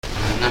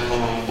Mô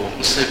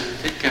Bổn Sư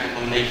Thích Ca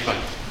Mâu Ni Phật.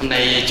 Hôm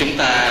nay chúng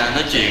ta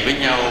nói chuyện với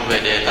nhau về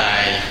đề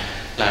tài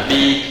là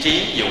bi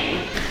trí dũng.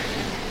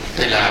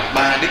 Đây là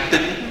 3 đức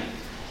tính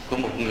của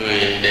một người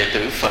đệ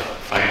tử Phật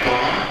phải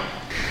có.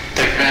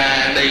 Thực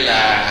ra đây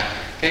là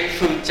cái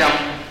phương châm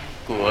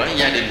của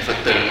gia đình Phật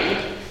tử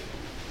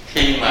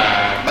khi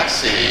mà bác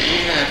sĩ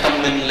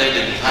Tâm Linh Lê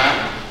Đình Thám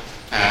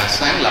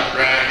sáng lập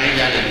ra cái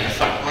gia đình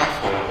Phật Hóa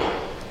Phổ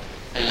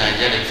hay là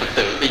gia đình Phật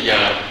tử bây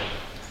giờ,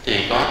 thì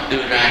có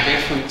đưa ra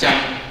cái phương châm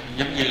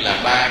giống như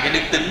là 3 cái đức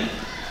tính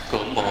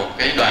của một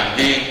cái đoàn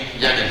viên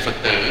gia đình Phật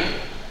tử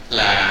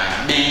là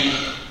bi,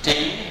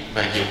 trí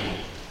và dũng.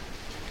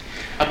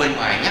 Ở bên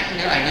ngoài nhắc,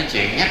 nếu ai nói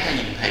chuyện nhắc hay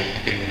nhìn thầy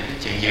đừng nói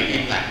chuyện, giữ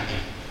im lặng.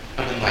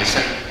 Ở bên ngoài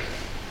sân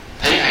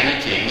thấy ai nói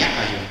chuyện nhắc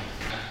là dũng.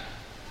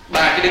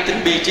 3 cái đức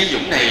tính bi, trí,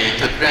 dũng này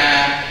thực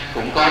ra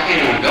cũng có cái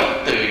nguồn gốc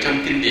từ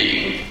trong kinh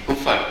điển của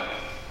Phật.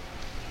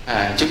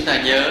 Chúng ta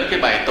nhớ cái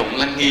bài tụng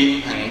Lăng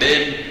Nghiêm hàng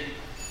đêm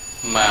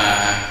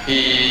mà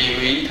khi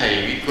quý thầy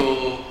quý cô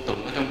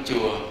tụng ở trong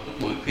chùa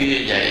lúc buổi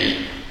khuya dậy,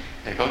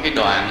 thì có cái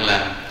đoạn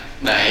là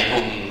đại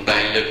hùng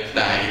đại lực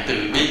đại từ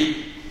bi,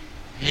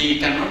 hy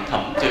cánh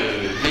thẩm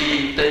trừ vi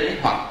tế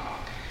hoặc,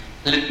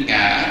 linh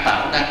ngã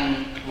tạo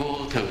đăng vô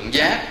thượng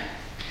giác,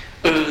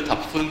 thập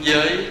phương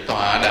giới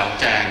tọa đạo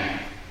tràng,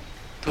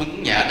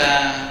 thuấn nhã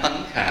đa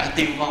tánh khả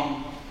tiêu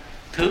vong,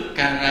 thước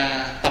ca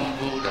ra tâm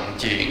vô động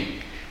chuyển.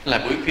 Là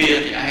buổi khuya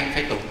thì ai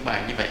phải tụng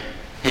bài như vậy.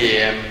 Thì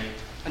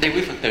ở đây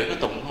quý Phật tử có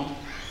tụng không?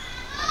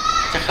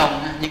 Chắc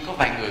không, nhưng có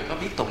vài người có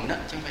biết tụng đó,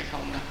 chứ không phải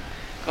không đâu.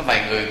 Có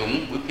vài người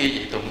cũng buổi khuya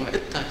vậy tụng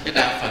ít thôi, chứ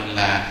đa phần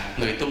là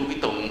người tu biết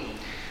tụng.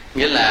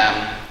 Nghĩa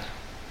là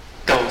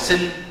cầu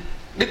xin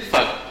Đức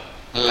Phật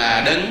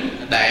là đấng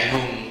đại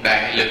hùng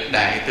đại lực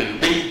đại từ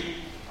bi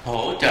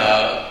hỗ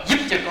trợ giúp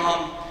cho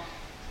con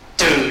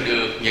trừ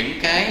được những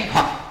cái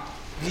hoặc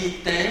vi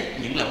tế,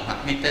 những lậu hoặc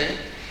vi tế.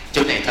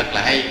 Chỗ này thật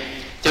là hay.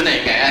 Chỗ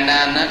này Ngài A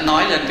Nan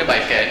nói lên cái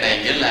bài kệ này,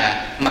 nghĩa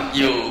là mặc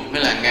dù nghĩa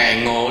là Ngài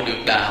ngộ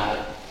được đạo,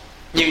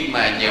 nhưng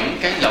mà những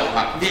cái lậu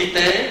hoặc vi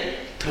tế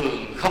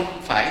thường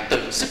không phải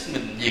tự sức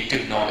mình diệt trừ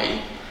nổi,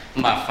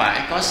 mà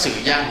phải có sự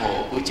gia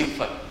hộ của chư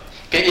Phật.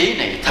 Cái ý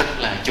này thật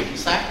là chuẩn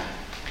xác.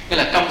 Nghĩa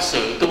là trong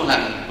sự tu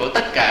hành của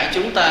tất cả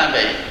chúng ta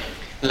vậy,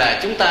 là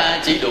chúng ta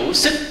chỉ đủ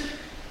sức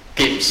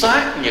kiểm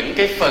soát những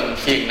cái phần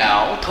phiền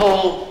não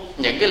thô,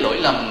 những cái lỗi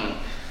lầm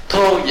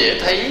thô dễ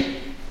thấy.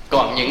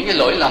 Còn những cái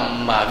lỗi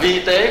lầm mà vi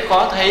tế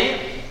khó thấy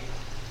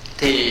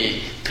thì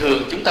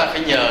thường chúng ta phải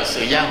nhờ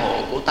sự gia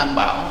hộ của Tam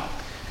Bảo.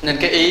 Nên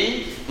cái ý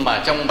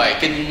mà trong bài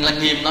kinh Lăng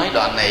Nghiêm nói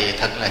đoạn này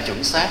thật là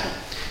chuẩn xác.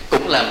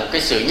 Cũng là một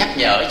cái sự nhắc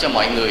nhở cho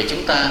mọi người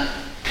chúng ta.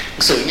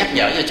 Sự nhắc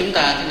nhở cho chúng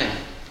ta thế này.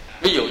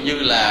 Ví dụ như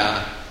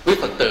là quý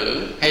Phật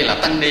tử hay là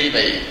tăng ni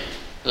vậy,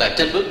 là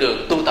trên bước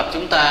đường tu tập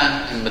chúng ta,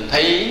 mình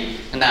thấy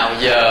nào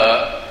giờ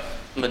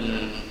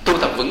mình tu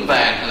tập vững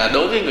vàng là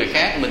đối với người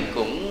khác mình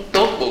cũng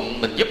tốt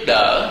bụng, mình giúp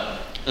đỡ.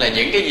 Là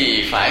những cái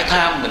gì phải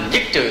tham mình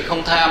dứt trừ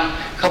không tham,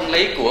 không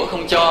lấy của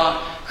không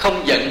cho,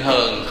 không giận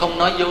hờn, không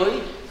nói dối,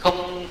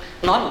 không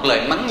nói một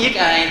lời mắng nhiếc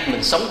ai,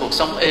 mình sống cuộc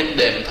sống êm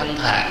đềm thanh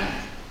thản.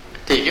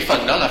 Thì cái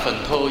phần đó là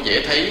phần thô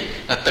dễ thấy,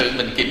 là tự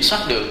mình kiểm soát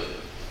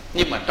được.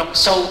 Nhưng mà trong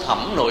sâu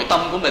thẳm nội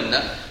tâm của mình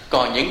á,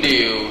 còn những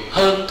điều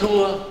hơn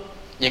thua,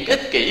 những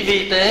ích kỷ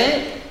vi tế,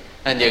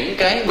 những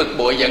cái bực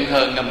bội giận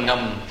hờn ngầm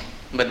ngầm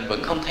mình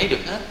vẫn không thấy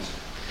được hết.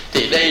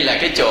 Thì đây là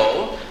cái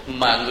chỗ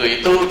mà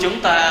người tu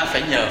chúng ta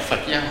phải nhờ Phật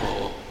gia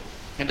hộ.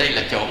 Đây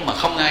là chỗ mà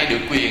không ai được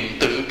quyền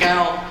tự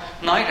cao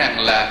nói rằng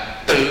là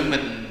tự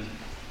mình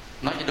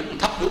nói cho đúng,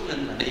 thấp bước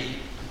lên mà đi.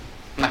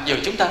 Mặc dù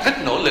chúng ta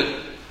rất nỗ lực,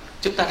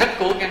 chúng ta rất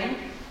cố gắng,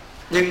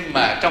 nhưng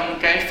mà trong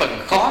cái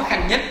phần khó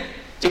khăn nhất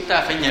chúng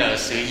ta phải nhờ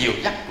sự dìu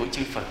dắt của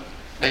chư Phật.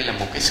 Đây là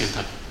một cái sự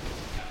thật.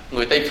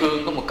 Người Tây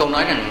Phương có một câu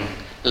nói rằng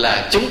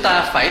là chúng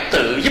ta phải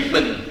tự giúp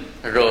mình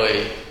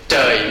rồi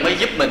trời mới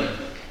giúp mình.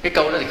 Cái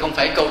câu đó thì không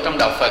phải câu trong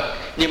đạo Phật,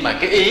 nhưng mà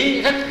cái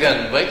ý rất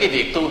gần với cái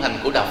việc tu hành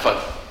của đạo Phật.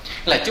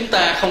 Là chúng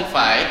ta không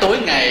phải tối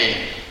ngày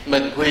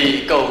mình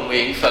quỳ cầu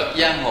nguyện Phật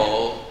gia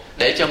hộ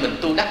để cho mình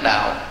tu đắc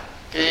đạo.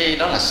 Cái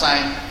đó là sai.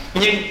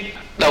 Nhưng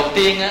đầu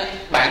tiên á,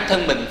 bản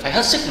thân mình phải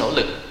hết sức nỗ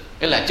lực.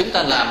 Nghĩa là chúng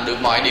ta làm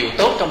được mọi điều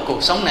tốt trong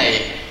cuộc sống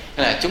này,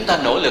 là chúng ta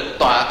nỗ lực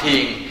tọa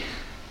thiền,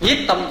 nhiếp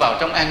tâm vào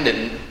trong an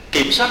định,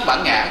 kiểm soát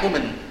bản ngã của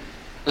mình,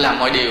 làm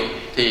mọi điều,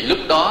 thì lúc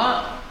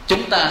đó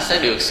chúng ta sẽ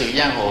được sự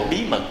gia hộ bí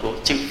mật của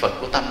chư Phật,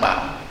 của Tam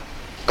Bảo.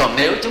 Còn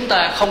nếu chúng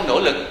ta không nỗ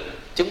lực,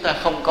 chúng ta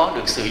không có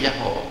được sự gia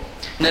hộ.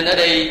 Nên ở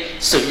đây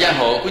sự gia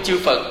hộ của chư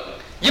Phật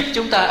giúp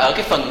chúng ta ở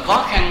cái phần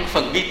khó khăn,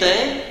 phần vi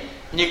tế.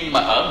 Nhưng mà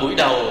ở buổi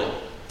đầu,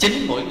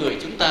 chính mỗi người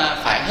chúng ta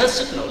phải hết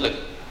sức nỗ lực.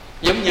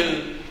 Giống như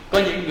có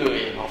những người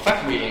họ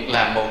phát nguyện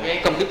làm một cái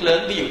công đức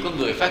lớn. Ví dụ có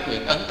người phát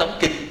nguyện ấn tống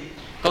kinh,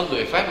 có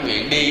người phát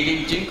nguyện đi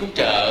chuyến cứu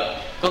trợ,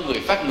 có người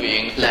phát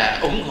nguyện là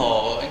ủng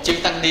hộ chư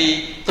tăng ni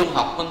tu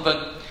học vân vân.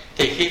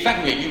 Thì khi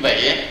phát nguyện như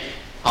vậy,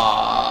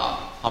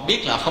 họ biết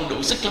là không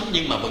đủ sức lắm,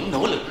 nhưng mà vẫn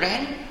nỗ lực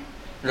ráng.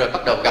 Rồi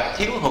bắt đầu gặp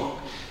thiếu hụt,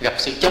 gặp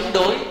sự chống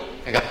đối,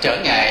 gặp trở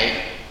ngại,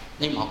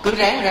 nhưng mà họ cứ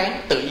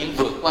ráng, tự nhiên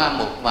vượt qua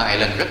một vài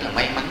lần rất là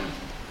may mắn.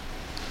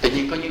 Tự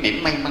nhiên có những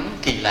điểm may mắn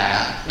kỳ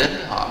lạ đến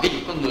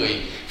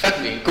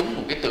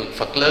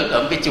Phật lớn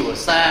ở một cái chùa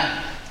xa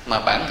mà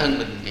bản thân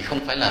mình thì không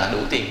phải là đủ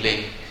tiền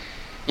liền,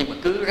 nhưng mà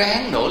cứ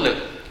ráng nỗ lực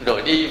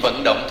rồi đi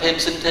vận động thêm,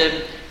 xin thêm,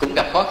 cũng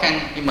gặp khó khăn,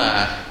 nhưng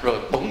mà rồi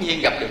bỗng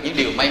nhiên gặp được những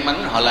điều may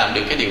mắn, họ làm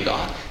được cái điều đó.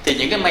 Thì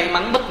những cái may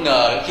mắn bất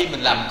ngờ khi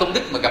mình làm công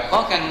đức mà gặp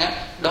khó khăn á,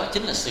 đó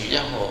chính là sự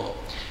gia hộ.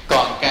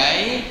 Còn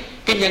cái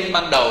nhân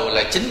ban đầu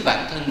là chính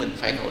bản thân mình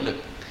phải nỗ lực.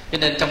 Cho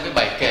nên trong cái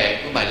bài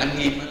kệ của bài Lăng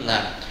Nghiêm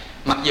là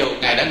mặc dù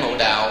Ngài đã ngộ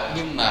đạo,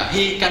 nhưng mà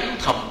hy cánh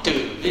thòng trừ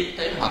vi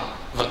tế hoặc,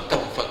 vẫn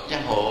cầu Phật gia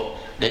hộ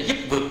để giúp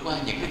vượt qua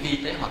những cái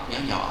vi tế hoặc nhỏ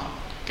nhỏ.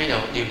 Cái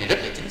điều này rất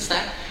là chính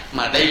xác.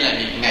 Mà đây là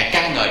Ngài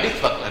ca ngợi Đức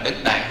Phật là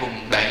đấng đại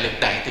hùng, đại lực,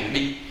 đại từ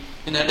bi.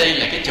 Nên ở đây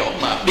là cái chỗ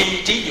mà bi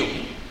trí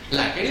dũng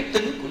là cái đức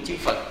tính của chư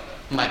Phật,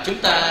 mà chúng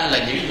ta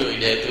là những người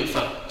đệ tử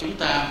Phật, chúng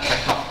ta phải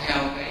học theo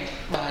cái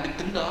ba đức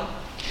tính đó.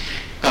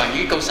 Còn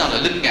những câu sau là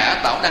linh ngã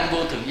tạo đăng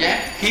vô thượng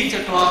giác, khiến cho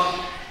con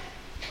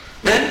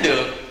đến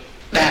được,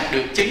 đạt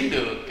được, chứng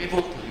được cái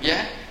vô thượng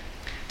giác.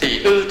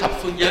 Thì thập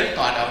phương giới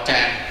tọa đạo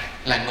tràng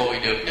là ngồi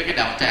được với cái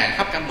đạo tràng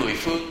khắp cả 10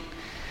 phương.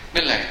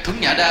 Nên là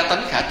thuấn nhã đa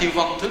tánh khả tiêu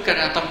vong, thứ ca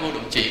ra tâm vô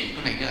động chuyển.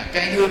 Cái này là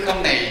cái hư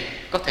không này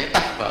có thể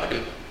tan vỡ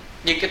được,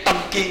 nhưng cái tâm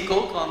kiên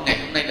cố con ngày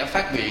hôm nay đã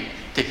phát nguyện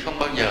thì không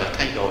bao giờ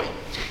thay đổi.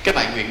 Cái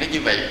bài nguyện nó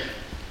như vậy.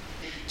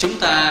 Chúng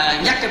ta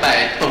nhắc cái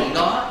bài tụng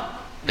đó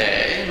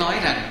để nói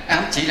rằng,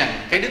 ám chỉ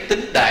rằng cái đức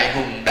tính đại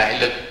hùng, đại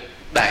lực,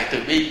 đại từ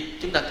bi.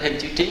 Chúng ta thêm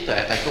chữ trí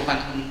tuệ, tại câu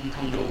văn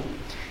không đủ,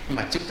 nhưng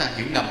mà chúng ta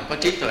hiểu ngầm có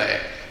trí tuệ,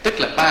 tức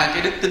là ba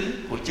cái đức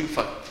tính của chư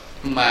Phật.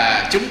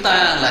 Mà chúng ta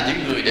là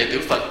những người đệ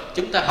tử Phật,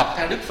 chúng ta học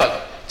theo Đức Phật,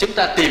 chúng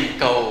ta tìm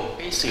cầu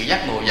cái sự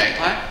giác ngộ giải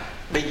thoát.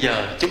 Bây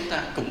giờ chúng ta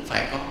cũng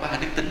phải có ba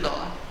đức tính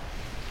đó.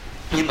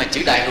 Nhưng mà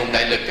chữ đại hùng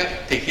đại lực á,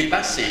 thì khi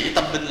bác sĩ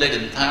tâm minh Lê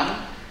Đình Thám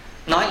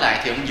nói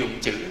lại thì ông dùng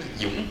chữ là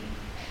dũng.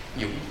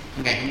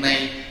 Ngày hôm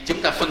nay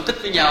chúng ta phân tích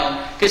với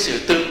nhau cái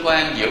sự tương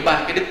quan giữa ba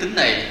cái đức tính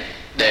này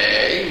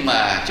để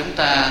mà chúng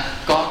ta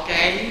có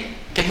cái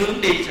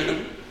hướng đi cho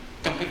đúng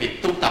trong cái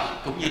việc tu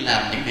tập cũng như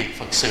làm những việc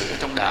Phật sự ở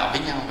trong đạo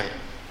với nhau vậy.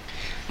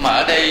 Mà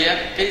ở đây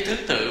cái thứ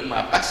tự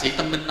mà bác sĩ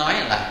tâm minh nói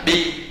là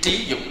bi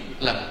trí dũng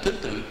là một thứ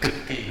tự cực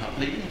kỳ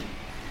hợp lý.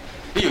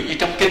 Ví dụ như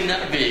trong kinh á,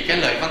 vì cái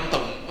lời văn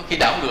tụng có khi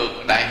đảo ngược,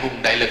 đại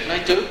hùng đại lực nói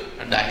trước,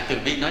 đại từ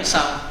bi nói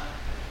sau.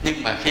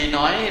 Nhưng mà khi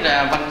nói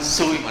ra văn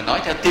xuôi mà nói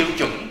theo tiêu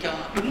chuẩn cho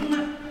đúng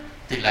á,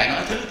 thì lại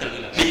nói thứ tự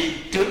là bi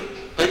trước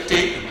tới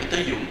trí rồi mới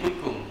tới dũng cuối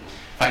cùng.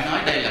 Phải nói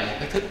đây là một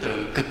cái thứ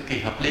tự cực kỳ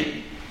hợp lý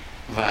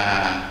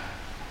và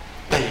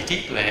đầy trí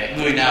tuệ.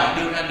 Người nào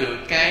đưa ra được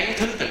cái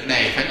thứ tự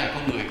này phải là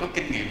con người có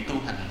kinh nghiệm tu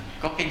hành,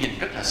 có cái nhìn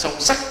rất là sâu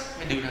sắc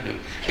mới đưa ra được.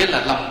 Cái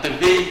là lòng từ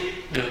bi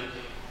được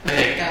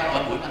đề cao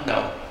ở buổi ban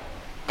đầu,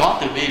 có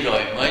từ bi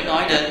rồi mới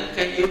nói đến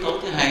cái yếu tố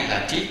thứ hai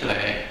là trí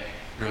tuệ,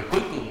 rồi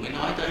cuối cùng mới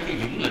nói tới cái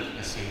dũng lực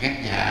là sự gan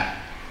dạ.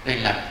 Đây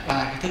là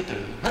ba cái thứ tự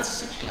hết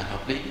sức là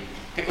hợp lý.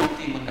 Cái ưu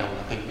tiên ban đầu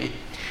là từ bi.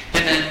 Cho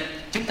nên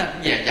chúng ta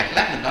cũng dè dặt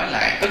lát mình nói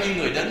lại, có những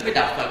người đến với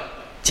đạo Phật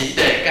chỉ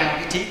đề cao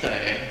cái trí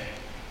tuệ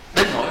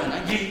đến nỗi là nói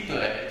duy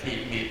tuệ thì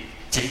nghiệp,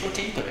 chỉ có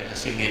trí tuệ là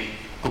sự nghiệp,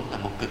 cũng là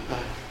một cực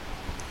đoan,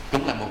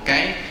 cũng là một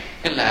cái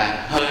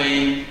là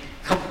hơi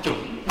không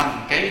chuẩn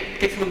bằng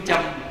cái phương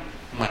châm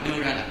mà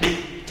đưa ra là bi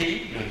trí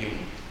rồi dũng.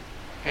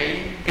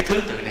 Cái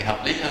thứ tự này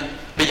hợp lý hơn.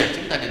 Bây giờ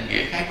chúng ta định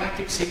nghĩa khái quát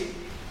chút xíu.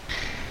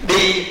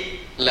 Bi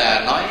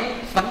là nói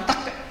vắn tắt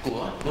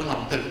của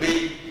lòng từ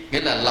bi, nghĩa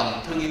là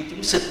lòng thương yêu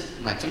chúng sinh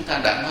mà chúng ta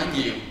đã nói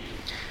nhiều.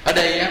 Ở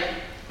đây á,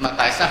 mà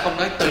tại sao không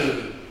nói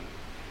từ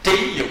trí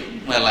dũng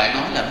mà lại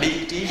nói là bi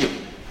trí dũng?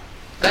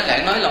 Đáng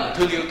lẽ nói lòng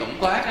thương yêu tổng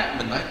quát á,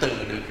 mình nói từ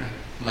được rồi,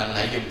 mà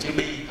lại dùng chữ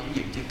bi không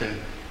dùng chữ từ.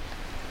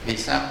 Vì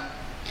sao?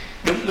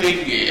 Đúng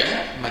nguyên nghĩa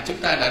mà chúng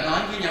ta đã nói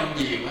với nhau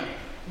nhiều á.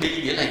 Bi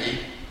nghĩa là gì?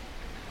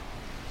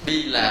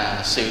 Bi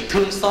là sự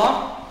thương xót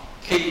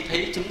khi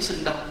thấy chúng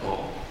sinh đau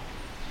khổ.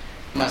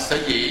 Mà sở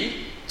dĩ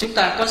chúng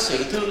ta có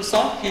sự thương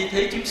xót khi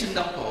thấy chúng sinh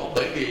đau khổ,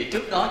 bởi vì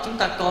trước đó chúng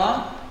ta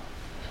có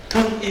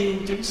thương yêu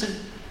chúng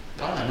sinh.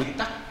 Đó là nguyên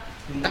tắc.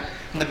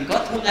 Mình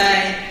có thương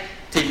ai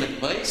thì mình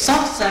mới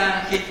xót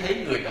xa khi thấy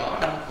người đó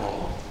đau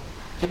khổ.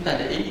 Chúng ta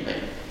để ý như vậy.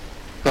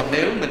 Còn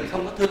nếu mình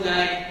không có thương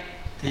ai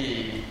thì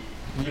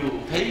dù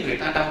thấy người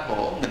ta đau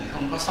khổ mình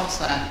không có xót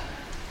xa.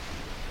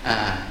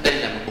 Đây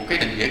là một cái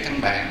định nghĩa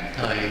căn bản.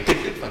 Thời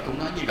kinh Đức Phật cũng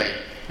nói như vậy.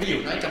 Ví dụ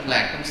nói trong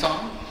làng trong xóm,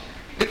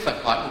 Đức Phật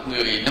hỏi một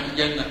người nông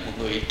dân, một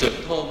người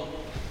trưởng thôn,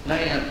 nói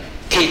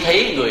khi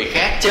thấy người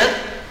khác chết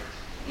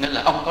nên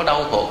là ông có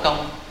đau khổ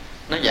không?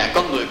 Nói dạ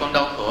có người con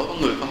đau khổ, có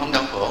người con không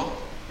đau khổ.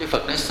 Đức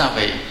Phật nói sao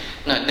vậy?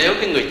 Nếu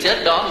cái người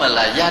chết đó mà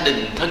là gia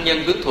đình thân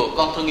nhân quyến thuộc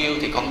con thương yêu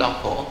thì con đau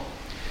khổ.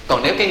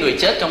 Còn nếu cái người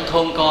chết trong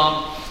thôn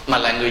con mà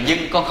là người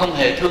dân con không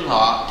hề thương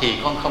họ thì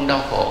con không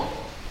đau khổ.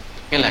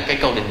 Nghĩa là cái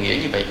câu định nghĩa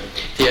như vậy.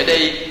 Thì ở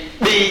đây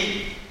bi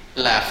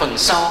là phần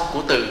sau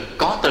của từ,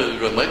 có từ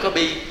rồi mới có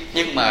bi,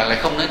 nhưng mà lại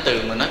không nói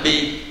từ mà nói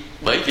bi,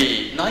 bởi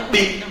vì nói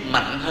bi nó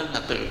mạnh hơn là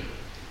từ.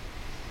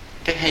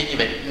 Cái hay như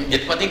vậy,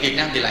 dịch qua tiếng Việt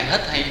Nam thì lại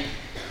hết hay.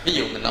 Ví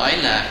dụ mình nói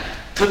là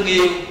thương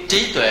yêu,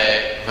 trí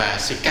tuệ và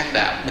sự can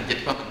đảm, mình dịch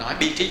qua mình nói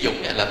bi trí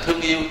dũng là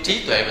thương yêu, trí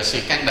tuệ và sự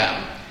can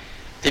đảm,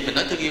 thì mình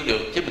nói thương yêu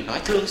được, chứ mình nói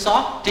thương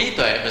xót, trí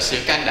tuệ và sự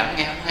can đảm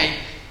nghe không hay.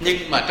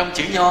 Nhưng mà trong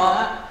chữ Nho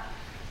á,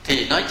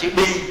 thì nói chữ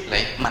bi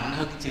lại mạnh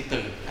hơn chữ từ.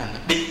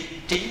 Bi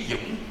trí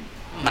dũng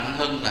mạnh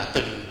hơn là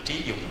từ trí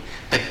dũng.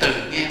 Tại từ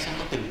nghe sao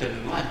nó từ từ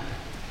quá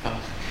anh.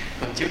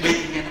 Còn chữ bi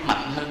nghe nó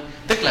mạnh hơn.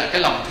 Tức là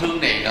cái lòng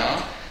thương này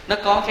nó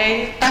có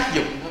cái tác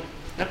dụng hơn,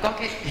 nó có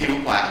cái hiệu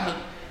quả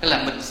hơn. Tức là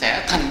mình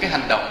sẽ thành cái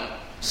hành động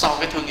so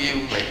với thương yêu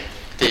vậy.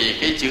 Thì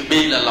cái chữ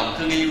bi là lòng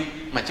thương yêu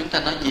mà chúng ta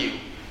nói nhiều.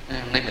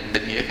 Hôm nay mình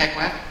định nghĩa khái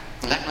quát,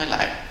 lát nói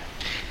lại.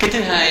 Cái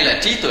thứ hai là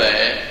trí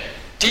tuệ.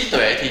 Trí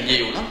tuệ thì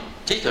nhiều lắm,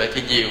 trí tuệ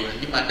thì nhiều,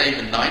 nhưng mà đây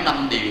mình nói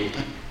 5 điều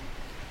thôi.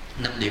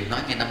 5 điều, nói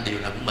nghe 5 điều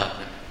là cũng mệt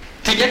rồi.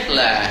 Thứ nhất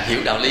là hiểu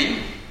đạo lý.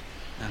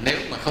 Nếu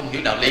mà không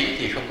hiểu đạo lý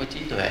thì không có trí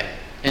tuệ.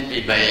 Nên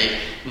vì vậy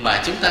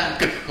mà chúng ta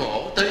cực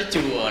khổ tới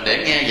chùa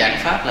để nghe giảng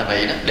pháp là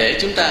vậy đó. Để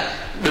chúng ta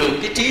được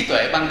cái trí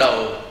tuệ ban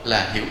đầu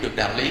là hiểu được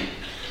đạo lý.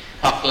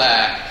 Hoặc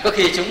là có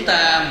khi chúng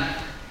ta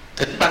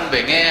thỉnh băng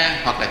về nghe,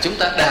 hoặc là chúng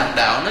ta đàm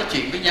đạo nói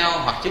chuyện với nhau,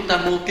 hoặc chúng ta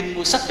mua kinh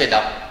mua sách về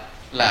đọc,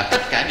 là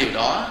tất cả điều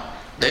đó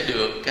để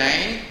được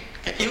cái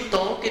yếu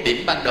tố, cái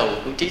điểm ban đầu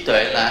của trí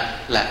tuệ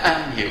là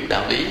am hiểu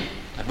đạo lý,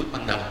 là bước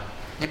ban đầu.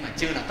 Nhưng mà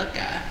chưa là tất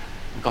cả,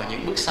 còn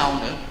những bước sau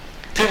nữa.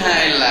 Thứ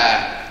hai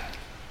là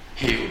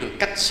hiểu được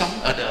cách sống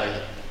ở đời.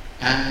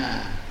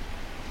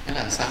 Cái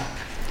là sao?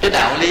 Cái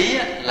đạo lý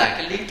là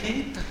cái lý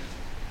thuyết.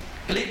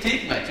 Cái lý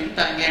thuyết mà chúng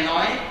ta nghe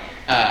nói,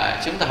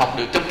 chúng ta học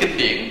được trong kinh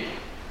điển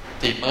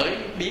thì mới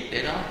biết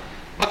để đó.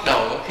 Bắt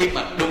đầu khi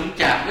mà đụng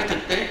chạm với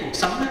thực tế cuộc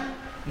sống á,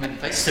 mình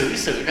phải xử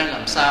sự ra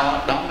làm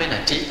sao đó mới là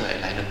trí tuệ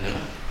lại lần nữa.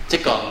 Chứ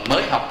còn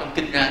mới học trong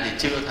kinh ra thì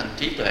chưa thành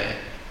trí tuệ,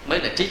 mới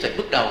là trí tuệ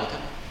bước đầu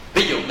thôi.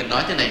 Ví dụ mình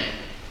nói thế này,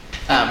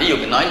 ví dụ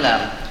mình nói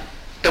là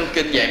trong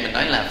kinh dạy mình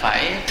nói là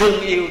phải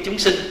thương yêu chúng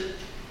sinh,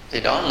 thì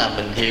đó là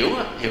mình hiểu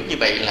như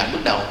vậy là bước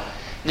đầu.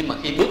 Nhưng mà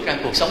khi bước ra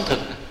cuộc sống thực,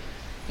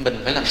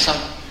 mình phải làm sao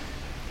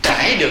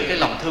trải được cái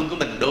lòng thương của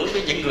mình đối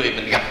với những người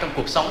mình gặp trong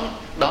cuộc sống.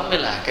 Đó mới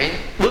là cái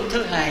bước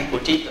thứ hai của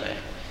trí tuệ.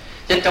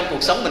 Cho nên trong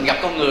cuộc sống mình gặp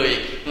con người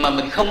mà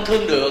mình không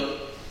thương được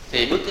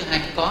thì bước thứ hai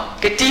không có,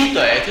 cái trí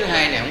tuệ thứ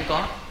hai này không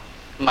có.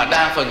 Mà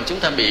đa phần chúng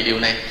ta bị điều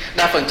này.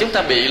 Đa phần chúng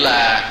ta bị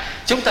là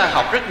chúng ta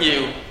học rất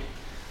nhiều,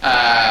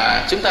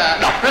 chúng ta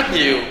đọc rất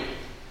nhiều,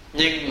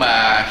 nhưng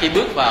mà khi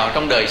bước vào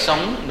trong đời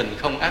sống mình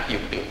không áp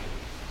dụng được.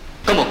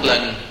 Có một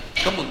lần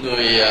có một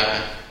người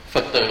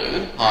Phật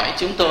tử hỏi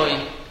chúng tôi,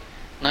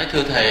 nói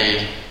thưa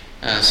thầy,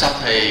 sao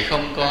thầy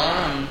không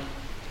có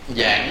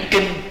giảng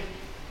kinh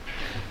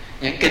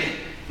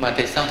mà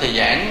thầy sao thầy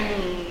giảng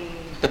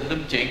tùm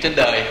lum chuyện trên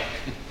đời?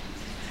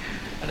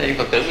 Ở đây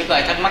Phật tử biết có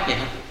ai thắc mắc gì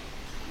không?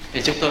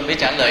 Thì chúng tôi mới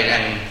trả lời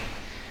rằng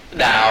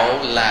đạo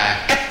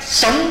là cách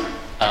sống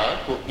ở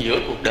giữa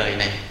cuộc đời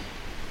này.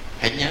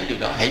 Hãy nhớ điều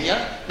đó, hãy nhớ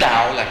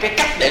đạo là cái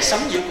cách để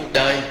sống giữa cuộc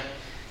đời,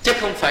 chứ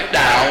không phải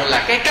đạo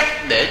là cái cách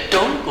để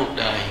trốn cuộc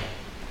đời.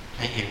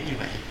 Hãy hiểu như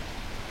vậy.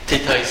 Thì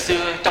thời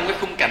xưa trong cái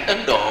khung cảnh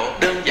Ấn Độ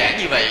đơn giản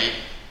như vậy,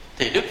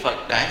 thì Đức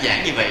Phật đã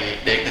giảng như vậy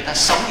để người ta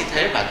sống như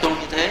thế và tu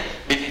như thế.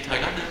 Vì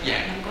thời đó đơn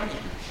giản không có gì.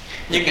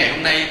 Nhưng ngày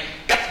hôm nay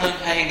cách hơn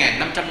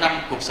 2.500 năm,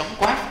 cuộc sống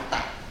quá phức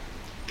tạp,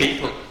 kỹ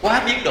thuật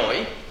quá biến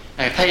đổi,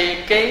 thay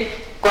cái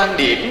quan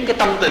điểm, cái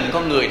tâm tình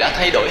con người đã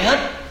thay đổi hết.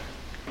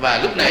 Và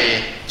lúc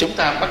này chúng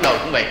ta bắt đầu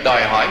cũng vậy,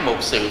 đòi hỏi một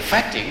sự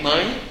phát triển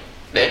mới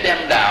để đem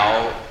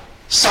đạo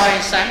soi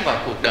sáng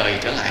vào cuộc đời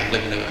trở lại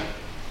lần nữa.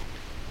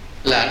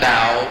 Là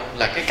đạo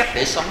là cái cách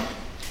để sống.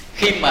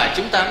 Khi mà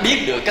chúng ta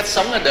biết được cách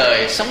sống ở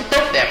đời, sống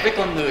tốt đẹp với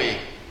con người,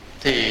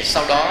 thì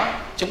sau đó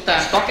chúng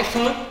ta có cái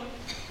phước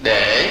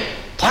để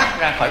thoát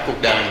ra khỏi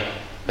cuộc đời.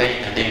 Đây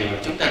là điều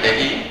chúng ta để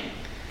ý.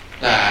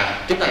 Là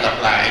chúng ta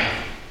lặp lại,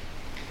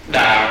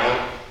 đạo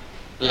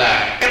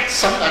là cách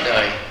sống ở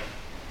đời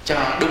cho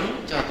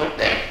đúng, cho tốt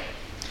đẹp.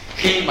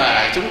 Khi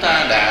mà chúng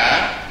ta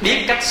đã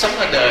biết cách sống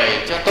ở đời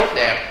cho tốt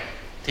đẹp,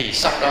 thì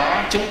sau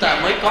đó chúng ta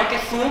mới có cái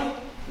phước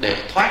để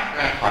thoát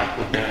ra khỏi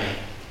cuộc đời.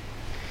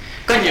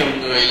 Có nhiều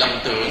người lầm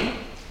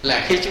tưởng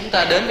là khi chúng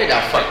ta đến với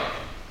đạo Phật,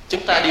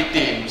 chúng ta đi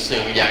tìm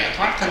sự giải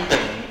thoát thanh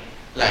tịnh,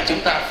 là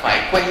chúng ta phải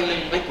quay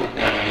lưng với cuộc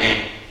đời liền.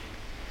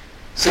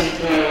 Xin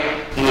thưa,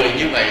 người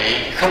như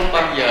vậy không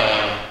bao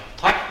giờ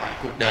thoát khỏi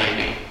cuộc đời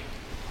được.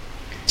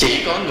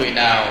 Chỉ có người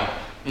nào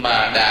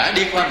mà đã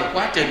đi qua một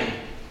quá trình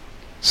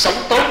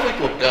sống tốt với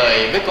cuộc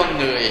đời, với con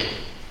người,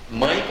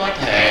 mới có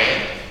thể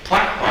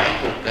thoát khỏi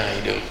cuộc đời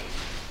được.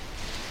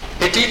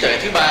 Cái trí tuệ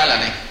thứ ba là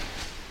này,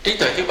 trí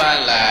tuệ thứ ba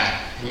là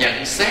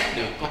nhận xét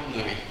được con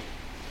người.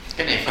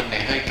 Cái này phần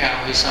này hơi cao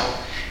hơi sâu.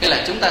 Nghĩa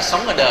là chúng ta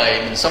sống ở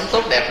đời, mình sống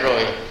tốt đẹp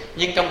rồi,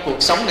 nhưng trong cuộc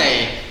sống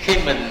này, khi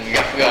mình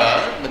gặp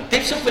gỡ, mình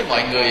tiếp xúc với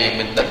mọi người,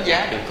 mình đánh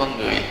giá được con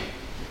người.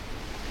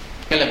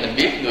 Nghĩa là mình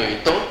biết người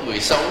tốt, người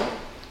xấu,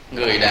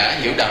 người đã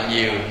hiểu đạo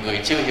nhiều, người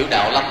chưa hiểu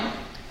đạo lắm,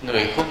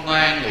 người khôn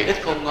ngoan, người ít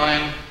khôn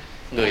ngoan,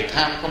 người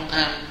tham không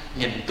tham,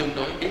 nhìn tương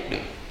đối biết được.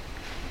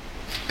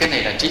 Cái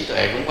này là trí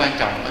tuệ cũng quan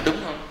trọng, đúng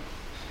không?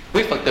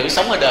 Quý Phật tử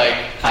sống ở đời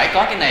phải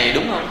có cái này,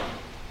 đúng không?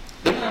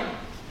 Đúng không?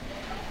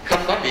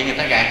 Không có bị người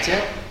ta gạt chết.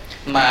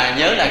 Mà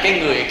nhớ là cái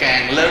người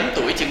càng lớn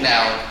tuổi chừng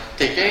nào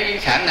thì cái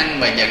khả năng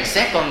mà nhận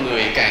xét con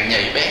người càng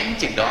nhạy bén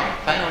chừng đó,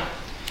 phải không?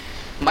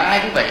 Mà ai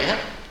cũng vậy hết.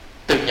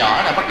 Từ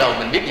nhỏ đã bắt đầu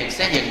mình biết nhận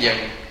xét dần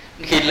dần.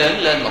 Khi lớn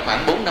lên mà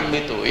khoảng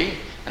 40-50 tuổi,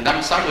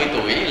 50-60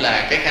 tuổi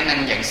là cái khả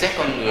năng nhận xét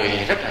con người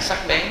rất là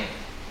sắc bén.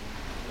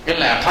 Nghĩa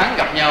là thoáng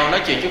gặp nhau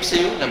nói chuyện chút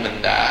xíu là mình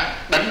đã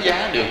đánh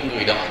giá được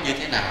người đó như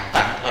thế nào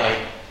tạm thời.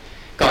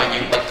 Còn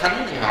những bậc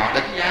thánh thì họ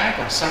đánh giá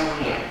còn sâu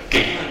hơn nữa,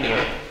 kỹ hơn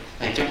nữa.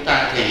 Thì chúng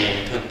ta thì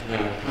thường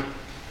thường thôi.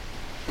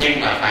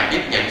 Nhưng mà phải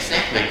biết nhận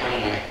xét về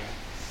con người.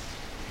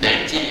 Để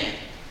làm chi?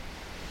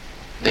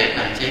 Để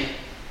làm chi?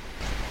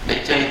 Để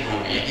chơi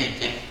hụi hay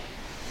chi?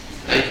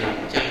 Để rủ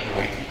chơi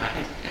hụi không phải.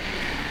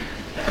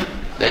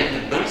 Để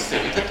mình đối xử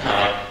thích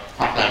hợp,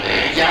 hoặc là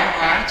để giáo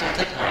hóa cho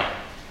thích hợp.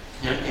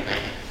 Nhớ như vậy.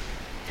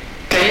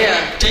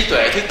 Cái trí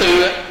tuệ thứ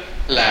tư á,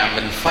 là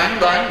mình phán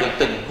đoán được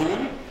tình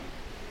huống.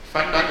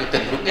 Phán đoán được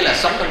tình huống nghĩa là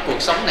sống trong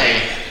cuộc sống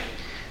này,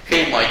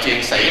 khi mọi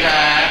chuyện xảy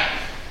ra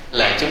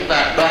là chúng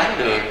ta đoán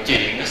được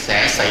chuyện nó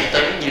sẽ xảy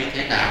tới như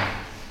thế nào.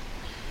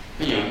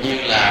 Ví dụ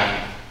như là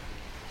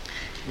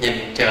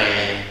nhìn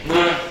trời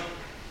mưa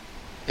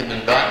thì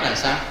mình đoán là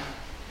sao?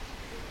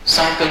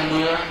 Sau cơn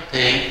mưa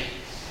thì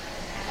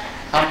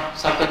không,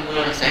 sau cơn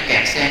mưa sẽ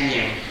kẹt xe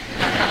nhiều.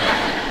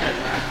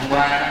 Hôm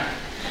qua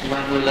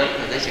mưa lớn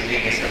rồi tới sự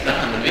kiện sự đó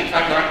là mình biết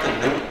phán đoán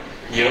tình huống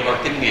dựa vào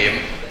kinh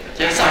nghiệm.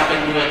 Chứ sau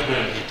cơn mưa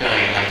thường thì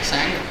trời lại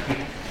sáng.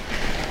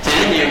 Chỉ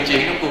nhiều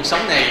chuyện trong cuộc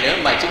sống này nữa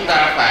mà chúng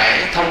ta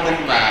phải thông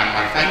minh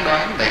mà phán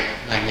đoán vậy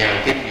là nhờ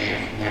kinh nghiệm,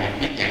 nhờ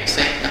biết nhận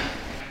xét đó.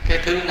 Cái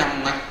thứ năm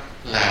đó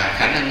là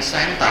khả năng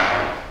sáng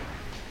tạo.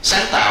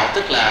 Sáng tạo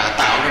tức là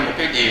tạo ra một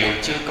cái điều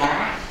chưa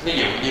có. Ví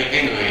dụ như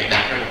cái người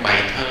đặt ra một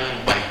bài thơ,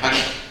 một bài văn,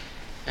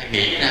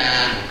 nghĩ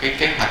ra một cái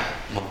kế hoạch,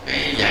 một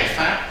cái giải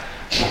pháp,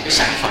 một cái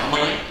sản phẩm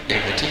mới đều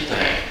là trí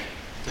tuệ.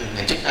 Thường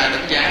là chúng ta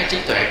đánh giá trí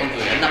tuệ con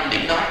người ở 5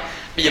 điểm đó.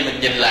 Bây giờ mình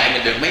nhìn lại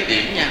mình được mấy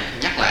điểm nha.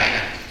 Nhắc lại nè.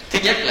 Thứ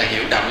nhất là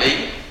hiểu đạo lý,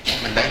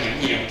 mình đã hiểu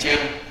nhiều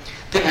chưa?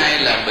 Thứ hai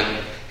là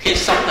mình khi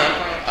sống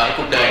ở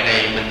cuộc đời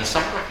này mình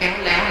sống có khéo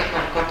léo hay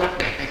không, có tốt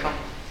đẹp hay không,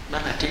 đó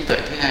là trí tuệ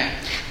thứ hai.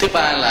 Thứ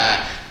ba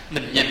là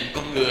mình nhìn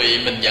con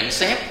người mình nhận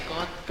xét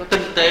có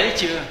tinh tế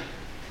chưa?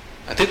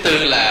 Thứ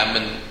tư là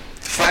mình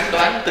phán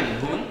đoán tình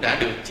huống đã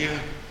được chưa?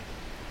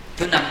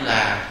 Thứ năm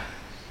là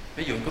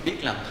ví dụ có biết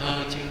làm thơ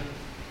chưa?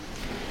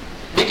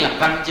 Biết làm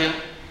văn chưa?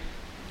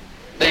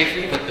 Đây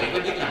quý Phật tử có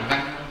biết làm văn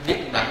không?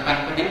 Viết đoạn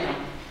văn có biết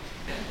không?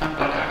 Không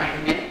có đã ai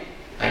không biết.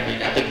 Tại vì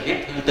đã từng viết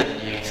thư tình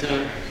nhiều xưa,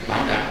 bảo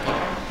đảm có,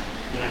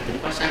 nhưng mà cũng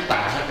có sáng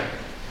tạo hết rồi.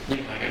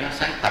 Nhưng mà cái đó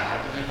sáng tạo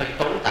nó hơi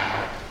tối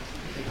tạo.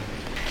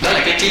 Đó là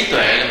cái trí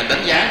tuệ là mình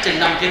đánh giá trên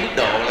 5 cái mức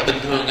độ là bình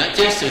thường đó,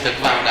 chứ sự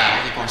thực vào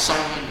đạo thì còn sâu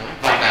hơn nữa.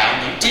 Vào đạo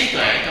những trí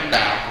tuệ trong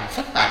đạo còn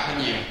phức tạp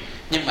hơn nhiều.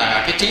 Nhưng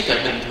mà cái trí tuệ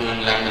bình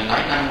thường là mình nói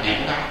 5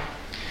 điểm đó.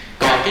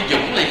 Còn cái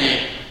dũng là gì?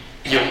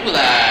 Dũng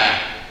là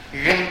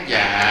gan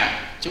dạ,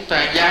 chúng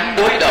ta dám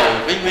đối đầu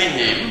với nguy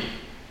hiểm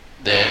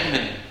để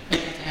mình đi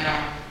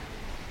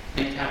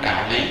theo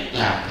đạo lý,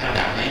 làm theo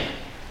đạo lý.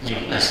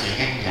 Dũng là sự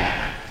gan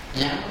dạ,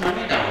 dám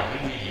đối đầu với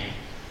nguy hiểm.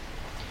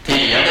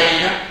 Thì ở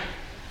đây đó,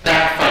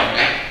 đa phần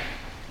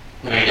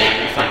người đệ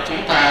tử Phật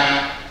chúng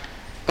ta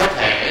có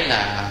thể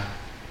là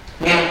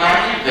nghe nói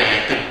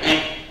về từ bi,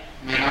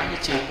 nghe nói với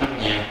chưa có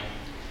nhiều,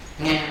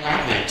 nghe nói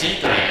về trí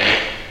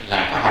tuệ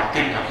là có học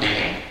kinh học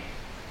điển,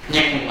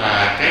 nhưng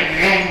mà cái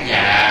gan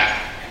dạ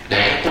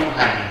để tu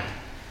hành,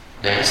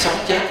 để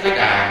sống chết với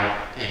đạo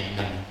thì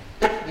mình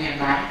ít nghe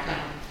nói thôi,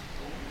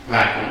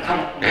 và cũng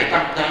không để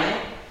tâm tới.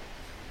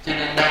 Cho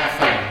nên đa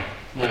phần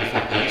người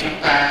Phật tử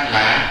chúng ta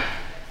là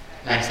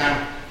sao?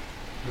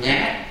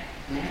 Nhát.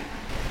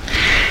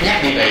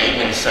 Vì vậy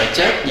mình sợ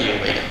chết nhiều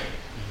vậy đó.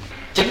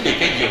 Chính vì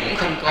cái dũng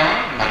không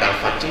có mà đạo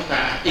Phật chúng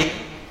ta ít.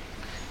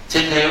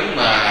 Chứ nếu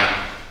mà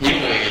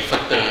những người Phật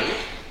tử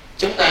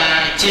chúng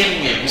ta chiêm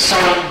nghiệm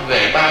sâu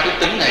về 3 đức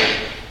tính này,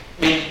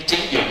 bi trí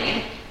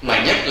dũng, mà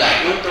nhất là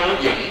yếu tố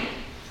dũng,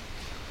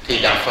 thì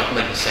đạo Phật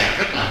mình sẽ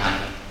rất là mạnh,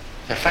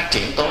 sẽ phát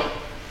triển tốt.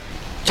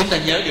 Chúng ta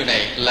nhớ điều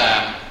này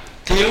là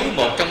thiếu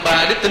một trong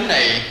 3 đức tính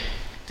này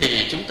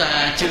thì chúng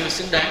ta chưa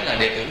xứng đáng là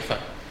đệ tử Phật.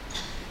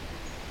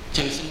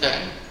 Chưa xứng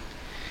đáng.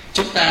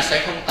 Chúng ta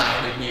sẽ không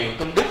tạo được nhiều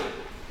công đức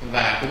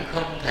và cũng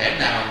không thể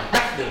nào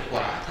đắc được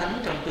quả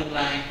thánh trong tương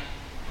lai.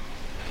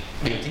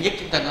 Điều thứ nhất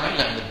chúng ta nói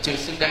là mình chưa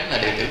xứng đáng là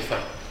đệ tử Phật.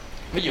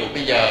 Ví dụ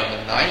bây giờ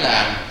mình nói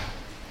là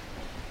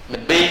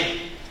mình bi,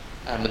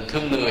 mình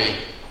thương người,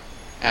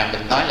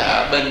 mình nói là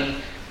ở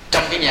bên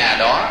trong cái nhà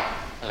đó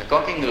là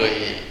có cái người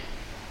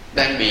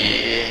đang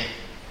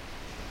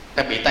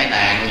bị tai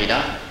nạn gì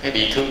đó, cái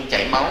bị thương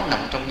chảy máu nằm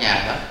trong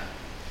nhà đó,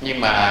 nhưng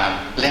mà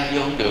leo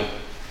vô không được,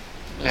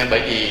 bởi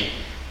vì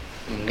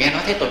nghe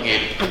nói thấy tội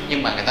nghiệp.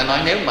 Nhưng mà người ta nói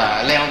nếu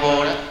mà leo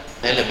vô đó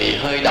hay là bị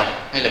hơi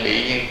độc, hay là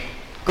bị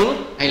cướp,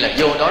 hay là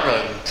vô đó rồi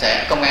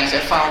công an sẽ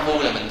phao vu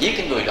là mình giết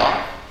cái người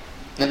đó,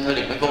 nên thôi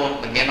đừng có vô.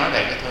 Mình nghe nói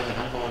vậy cái thôi mình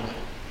không vô nữa,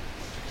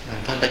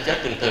 thôi ta chết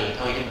từ từ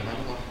thôi chứ mình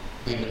không vô,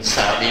 vì mình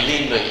sợ bị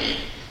liên lụy.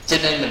 Cho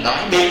nên mình nói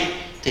bi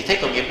thì thấy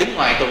tội nghiệp, đứng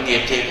ngoài tội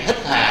nghiệp thì hít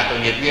hà tội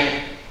nghiệp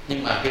ghê,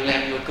 nhưng mà khi leo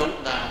vô cứu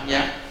ta không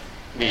dám,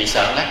 vì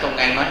sợ lát công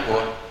an nói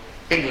của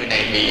cái người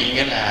này bị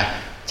nghĩa là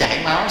chảy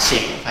máu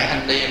xỉn, phải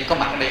anh đi, anh có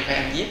mặt ở đây phải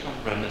anh giết không,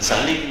 rồi mình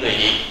sợ liên lụy,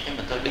 cái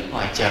mình thôi đứng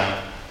ngoài chờ.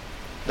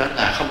 đó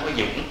là không có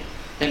dũng.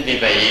 Nên vì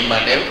vậy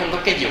mà nếu không có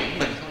cái dũng,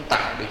 mình không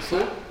tạo được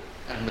phước,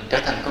 mình trở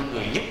thành con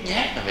người nhút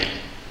nhát là vậy.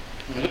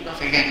 Lúc đó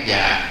phải gan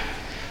dạ.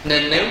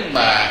 Nên nếu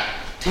mà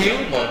thiếu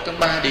một trong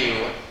ba điều,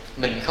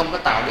 mình không có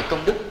tạo được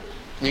công đức.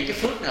 Những cái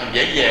phước nào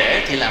dễ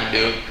dễ thì làm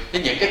được,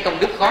 nhưng những cái công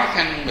đức khó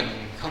khăn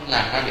mình không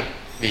làm ra được,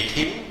 vì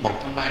thiếu một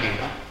trong ba điều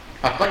đó.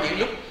 Hoặc có những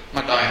lúc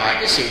mà đòi hỏi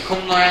cái sự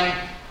khôn ngoan,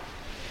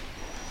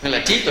 nên là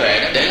trí tuệ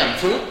đó để làm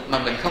phước, mà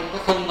mình không có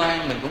khôn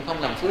ngoan mình cũng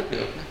không làm phước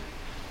được.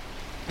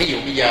 Ví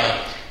dụ bây giờ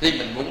khi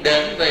mình muốn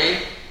đến với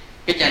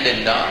cái gia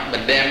đình đó,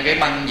 mình đem cái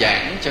băng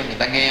giảng cho người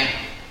ta nghe,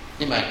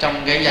 nhưng mà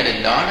trong cái gia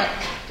đình đó,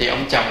 thì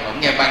ông chồng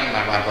ông nghe băng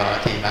mà bà vợ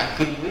thì bà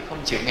cương quyết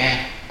không chịu nghe,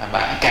 mà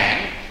bà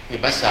cản, vì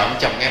bà sợ ông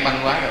chồng nghe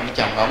băng quá rồi ông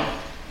chồng ông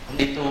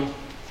đi tu,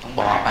 ông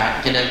bỏ bà,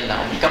 cho nên là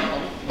ông cấm,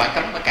 bà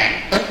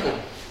cản tới cùng,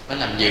 bà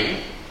làm dữ.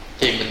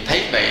 Thì mình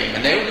thấy vậy, mà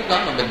nếu lúc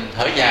đó mà mình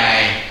thở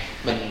dài,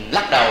 mình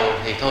lắc đầu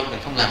thì thôi, mình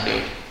không làm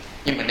được.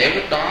 Nhưng mà nếu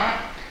lúc đó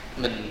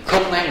mình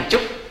không ngoan một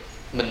chút,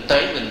 mình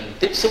tới mình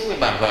tiếp xúc với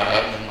bà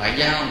vợ, mình ngoại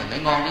giao, mình nói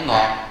ngon nói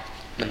ngọt,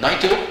 mình nói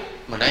trước,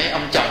 mình nói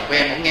ông chồng của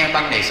em, ông nghe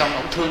băng này xong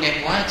ông thương em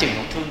quá chừng,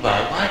 ông thương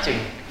vợ quá chừng,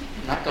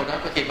 nói câu đó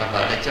có khi bà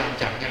vợ lại cho ông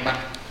chồng nghe băng.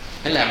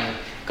 Thế là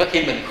có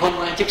khi mình không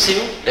ngoan chút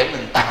xíu để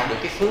mình tạo được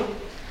cái phước.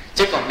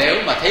 Chứ còn nếu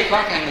mà thấy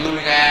khó khăn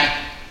lui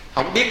ra,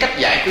 không biết cách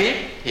giải quyết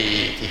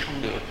thì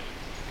không được.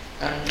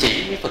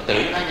 Chỉ với Phật tử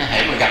nói nha,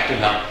 hễ mà gặp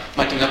trường hợp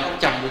ông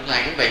chồng ngược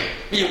lại cũng vậy.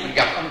 Ví dụ mình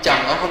gặp ông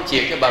chồng ông không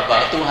chịu cho bà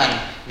vợ tu hành,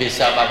 vì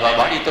sợ bà vợ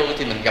bỏ đi tu,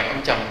 thì mình gặp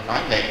ông chồng mình nói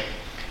vậy.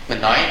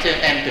 Mình nói chứ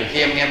em từ khi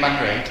em nghe băng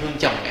rồi em thương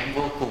chồng em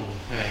vô cùng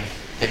vậy.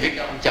 Thì biết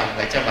đó ông chồng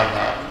lại cho bà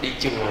vợ đi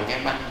chùa nghe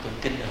băng tụng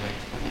kinh rồi vậy.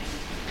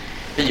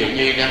 Ví dụ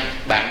như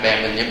bạn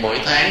bè mình mỗi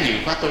tháng dự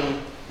khóa tu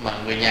mà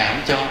người nhà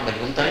không cho, mình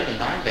cũng tới mình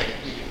nói vậy.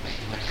 Ví dụ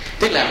vậy.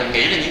 Tức là mình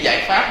nghĩ là những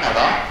giải pháp nào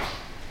đó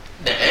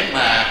để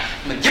mà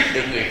mình giúp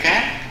được người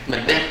khác,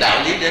 mình đem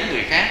đạo lý đến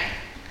người khác,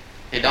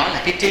 thì đó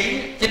là cái trí.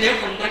 Chứ nếu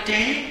không có trí,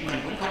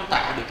 mình cũng không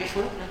tạo được cái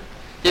phước đó.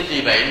 Chính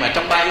vì vậy mà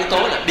trong ba yếu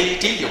tố là bi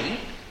trí dũng,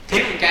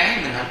 thiếu một cái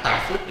mình không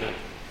tạo phước được.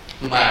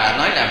 Mà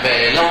nói là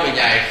về lâu về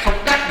dài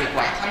không đắc được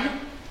quả thánh,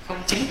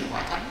 không chứng được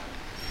quả thánh.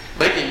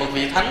 Bởi vì một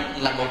vị thánh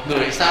là một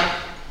người sao?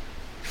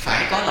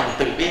 Phải có lòng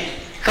từ bi.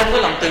 Không có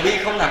lòng từ bi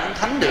không làm ông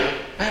thánh được,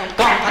 phải không?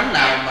 Có ông thánh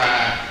nào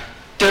mà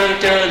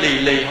trơ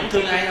lì không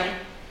thương ai không?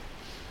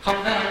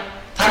 Không, phải không?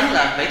 Thánh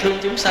là phải thương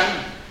chúng sanh.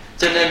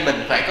 Cho nên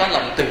mình phải có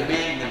lòng từ bi,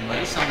 mình mới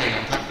sau này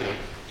làm thánh được.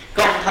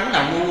 Có ông thánh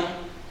nào ngu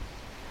không?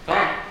 Có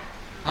không?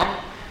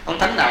 Không. Ông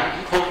thánh nào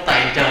cũng khôn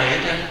tài trời hết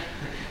trơn.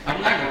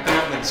 Ông nói một câu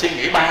mình suy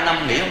nghĩ 3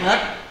 năm nghĩ không hết.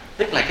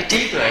 Tức là cái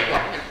trí tuệ của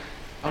ông.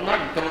 Ông nói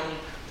một câu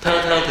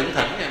thơ thỉnh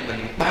thỉnh,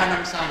 mình 3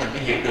 năm sau mình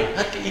mới hiểu được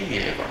hết cái ý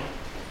nghĩa của ông.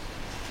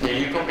 Vậy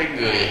như có cái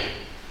người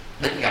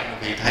đến gặp một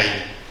vị thầy,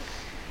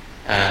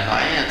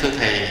 nói thưa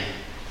thầy,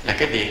 là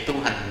cái việc tu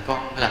hành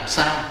con làm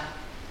sao?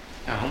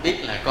 Không biết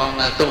là con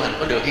tu hành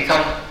có được hay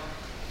không?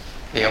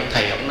 Thì ông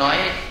thầy ông nói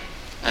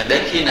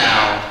đến khi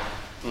nào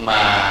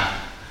mà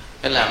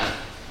cái làm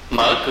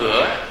mở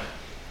cửa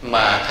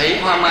mà thấy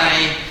hoa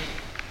mai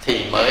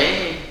thì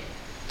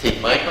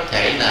mới có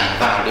thể là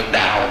vào được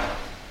đạo.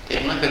 Thì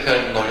ông nói cơ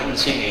ngồi đó mình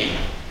suy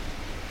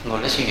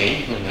nghĩ,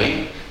 mình nghĩ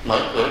mở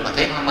cửa mà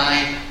thấy hoa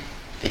mai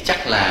thì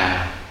chắc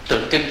là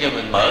tượng trưng cho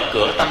mình mở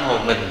cửa tâm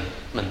hồn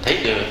mình thấy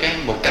được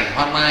một cành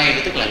hoa mai,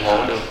 tức là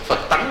ngộ được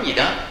Phật tánh gì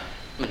đó.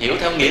 Mình hiểu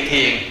theo nghĩa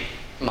thiền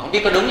mà không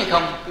biết có đúng hay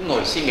không, cứ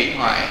ngồi suy nghĩ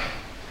hoài.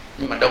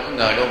 Nhưng mà đâu có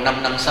ngờ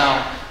 5 năm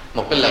sau,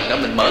 một cái lần đó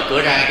mình mở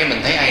cửa ra cái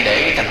mình thấy ai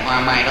để cái cành hoa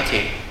mai đó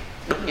thiệt,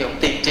 đúng như ông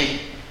tiên tri.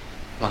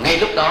 Mà ngay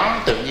lúc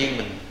đó tự nhiên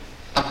mình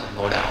tâm mình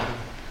ngộ đạo luôn.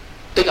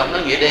 Tức ông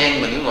nói nghĩa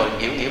đen, mình cứ ngồi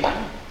hiểu nghĩa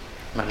bóng,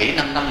 mà nghĩ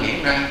 5 năm nghĩ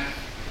không ra.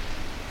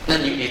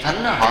 Nên những vị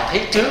thánh đó, họ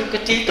thấy trước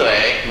cái trí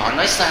tuệ, mà họ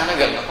nói xa nói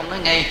gần, họ không nói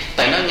ngay.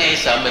 Tại nói ngay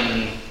sợ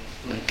mình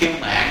kiêu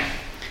mạn.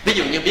 Ví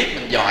dụ như biết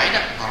mình giỏi đó,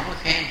 họ không có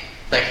khen.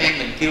 Tại khen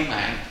mình kiêu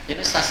mạn, chứ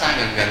nó xa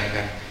gần.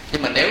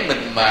 Nhưng mà nếu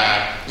mình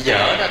mà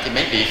dở đó thì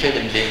mấy vị phê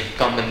bình liền.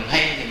 Còn mình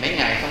hay thì mấy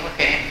ngày không có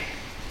khen.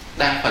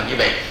 Đa phần như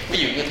vậy. Ví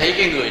dụ như thấy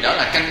cái người đó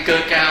là căn cơ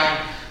cao,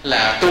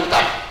 là tu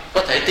tập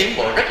có thể tiến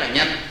bộ rất là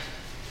nhanh,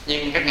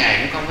 nhưng các ngài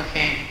cũng không có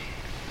khen.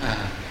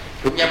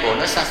 Cũng giả bộ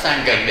nói xa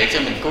gần để cho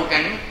mình cố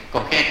gắng.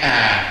 Còn khen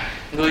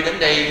ngươi đến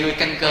đây ngươi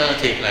căn cơ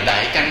thiệt là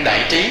đại căn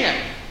đại trí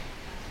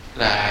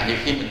là nhiều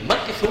khi mình mất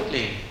cái phước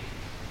liền,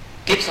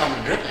 kiếp sau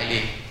mình rớt lại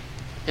liền.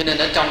 Cho nên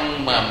ở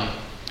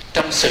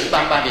trong sử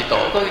 33 vị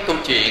tổ có cái câu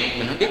chuyện,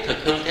 mình không biết thực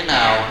hư thế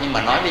nào, nhưng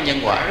mà nói về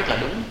nhân quả rất là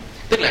đúng.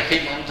 Tức là khi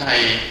mà ông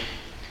thầy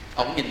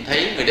ông nhìn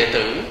thấy người đệ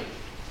tử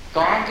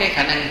có cái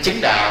khả năng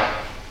chứng đạo,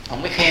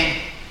 ông mới khen.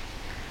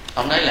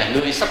 Ông nói là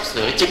ngươi sắp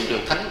sửa chứng được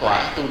thánh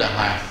quả tu đà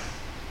hoàng.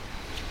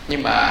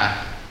 Nhưng mà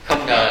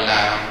không ngờ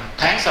là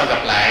tháng sau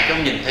gặp lại,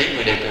 ông nhìn thấy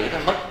người đệ tử đó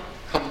mất,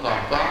 không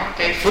còn có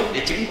cái phước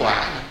để chứng quả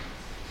nữa.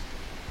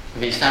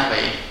 Vì sao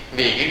vậy?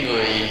 Vì cái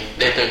người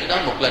đệ tử đó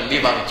một lần đi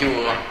vào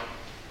chùa,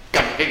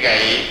 cầm cái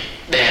gậy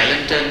đè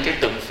lên trên cái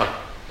tượng Phật.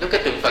 Lúc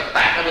cái tượng Phật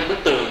tạc ở bên bức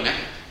tường á,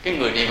 cái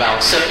người đi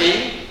vào sơ ý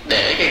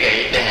để cái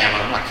gậy đè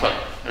vào mặt Phật,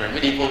 rồi mới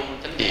đi vô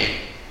thánh điện.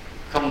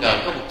 Không ngờ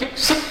có một chút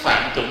xúc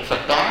phạm tượng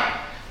Phật đó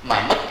mà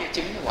mất cái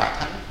chứng quả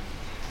thánh.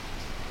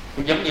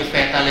 Cũng giống như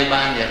phe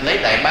Taliban vậy, lấy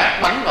đại bác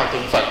bắn vào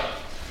tượng Phật,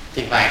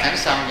 thì vài tháng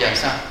sau giờ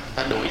sao?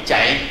 Ta đuổi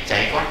chạy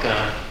quá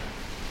cờ,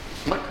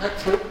 mất hết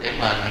phước để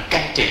mà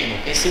cai trị một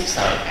cái xứ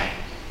sở khác.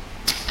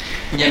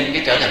 Nhân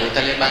cái trở lại của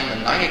Taliban,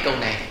 mình nói cái câu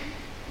này,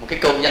 một cái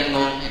câu danh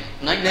ngôn này,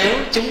 nói nếu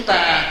chúng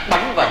ta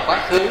bắn vào quá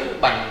khứ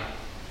bằng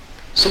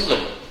súng lục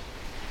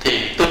thì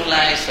tương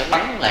lai sẽ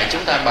bắn lại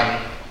chúng ta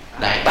bằng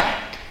đại bác.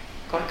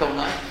 Có câu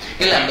nói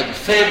nghĩa là mình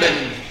phê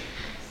bình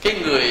cái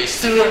người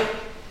xưa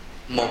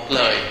một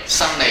lời,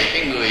 sau này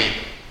cái người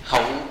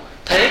hậu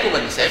thế của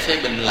mình sẽ phê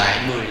bình lại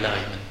 10 lời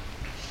mình.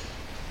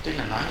 Tức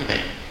là nói như vậy.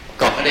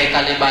 Còn ở đây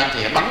Taliban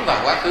thì bắn vào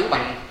quá khứ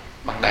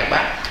bằng đại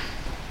bác,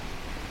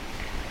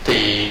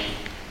 thì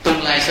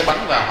tương lai sẽ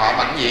bắn vào họ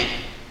bằng gì?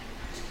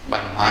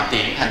 Bằng hỏa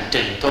tiễn hành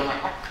trình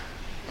Tomahawk,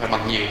 và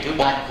bằng nhiều thứ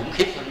bom khủng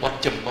khiếp, bom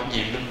chùm, bom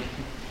gì luôn.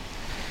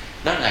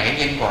 Đó là cái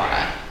nhân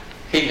quả.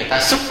 Khi người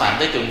ta xúc phạm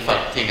tới tượng Phật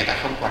thì người ta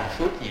không còn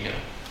phước gì nữa.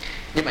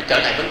 Nhưng mà trở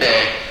lại vấn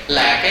đề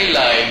là cái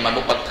lời mà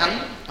một bậc thánh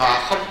họ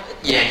không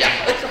dè dặt,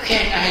 ít có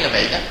khen ai là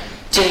vậy đó.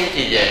 Chê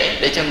thì dễ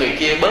để cho người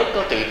kia bớt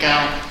có tự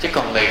cao, chứ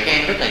còn lời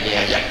khen rất là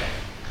dè dặt.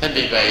 Nên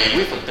vì vậy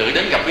quý Phật tử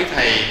đến gặp quý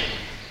thầy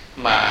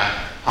mà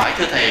hỏi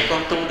thưa thầy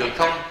con tu được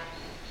không,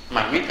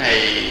 mà quý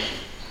thầy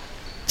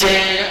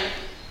chê đó,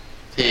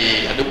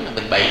 thì là đúng là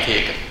mình bậy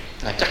thiệt,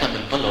 là chắc là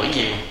mình có lỗi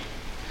nhiều.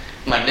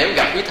 Mà nếu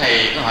gặp quý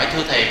thầy nó hỏi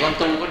thưa thầy con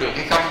tu có được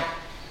hay không,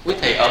 quý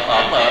thầy ỡm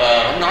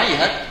không nói gì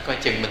hết, coi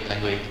chừng mình là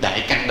người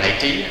đại căn đại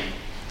trí,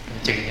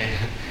 chừng vậy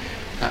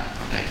đó.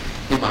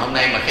 Nhưng mà hôm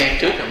nay mà khen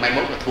trước rồi mai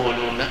mốt là thua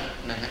luôn đó.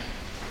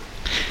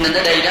 Nên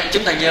ở đây đó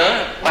chúng ta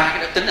nhớ ba cái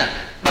đặc tính là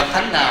bậc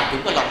thánh nào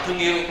cũng có lòng thương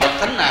yêu, bậc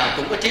thánh nào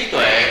cũng có trí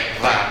tuệ,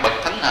 và bậc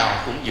thánh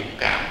nào cũng dũng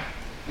cảm,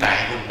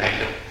 đại hùng đại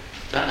lực.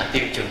 Đó là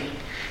tiêu chuẩn.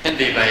 Nên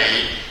vì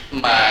vậy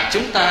mà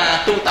chúng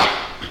ta tu tập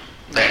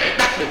để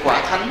đắc được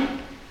quả thánh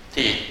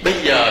thì bây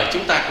giờ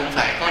chúng ta cũng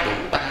phải có đủ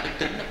ba đức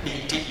tính đó, bi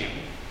trí dũng,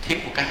 thiếu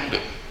một cái không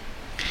được.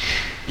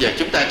 Giờ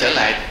chúng ta trở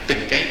lại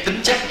từng cái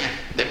tính chất nha,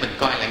 để mình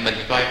coi lại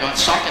mình coi có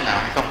sót cái nào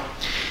hay không.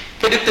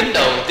 Cái đức tính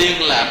đầu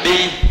tiên là bi,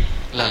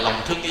 là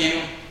lòng thương yêu,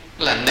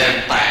 là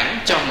nền tảng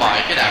cho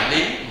mọi cái đạo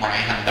lý, mọi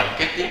hành động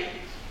kế tiếp.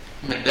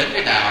 Mình đến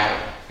cái đạo,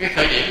 cái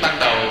khởi điểm ban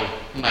đầu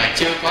mà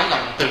chưa có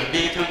lòng từ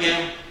bi thương yêu,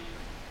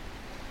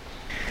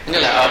 nghĩa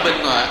là ở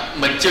bên ngoài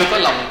mình chưa có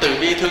lòng từ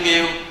bi thương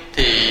yêu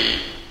thì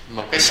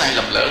một cái sai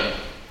lầm lớn.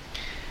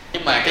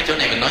 Nhưng mà cái chỗ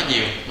này mình nói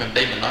nhiều,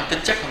 đây mình nói tính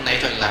chất hôm nay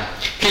thôi, là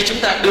khi chúng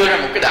ta đưa ra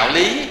một cái đạo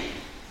lý,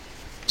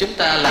 chúng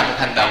ta làm một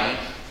hành động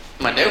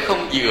mà nếu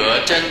không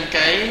dựa trên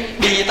cái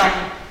bi tâm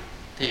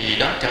thì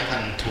đó trở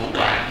thành thủ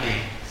đoạn liền.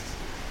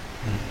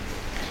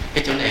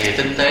 Cái chỗ này thì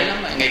tinh tế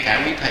lắm, ngay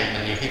cả quý thầy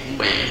mình nhiều khi cũng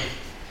bị.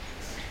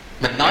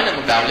 Mình nói là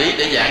một đạo lý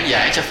để giảng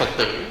giải cho Phật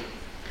tử,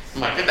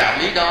 mà cái đạo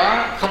lý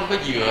đó không có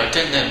dựa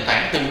trên nền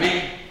tảng từ bi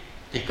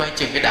thì coi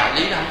chừng cái đạo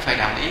lý đó không phải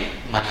đạo lý,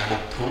 mà là một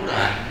thủ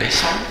đoạn để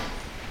sống.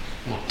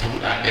 Một thủ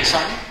đoạn để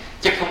sống,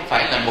 chứ không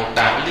phải là một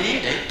đạo lý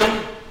để tu.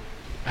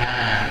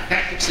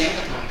 Khác chút xíu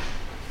đó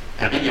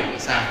thôi. Ví dụ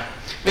sao?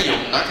 Ví dụ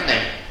mình nói thế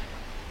này,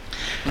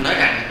 mình nói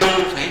rằng tu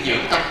phải giữ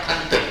tâm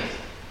thanh tịnh,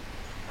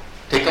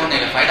 thì câu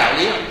này là phải đạo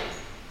lý không?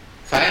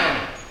 Phải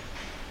không?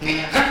 Nghe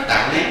rất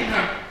đạo lý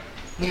không?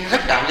 Nghe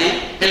rất đạo lý.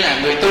 Thế là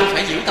người tu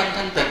phải giữ tâm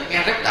thanh tịnh,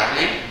 nghe rất đạo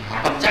lý. Họ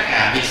không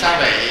chắc vì sao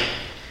vậy?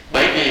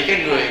 Bởi vì cái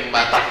người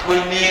mà tập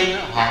thôi miên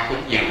họ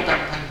cũng giữ tâm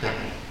thanh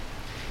tịnh.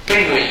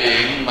 Cái người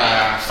luyện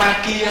mà pha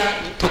kia,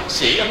 những thuật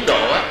sĩ Ấn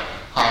Độ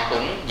họ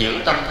cũng giữ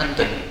tâm thanh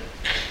tịnh.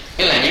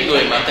 Nghĩa là những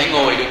người mà phải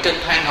ngồi được trên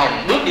than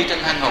hồng, bước đi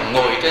trên than hồng,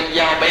 ngồi trên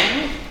dao bén,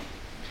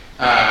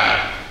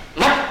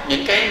 móc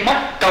những cái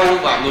móc câu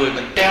vào người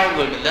mình, treo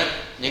người mình lên,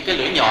 những cái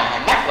lưỡi nhọn họ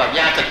móc vào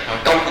da thịt, họ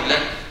câu mình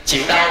lên,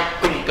 chịu đau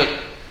cùng cực.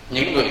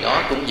 Những người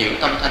đó cũng giữ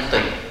tâm thanh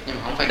tịnh, nhưng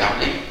mà không phải đạo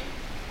lý.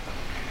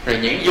 Rồi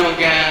những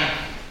yoga,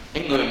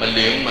 những người mà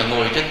luyện mà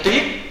ngồi trên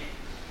tuyết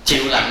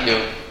chịu lạnh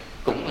được,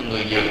 cũng là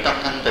người giữ tâm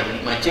thanh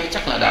tịnh, mà chưa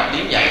chắc là đạo lý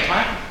giải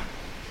thoát.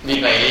 Vì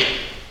vậy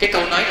cái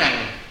câu nói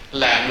rằng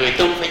là người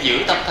tu phải giữ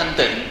tâm thanh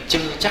tịnh chưa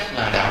chắc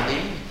là đạo lý,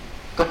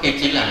 có khi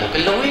chỉ là một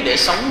cái lối để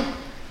sống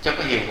cho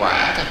có hiệu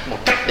quả thôi, một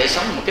cách để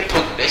sống, một cái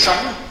thuật để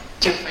sống,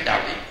 chứ không phải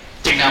đạo lý.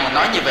 Chừng nào mà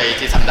nói như vậy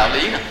thì thành đạo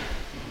lý nè.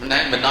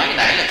 Mình nói cái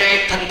nãy là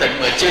cái thanh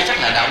tịnh mà chưa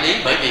chắc là đạo lý,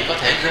 bởi vì có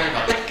thể rơi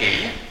vào ích kỷ.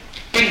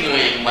 Cái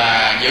người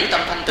mà giữ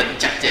tâm thanh tịnh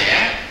chặt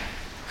chẽ,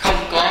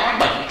 không có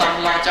bận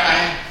tâm lo cho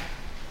ai,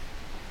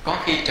 có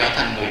khi trở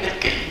thành người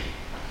ích kỷ,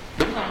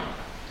 đúng không?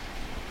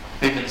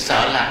 Vì mình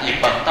sợ làm gì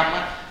bận tâm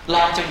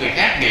lo cho người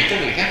khác, nghĩ tới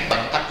người khác,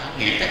 bận tâm không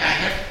nghĩ tới ai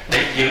hết,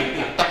 để giữ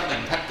được tâm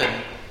mình thanh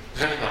tịnh,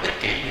 rơi vào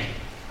ích kỷ này.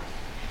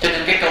 Cho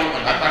nên cái câu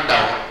mình nói ban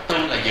đầu, tu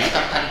là giữ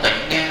tâm thanh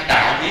tịnh, nghe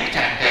đạo lý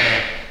tràn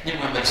trề, nhưng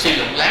mà mình suy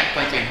luận lát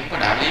coi chừng không có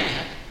đạo lý gì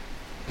hết.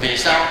 Vì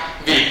sao?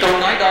 Vì câu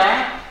nói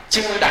đó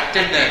chưa đặt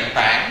trên nền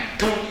tảng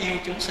thương yêu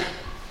chúng sinh,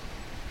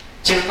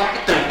 chưa có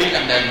cái từ bi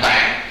làm nền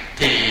tảng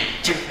thì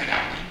chưa phải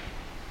đạo lý.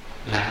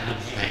 Là được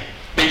như vậy.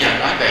 Bây giờ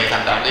nói về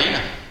thành đạo lý nè,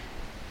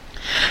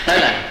 đó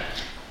là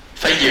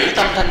phải giữ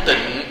tâm thanh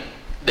tịnh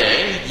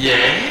để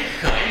dễ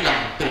khởi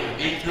lòng từ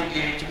bi thương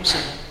yêu chúng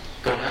sinh.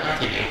 Câu nói đó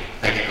thì liệu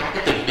phải có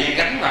cái từ bi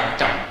gắn vào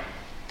trọng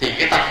thì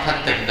cái tâm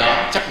thanh tịnh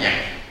đó chấp nhận.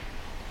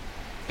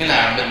 Nghĩa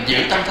là mình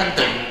giữ tâm thanh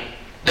tịnh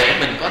để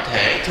mình có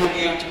thể thương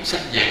yêu chúng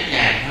sinh dễ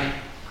dàng hơn,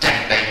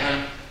 tràn đầy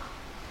hơn.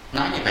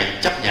 Nói như vậy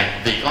chấp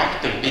nhận, vì có cái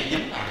từ bi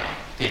dính vào đó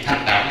thì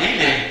thành đạo lý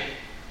liền.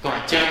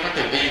 Còn chưa có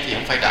từ bi thì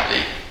không phải đạo lý.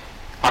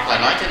 Hoặc là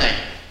nói thế này,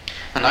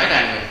 nói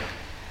rằng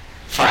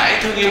phải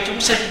thương yêu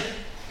chúng sinh,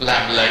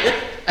 làm lợi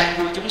ích, an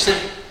vui chúng sinh,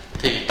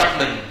 thì tâm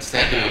mình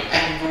sẽ được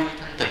an vui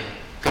thanh tịnh.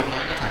 Câu nói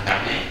nó thành đạo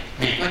lý,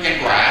 vì có nhân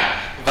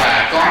quả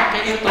và có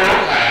cái yếu tố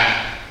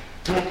là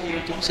thương yêu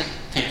chúng sinh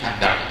thì thành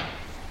đạo lý.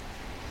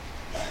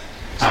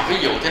 Học ví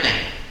dụ thế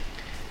này,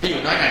 ví dụ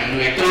nói rằng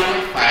người tu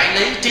phải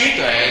lấy trí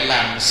tuệ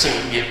làm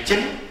sự nghiệp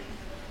chính,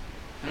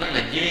 nó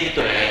là duy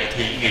tuệ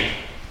thiện nghiệp,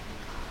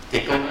 thì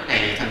câu nói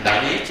này thành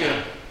đạo lý chưa?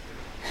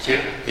 Chưa,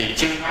 vì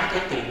chưa nói tới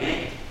từ bi.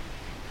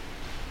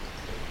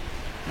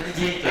 Nó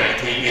duy tuệ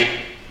thiện nghiệp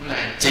là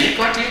chỉ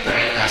có trí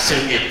tuệ là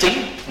sự nghiệp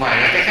chính,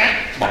 ngoài ra cái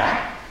khác bỏ.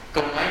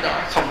 Câu nói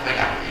đó không phải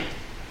đạo lý,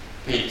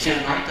 vì chưa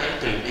nói tới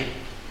từ bi.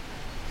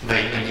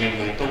 Vậy mà nhiều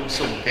người tu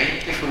sùng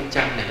cái phương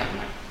châm này lắm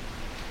đó.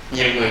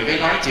 Nhiều người cái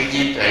nói chữ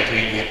duy tuệ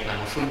thiện nghiệp là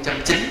một phương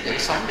châm chính để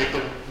sống, để tu.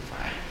 Không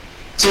phải.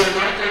 Chưa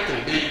nói tới từ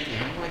bi thì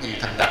không có gì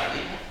thành đạo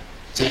lý hết.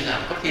 Chỉ là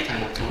có khi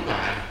thành một thủ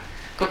đoạn,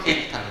 có khi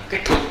thành một cái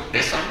thuật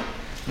để sống,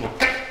 một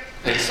cách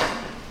để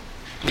sống.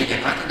 Bây giờ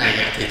nói thế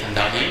này thì thành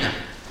đạo lý nè.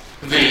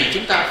 Vì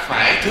chúng ta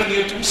phải thương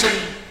yêu chúng sinh,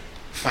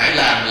 phải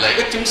làm lợi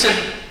ích chúng sinh,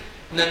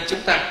 nên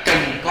chúng ta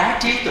cần có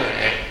trí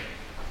tuệ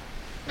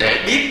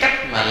để biết cách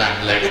mà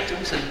làm lợi ích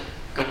chúng sinh.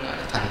 Câu nói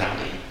là thành đạo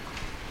lý.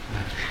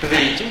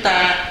 Vì chúng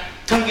ta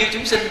thương yêu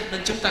chúng sinh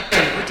nên chúng ta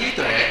cần có trí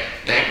tuệ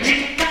để biết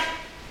cái cách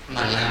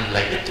mà làm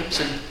lợi ích chúng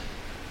sinh.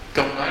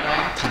 Câu nói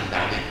đó thành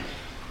đạo lý,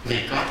 vì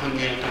có thương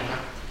yêu trong đó.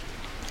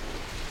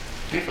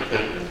 Quý Phật tử,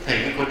 thầy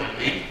với cô đồng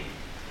ý.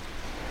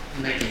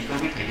 Hôm nay thì có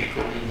biết thầy với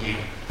cô đi nhiều,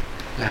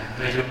 làm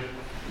hơi run.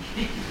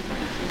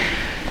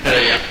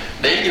 Rồi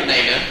để điều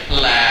này nữa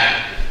là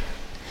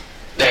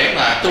để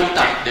mà tu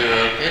tập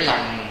được cái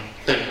lòng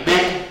từ bi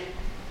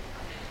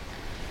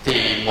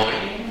thì mỗi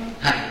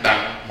hành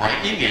động, mỗi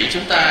ý nghĩ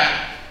chúng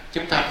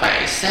ta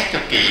phải xét cho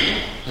kỹ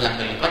là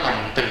mình có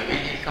lòng từ bi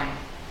hay không.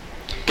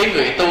 Cái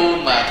người tu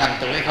mà thành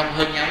tựu hay không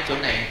hơn nhau chỗ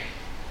này.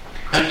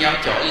 Hơn nhau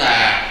chỗ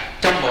là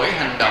trong mỗi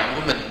hành động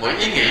của mình, mỗi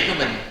ý nghĩ của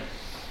mình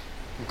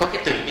có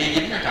cái từ bi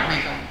dính ở trong hay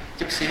không,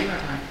 chút xíu đó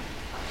thôi.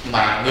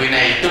 Mà người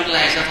này tương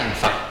lai sẽ thành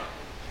Phật,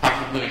 hoặc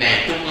người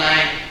này tương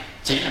lai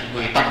chỉ là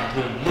người tầm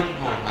thường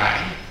luân hồi mãi,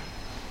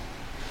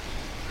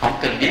 không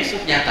cần biết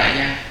xuất gia tại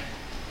gia,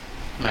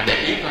 mà để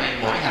ý coi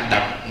mỗi hành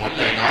động, mỗi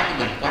lời nói của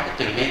mình có cái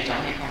từ bi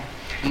trong hay không.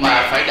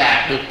 Mà phải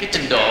đạt được cái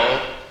trình độ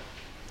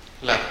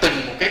là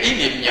từng một cái ý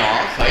niệm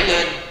nhỏ khởi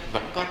lên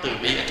vẫn có từ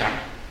bi ở trong,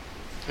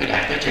 phải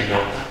đạt tới trình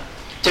độ đó,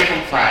 chứ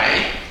không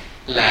phải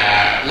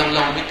là lâu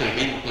lâu mới từ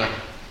bi một lần.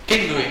 Cái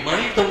người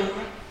mới tu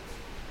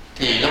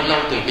thì lâu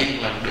lâu từ bi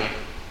một lần được.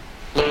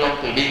 Lâu lâu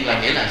từ bi là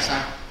nghĩa là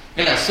sao?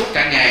 Nghĩa là suốt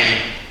cả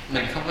ngày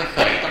mình không có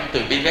khởi tâm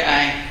từ bi với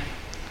ai,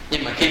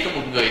 nhưng mà khi có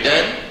một người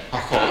đến, họ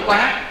khổ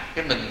quá,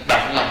 cái mình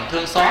động lòng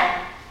thương xót,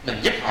 mình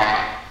giúp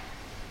họ,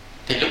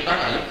 thì lúc đó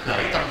là lúc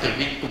khởi tâm từ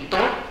bi cũng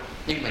tốt,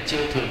 nhưng mà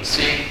chưa thường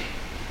xuyên.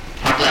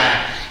 Hoặc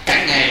là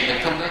cả ngày mình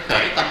không có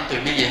khởi tâm từ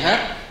bi gì hết,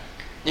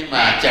 nhưng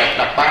mà chợt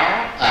đọc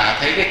báo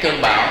thấy cái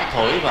cơn bão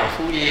thổi vào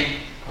Phú Yên,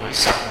 thổi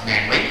sập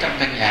 1.000 mấy trăm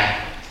căn nhà,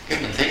 cái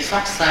mình thấy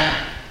xót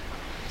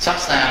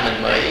xa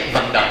mình mới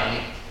vận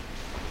động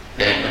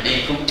để mà đi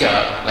cứu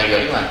trợ hoặc là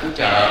gửi đoàn cứu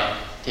trợ,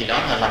 thì đó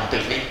là lòng từ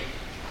bi.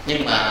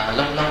 Nhưng mà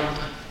lâu lâu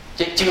thôi,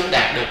 chứ chưa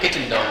đạt được cái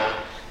trình độ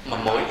mà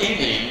mỗi ý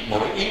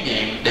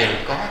niệm đều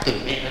có từ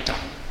bi ở trong.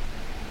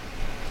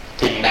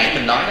 Thì nãy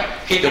mình nói đó,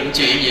 khi đụng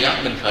chuyện gì đó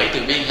mình khởi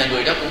từ bi là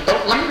người đó cũng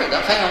tốt lắm rồi đó,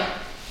 phải không?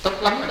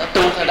 Tốt lắm rồi đó,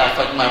 tu theo đạo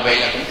Phật mà vậy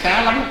là cũng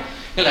khá lắm.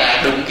 Tức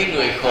là đụng cái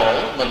người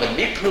khổ mà mình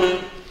biết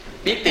thương,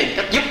 biết tìm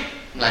cách giúp,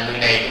 là người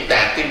này cũng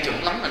đạt tiêu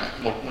chuẩn lắm rồi đó.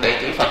 Một đệ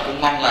tử Phật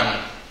cũng ngon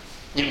lành.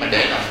 Nhưng mà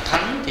để làm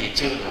thánh thì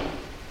chưa đủ.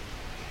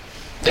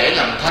 Để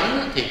làm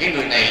thánh thì cái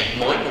người này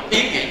mỗi một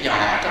ý nghĩa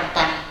nhỏ trong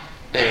tâm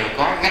đều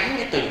có gắn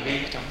cái từ bi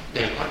trong,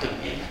 đều có từ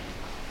bi.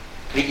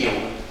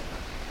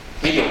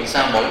 Ví dụ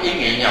sao mỗi ý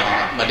nghĩa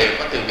nhỏ mà đều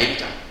có từ bi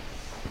trong.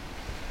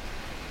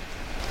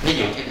 Ví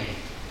dụ thế này,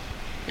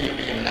 ví dụ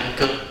bây giờ mình ăn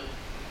cơm,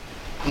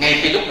 ngay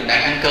khi lúc mình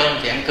đang ăn cơm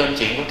thì ăn cơm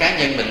chuyện của cá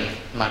nhân mình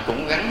mà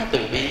cũng gắn cái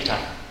từ bi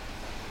trong.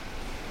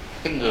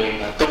 Cái người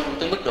mà tu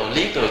tới mức độ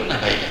lý tưởng là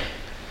vậy.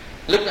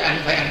 Lúc đó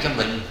ăn phải ăn cho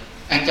mình.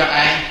 Ăn cho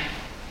ai?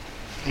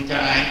 Ăn cho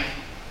ai?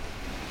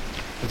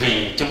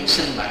 Vì chúng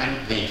sinh mà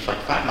ăn, vì Phật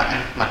Pháp mà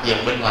ăn. Mặc dù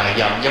bên ngoài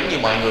dòm giống như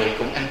mọi người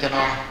cũng ăn cho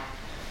no,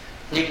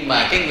 nhưng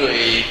mà cái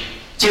người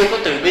chưa có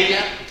từ bi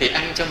á, thì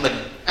ăn cho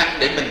mình, ăn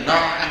để mình no,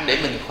 ăn để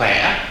mình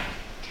khỏe.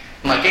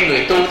 Mà cái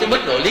người tu tới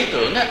mức độ lý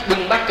tưởng á,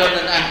 bưng bát cơm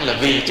lên ăn là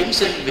vì chúng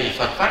sinh, vì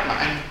Phật Pháp mà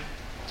ăn,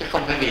 chứ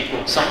không phải vì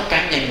cuộc sống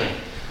cá nhân mình.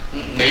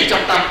 Nghĩ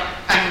trong tâm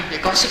ăn để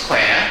có sức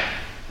khỏe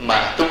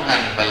mà tu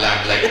hành và làm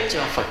lợi ích cho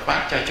Phật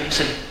Pháp, cho chúng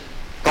sinh.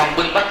 Con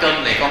bưng bát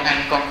cơm này con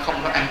ăn, con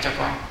không có ăn cho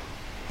con.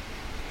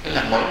 Tức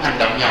là mỗi hành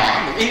động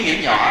nhỏ, một ý nghĩa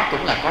nhỏ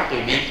cũng là có từ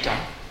bi trong.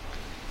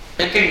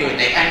 Nên cái người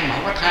này ăn mà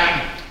không có tham,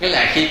 nghĩa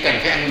là khi cần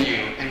phải ăn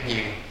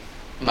nhiều,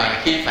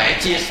 mà khi phải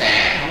chia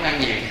sẻ không ăn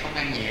nhiều thì không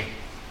ăn nhiều.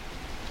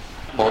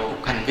 Mỗi một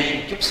thành viên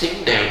một chút xíu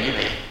đều như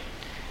vậy.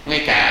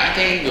 Ngay cả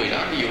cái người đó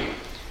ví dụ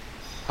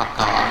hoặc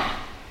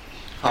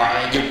họ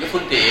dùng cái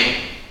phương tiện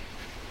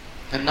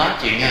nói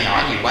chuyện nhỏ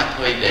nhỏ nhiều quá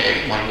thôi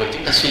để mọi người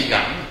chúng ta suy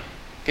gẫm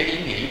cái ý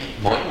nghĩ,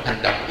 mỗi một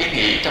hành động ý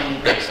nghĩ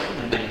trong đời sống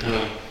mình bình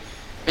thường.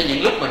 Với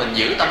những lúc mà mình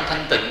giữ tâm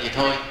thanh tịnh thì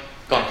thôi,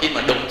 còn khi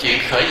mà đụng chuyện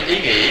khởi ý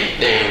nghĩ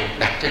đều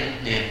đặt trên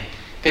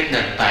cái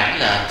nền tảng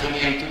là thương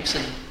yêu chúng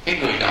sinh, cái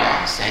người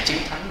đó sẽ chiến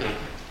thắng được.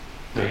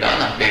 Người đó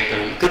là đệ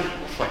tử kinh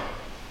của Phật.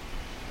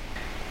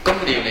 Có một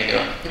điều này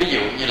nữa, ví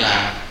dụ như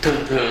là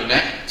thường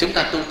đấy chúng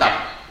ta tu tập,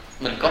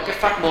 mình có cái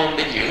pháp môn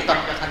để giữ tâm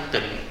cho thanh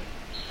tịnh,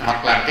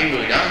 hoặc là cái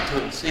người đó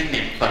thường xuyên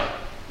niệm Phật,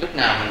 lúc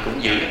nào mình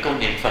cũng giữ cái câu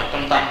niệm Phật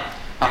trong tâm,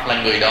 hoặc là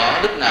người đó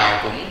lúc nào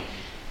cũng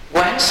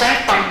quán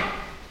sát tâm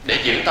để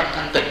giữ tâm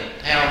thanh tịnh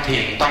theo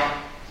thiền tông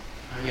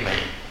như vậy.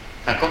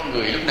 Và có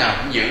người lúc nào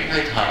cũng giữ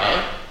hơi thở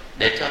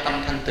để cho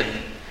tâm thanh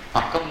tịnh,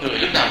 hoặc có người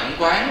lúc nào cũng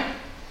quán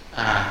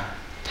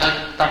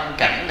thân tâm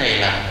cảnh này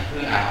là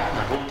hư ảo,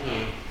 là vô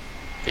thường.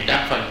 Thì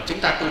đa phần chúng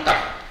ta tu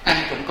tập ai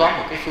cũng có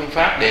một cái phương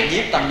pháp để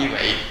nhiếp tâm như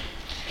vậy.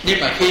 Nhưng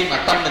mà khi mà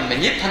tâm mình mà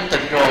nhiếp thanh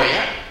tịnh rồi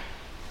á,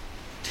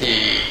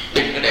 thì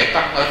đừng có để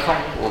tâm ở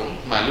không uổng,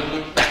 mà luôn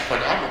luôn đặt vào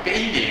đó một cái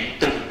ý niệm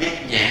từ bi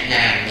nhẹ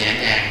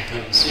nhàng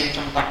thường xuyên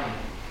trong tâm mình.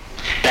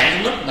 Cả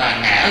những lúc mà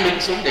ngã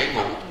lưng xuống để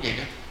ngủ cũng vậy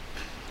đó.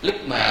 Lúc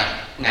mà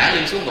ngã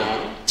lưng xuống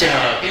ngủ,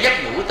 chờ cái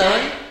giấc ngủ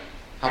tới,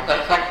 không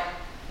ở không,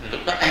 lúc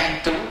đó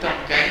an trú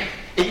trong cái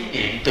ý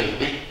niệm từ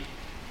bi,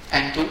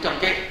 an trú trong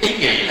cái ý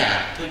nghĩ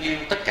là thương yêu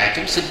tất cả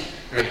chúng sinh,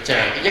 rồi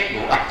chờ cái giấc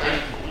ngủ ập tới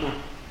ngủ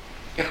luôn,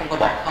 chứ không có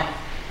bỏ không.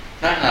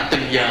 Đó là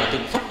từng giờ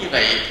từng phút như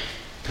vậy,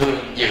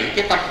 thường giữ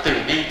cái tâm từ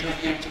bi thương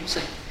yêu chúng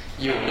sinh.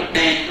 Dù lúc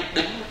đi, lúc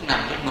đứng, lúc nằm,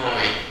 lúc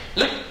ngồi,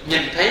 lúc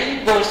nhìn thấy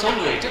vô số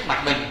người trước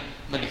mặt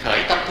mình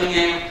khởi tâm thương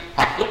yêu,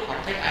 hoặc lúc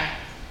không thấy ai.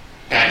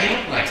 Cả những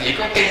lúc mà chỉ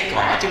có cây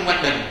cỏ xung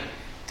quanh mình,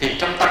 thì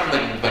trong tâm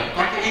mình vẫn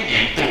có cái ý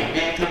niệm từ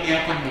bi thương yêu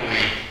con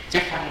người, chứ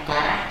không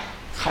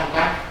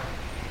có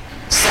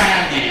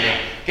xa lìa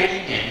cái ý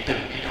niệm từ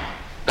bi đó.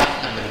 Đó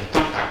là mình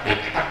tu tập được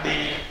cái tâm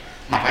bi,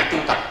 mà phải tu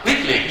tập quyết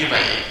liệt như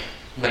vậy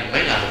mình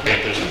mới là một đệ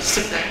tử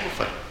xứng đáng của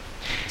Phật.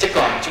 Chứ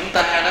còn chúng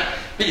ta đó,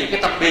 ví dụ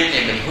cái tâm bi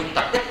này mình huân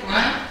tập ít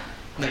quá,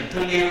 mình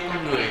thương yêu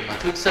con người mà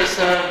thương sơ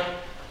sơ,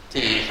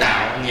 thì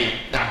đạo nghiệp,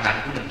 đạo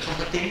hạnh của mình không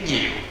có tiến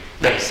nhiều.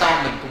 Đời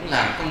sau mình cũng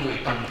làm con người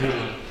tầm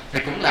thường,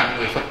 rồi cũng làm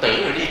người Phật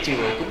tử, rồi đi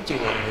chùa cúng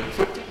chùa hưởng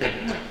phước chút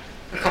đỉnh thôi,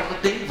 nó không có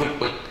tiến vượt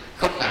bậc,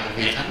 không làm một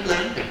vị thánh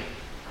lớn được.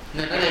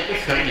 Nên ở đây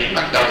cái khởi điểm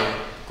ban đầu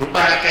của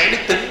ba cái đức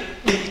tính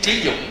bi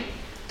trí dũng,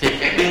 thì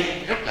cái bi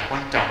rất là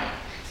quan trọng.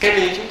 Cái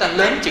bi chúng ta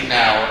lớn chừng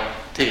nào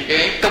thì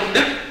cái công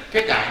đức,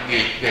 cái đạo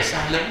nghiệp về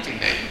sau lớn chừng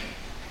đấy.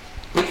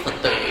 Quý Phật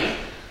tử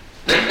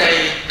đến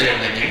đây đều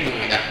là những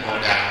người đặt ngộ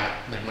đạo,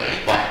 mình mới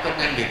bỏ công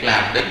ăn việc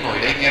làm đến ngồi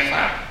đây nghe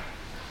pháp.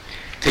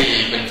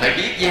 Thì mình phải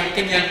biết gian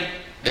cái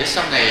nhân để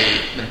sau này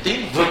mình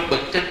tiến vượt bậc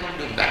trên con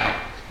đường đạo,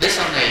 để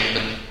sau này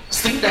mình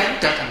xứng đáng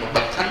trở thành một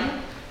bậc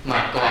thánh,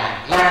 mà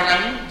còn lo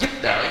lắng giúp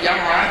đỡ giáo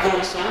hóa vô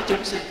số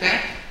chúng sinh khác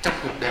trong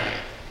cuộc đời.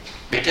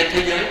 Vì trên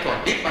thế giới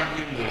còn biết bao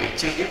nhiêu người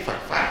chưa biết Phật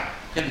pháp,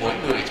 nên mỗi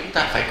người chúng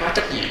ta phải có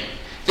trách nhiệm.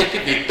 Cho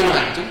cái việc tu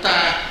hành chúng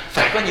ta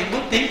phải có những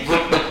bước tiến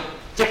vượt bậc,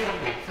 chứ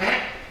không được phép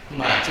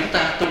mà chúng ta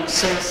tu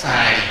sơ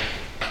sài,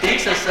 tiến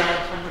sơ sơ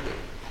không có được.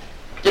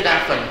 Chứ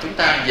đa phần chúng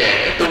ta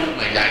dễ tu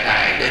mà giải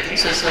đãi để tiến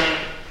sơ sơ.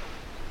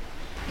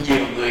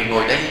 Nhiều người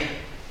ngồi đây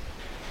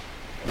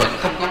vẫn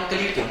không có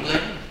cái lý tưởng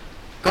lớn.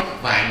 Có một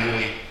vài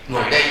người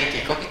ngồi đây thì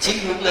có cái chí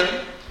hướng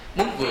lớn,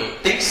 muốn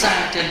vượt tiến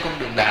xa trên con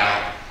đường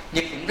đạo.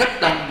 Nhưng cũng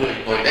rất đông người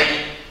ngồi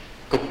đây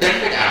cũng đến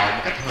với đạo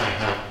một cách hời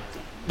hợt,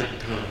 bình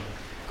thường,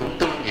 cũng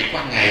tu nghĩ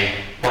qua ngày,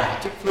 bỏ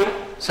chút phước,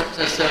 sống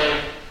sơ sơ.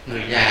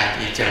 Người già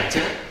thì chờ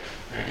chết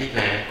rồi đi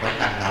về cõi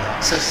lành nào đó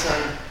sơ sơ.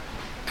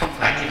 Không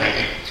phải như vậy.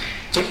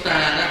 Chúng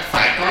ta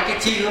phải có cái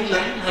chí hướng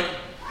lớn hơn,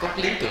 có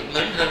cái lý tưởng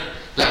lớn hơn,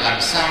 là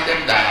làm sao đem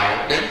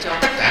đạo đến cho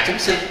tất cả chúng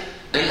sinh,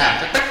 để làm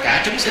cho tất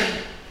cả chúng sinh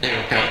đều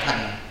trở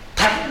thành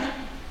thánh.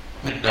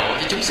 Mình độ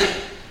cho chúng sinh,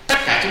 tất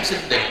cả chúng sinh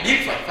đều biết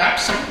Phật pháp,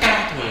 sống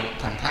cao thượng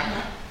thành thánh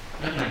đó.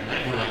 Đó mình mới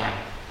vừa lòng.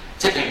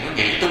 Chứ đừng có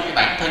nghĩ tu với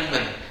bản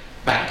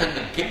thân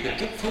mình kiếm được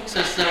chút phước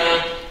sơ sơ,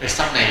 rồi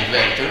sau này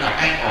về chỗ nào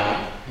an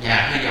ổn,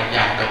 nhà hơi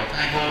giàu đầu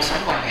thai vô,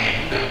 sống qua ngày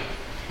không được.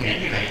 Nghĩ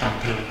như vậy tầm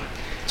thường.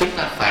 Chúng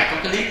ta phải có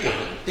cái lý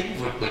tưởng tiến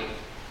vượt bậc,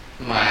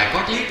 mà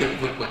có cái lý tưởng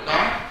vượt bậc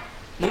đó,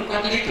 muốn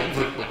có cái lý tưởng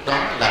vượt bậc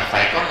đó là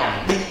phải có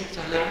lòng bi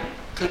cho lớn,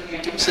 thương yêu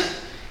chúng sinh.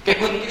 Cái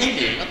huân ý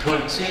niệm nó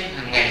thường xuyên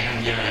hàng ngày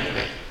hàng giờ như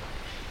vậy.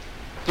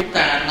 Chúng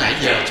ta nãy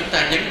giờ chúng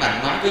ta nhấn mạnh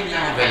nói với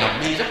nhau về lòng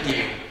bi rất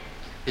nhiều,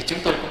 thì chúng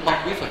tôi cũng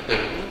mong quý Phật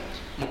tử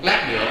một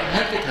lát nữa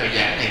hết cái thời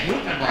gian này bước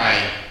ra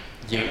ngoài,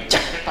 giữ chặt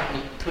cái tâm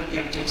thương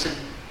yêu chúng sinh,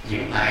 giữ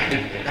mãi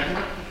đừng để đánh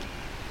mất.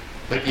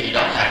 Bởi vì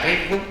đó là cái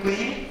vốn quý,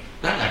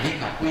 đó là viên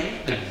ngọc quý,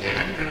 đừng để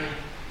đánh rơi.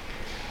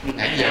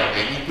 Nãy giờ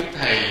vậy như quý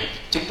thầy,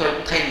 chúng tôi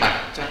cũng thay mặt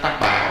cho Tam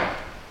Bảo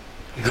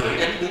gửi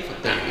đến quý Phật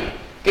tử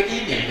cái ý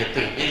niệm về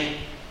từ bi,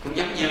 cũng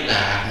giống như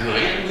là gửi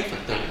đến quý Phật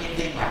tử những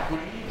viên ngọc quý.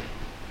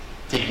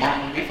 Thì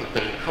mong quý Phật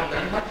tử không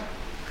đánh mất.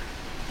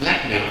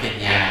 Lát nữa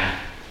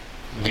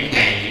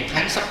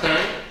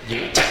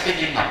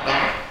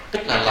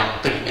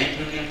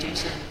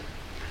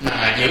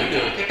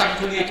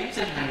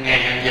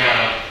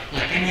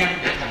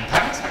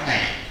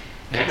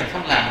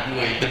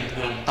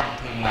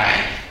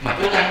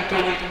cứ lăn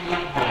trôi trong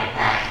luân hồi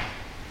hoài.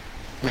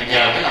 Mà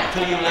nhờ cái lòng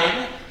thương yêu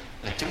lớn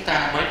là chúng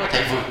ta mới có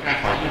thể vượt ra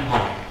khỏi luân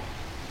hồi.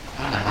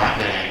 Đó là nói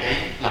về cái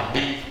lòng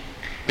bi.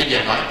 Bây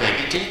giờ nói về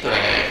cái trí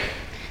tuệ.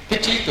 Cái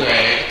trí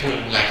tuệ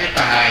thường là cái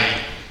tài,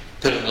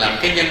 thường làm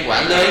cái nhân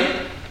quả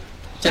lớn,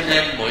 cho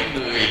nên mỗi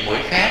người mỗi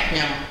khác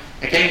nhau.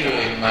 Cái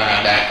người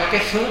mà đã có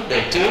cái phước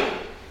đời trước,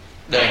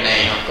 đời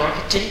này họ có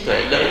cái trí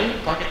tuệ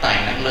lớn, có cái tài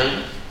năng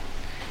lớn.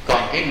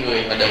 Còn cái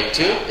người mà đời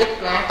trước ít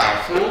có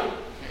tạo phước,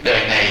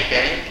 đời này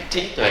cái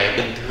trí tuệ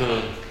bình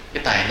thường,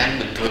 cái tài năng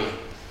bình thường.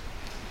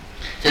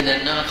 Cho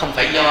nên nó không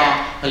phải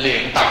do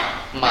luyện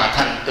tập mà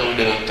thành tựu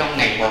được trong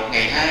ngày một,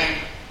 ngày hai.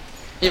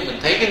 Nhưng mình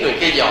thấy cái người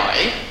kia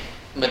giỏi,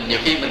 mình nhiều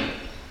khi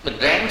mình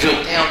ráng rượt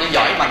theo để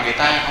giỏi bằng người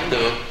ta không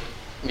được.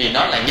 Vì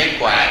nó là nhân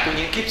quả của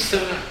những kiếp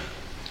xưa.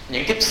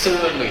 Những kiếp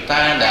xưa người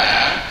ta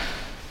đã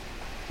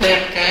đem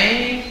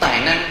cái tài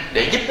năng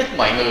để giúp ích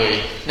mọi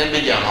người, nên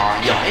bây giờ họ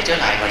giỏi trở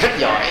lại và rất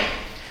giỏi.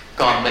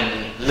 Còn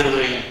mình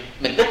lười,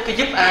 mình ít có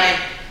giúp ai,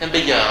 nên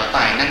bây giờ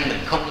tài năng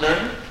mình không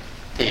lớn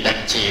thì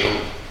đành chịu.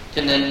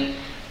 Cho nên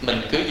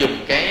mình cứ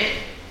dùng cái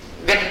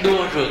ganh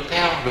đua rượt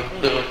theo, rượt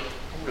không được.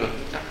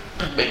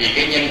 Bởi vì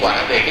cái nhân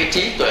quả về cái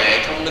trí tuệ,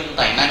 thông minh,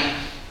 tài năng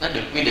nó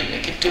được quy định ở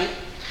kiếp trước.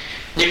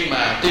 Nhưng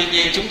mà tuy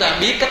nhiên chúng ta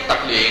biết cách tập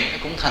luyện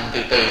cũng thành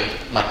từ từ,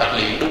 mà tập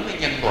luyện đúng với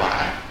nhân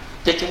quả.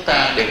 Chứ chúng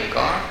ta đừng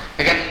có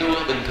ganh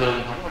đua bình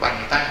thường không có bằng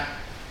người ta,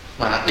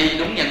 mà đi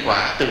đúng nhân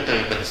quả, từ từ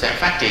mình sẽ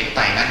phát triển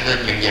tài năng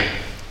lên dần dần.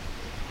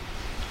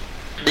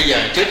 Bây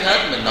giờ trước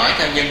hết mình nói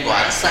theo nhân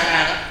quả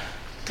xa đó,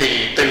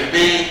 thì từ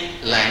bi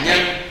là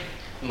nhân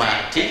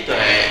mà trí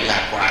tuệ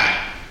là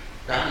quả.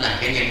 Đó là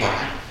cái nhân quả.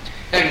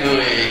 Cái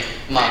người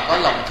mà có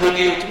lòng thương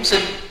yêu chúng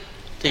sinh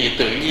thì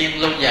tự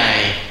nhiên lâu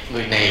dài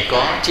người này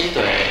có trí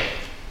tuệ.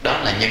 Đó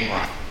là nhân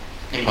quả.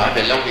 Nhân quả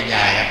về lâu về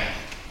dài,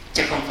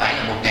 chứ không phải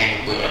là một ngày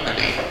một bữa mà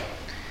được.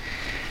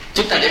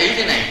 Chúng ta để ý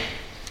thế này,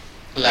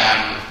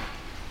 là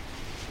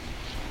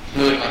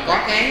người mà có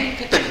cái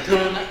tình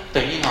thương đó,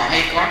 tự nhiên họ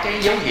hay có cái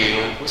dấu hiệu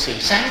của sự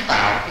sáng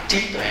tạo, cái trí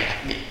tuệ đặc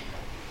biệt.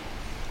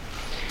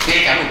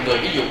 Ngay cả một người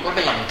ví dụ có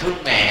cái lòng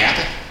thương mẹ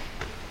thôi,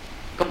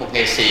 có một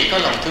nghệ sĩ có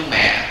lòng thương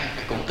mẹ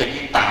cũng tự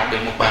nhiên tạo được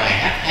một bài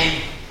hát hay.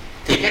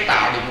 Thì cái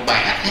tạo được một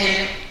bài hát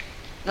hay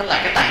nó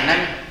là cái tài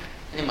năng,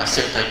 nhưng mà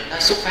sự thật nó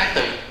xuất phát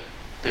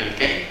từ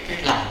cái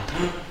lòng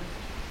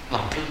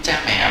thương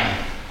cha mẹ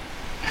mình.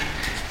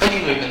 Có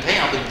những người mình thấy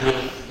họ bình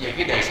thường, nhiều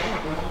cái đời sống họ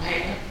cũng không hay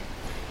đó,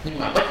 nhưng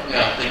mà bất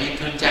ngờ tự nhiên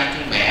thương cha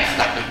thương mẹ,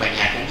 đọc được bài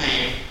nhạc cũng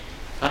hay.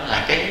 Đó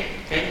là cái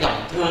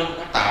lòng thương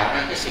nó tạo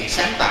ra cái sự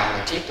sáng tạo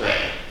và trí tuệ.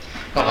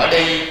 Còn ở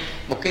đây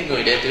một cái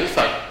người đệ tử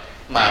Phật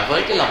mà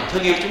với cái lòng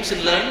thương yêu chúng sinh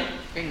lớn,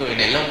 cái người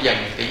này lâu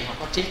dần thì họ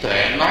có trí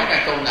tuệ, nói ra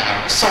câu nào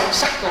nó sâu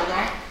sắc câu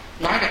đó,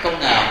 nói ra câu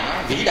nào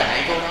nó vĩ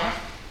đại câu đó,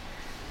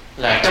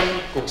 là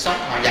trong cuộc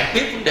sống họ giải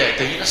quyết vấn đề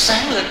tự nhiên nó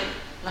sáng lên,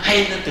 nó hay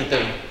lên từ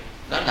từ.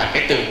 Đó là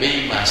cái từ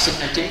bi mà sinh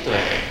ra trí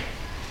tuệ.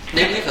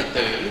 Nếu quý Phật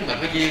tử mà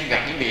có duyên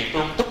gặp những vị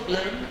tôn túc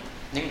lớn,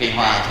 những vị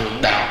hòa thượng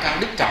đạo cao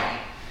đức trọng,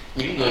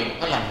 những người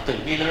có lòng từ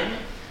bi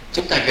lớn,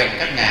 chúng ta gần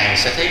các ngài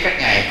sẽ thấy các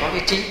ngài có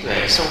cái trí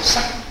tuệ sâu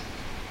sắc.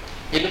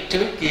 Như lúc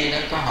trước kia nó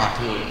có hòa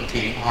thượng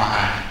Thiện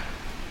Hòa,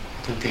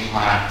 Thượng Thiện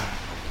Hòa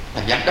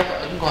là giám đốc ở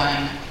Ấn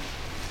Quang.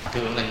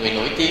 Thường là người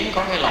nổi tiếng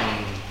có cái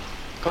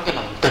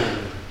lòng từ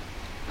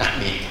đặc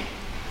biệt.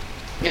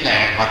 Nghĩa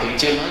là hòa thượng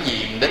chưa nói gì,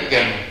 mình đến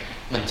gần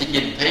mình chỉ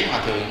nhìn thấy hòa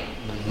thượng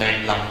mình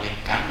mềm lòng liền,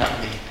 cảm động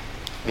liền.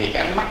 Vì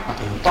cái ánh mắt hòa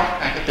thượng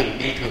toát ra cái từ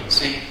bi thường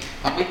xuyên.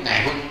 Không biết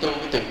ngài huân tu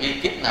cái từ bi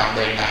kiếp nào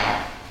đời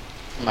nào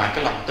mà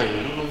cái lòng từ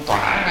luôn luôn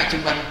tỏa ra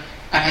xung quanh.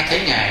 Ai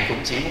thấy ngài cũng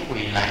chỉ muốn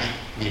quỳ lại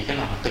vì cái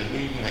lòng từ bi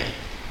như vậy.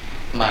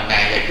 Mà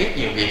ngài giải quyết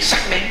nhiều việc sắc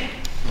bén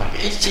và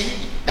cái ý chí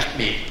đặc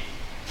biệt.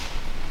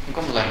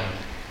 Có một lần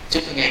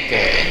chúng tôi nghe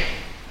kể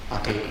hòa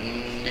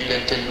thượng đi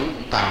lên trên núi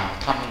Vũng Tàu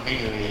thăm cái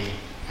người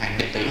hàng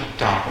đệ tử học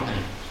trò của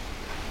mình.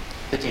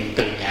 Cái chuyện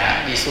từ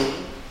Nhã đi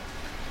xuống,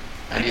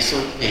 đi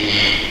xuống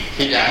thì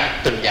khi đã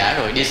từ Nhã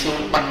rồi đi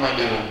xuống băng qua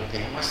đường thì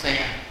không có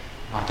xe,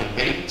 hòa thượng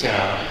phải đứng chờ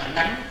ở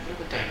nắng, lúc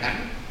có trời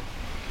nắng.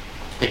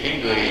 Thì cái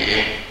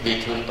người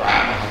vị thượng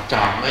tọa mà học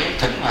trò mới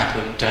thỉnh hòa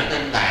thượng trở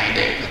lên lại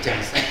để mà chờ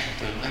xe. Hòa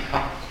thượng nói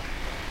không,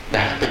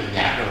 đã từ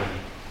Nhã rồi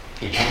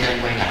thì không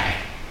nên quay lại,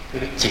 cứ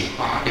chịu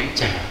khó đứng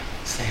chờ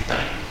xe tới.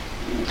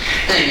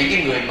 Thế là những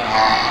cái người mà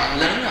họ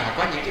lớn là họ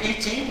có những cái ý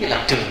chí như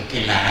là Trường kỳ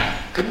lạ,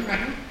 cứng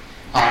rắn.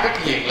 Họ rất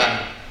hiền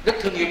lành, rất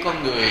thương yêu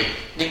con người,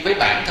 nhưng với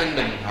bản thân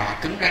mình họ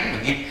cứng rắn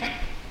và nghiêm khắc.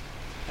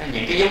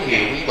 Những cái dấu hiệu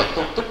như bậc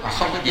tôn túc họ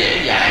không có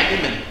dễ dãi với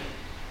mình,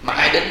 mà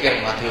ai đến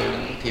gần hòa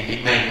thượng thì bị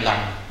mềm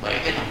lòng bởi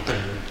cái lòng từ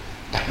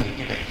đặc biệt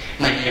như vậy.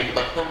 Mà nhiều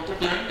bậc tôn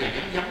túc lớn đều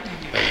giống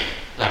như vậy,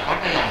 là có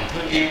cái lòng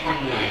thương yêu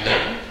con người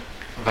lớn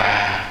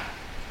và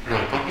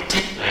rồi có cái trí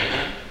tuệ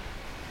lớn.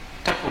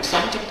 Trong cuộc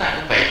sống chúng ta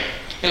cũng vậy.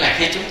 Nghĩa là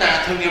khi chúng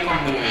ta thương yêu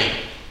con người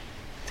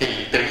thì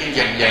tự nhiên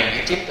dần dần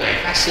cái trí tuệ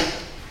phát sinh.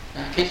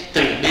 Cái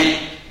từ bi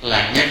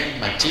là nhân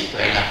mà trí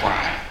tuệ là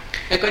quả.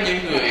 Thế có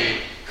những người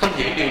không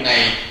hiểu điều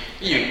này.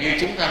 Ví dụ như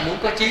chúng ta muốn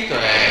có trí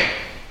tuệ,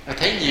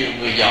 thấy nhiều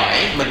người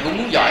giỏi, mình cũng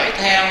muốn giỏi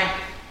theo,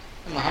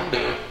 nhưng mà không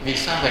được. Vì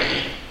sao vậy?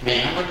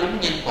 Vì không có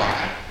đúng nhân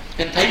quả.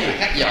 Nên thấy người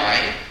khác giỏi,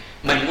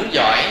 mình muốn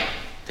giỏi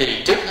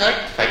thì trước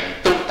hết phải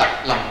tu tập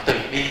lòng từ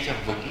bi cho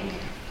vững.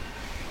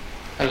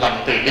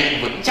 Lòng từ bi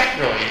vững chắc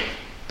rồi,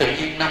 tự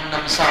nhiên 5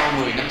 năm sau,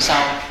 10 năm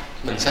sau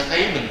mình sẽ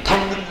thấy mình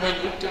thông minh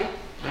hơn lúc trước.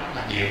 Đó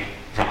là điều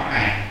rõ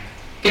ràng.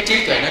 Cái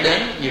trí tuệ nó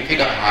đến nhiều khi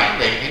đòi hỏi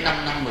về cái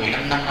 5 năm, 10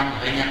 năm, 5 năm là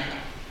hơi nhanh.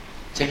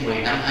 Trên 10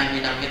 năm,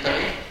 20 năm mới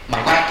tới. Mà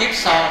qua kiếp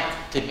sau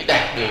thì mới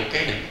đạt được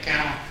cái đỉnh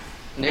cao.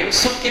 Nếu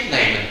suốt kiếp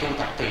này mình tu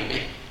tập từ bi.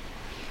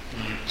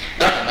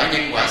 Đó là nói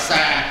nhân quả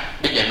xa.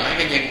 Bây giờ nói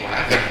cái nhân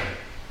quả gần.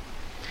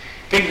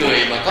 Cái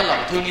người mà có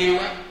lòng thương yêu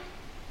á,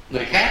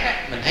 người khác á,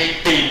 mình hay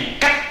tìm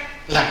cách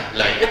làm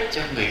lợi ích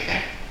cho người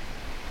khác.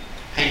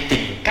 Hay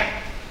tìm cách.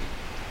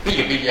 Ví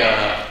dụ bây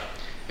giờ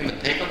mình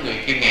thấy có người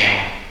kia nghèo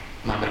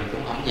mà mình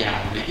cũng không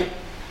giàu để giúp.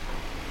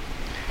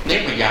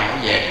 Nếu mà giàu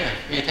nó dễ rồi,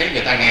 như thấy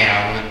người ta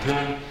nghèo mình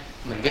thương,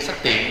 mình cứ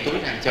xách tiền túi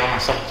ra cho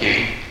xong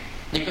chuyện.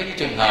 Nhưng có những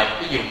trường hợp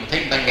ví dụ mình thấy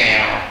người ta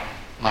nghèo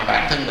mà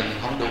bản thân mình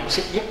không đủ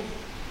sức giúp,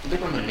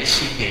 lúc đó mình mới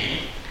suy nghĩ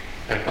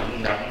rồi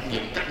vận động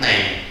dùng cách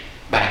này,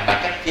 bàn bạc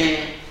cách kia.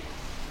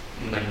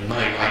 Mình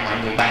mời gọi mọi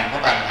người bàn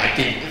lại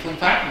tìm cái phương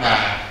pháp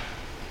mà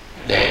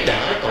để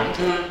đỡ tổn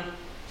thương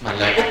mà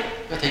lợi ích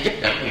có thể giúp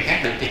đỡ người khác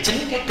được. Thì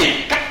chính cái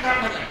tìm cách đó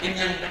nó là cái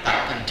nhân nó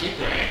tạo thành trí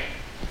tuệ.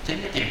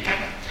 Chính cái tìm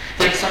cách đó.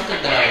 Trên sống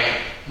trên đời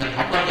mình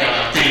không bao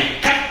giờ tìm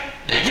cách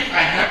để giúp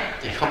ai hết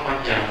thì không bao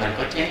giờ mình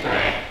có trí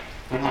tuệ,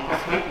 cũng không có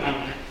phước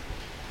luôn.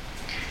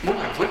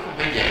 Muốn làm phước không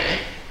phải dễ.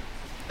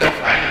 Đâu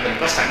phải là mình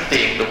có sẵn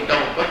tiền đụng đâu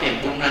có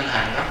tiền buông lên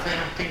hành đó, phải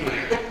không? Cái người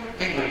ít,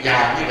 cái người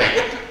giàu như vậy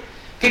ít.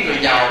 Cái người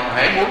giàu mà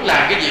hãy muốn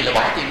làm cái gì là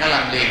bỏ tiền ra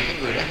làm liền, cái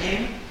người đó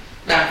hiếm.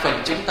 Đa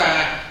phần chúng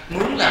ta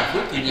muốn làm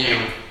phước thì nhiều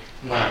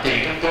mà tiền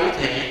trong túi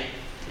thì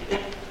ít,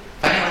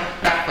 phải không?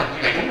 Đa phần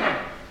như vậy đúng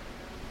không?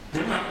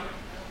 Đúng không?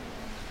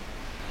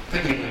 Có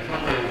nhiều người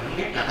không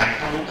biết là thằng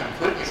không muốn làm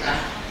phước hay sao.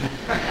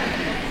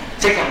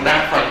 Chứ còn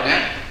đa phần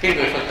á, cái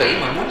người Phật tử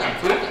mà muốn làm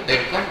phước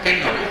đều có một cái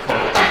nỗi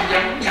khổ tâm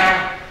giống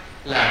nhau,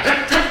 là rất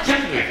thích giúp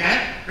người khác,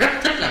 rất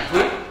thích làm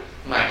phước,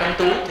 mà trong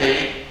túi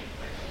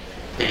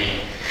thì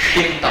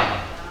yên tầm,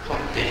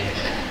 không tiền.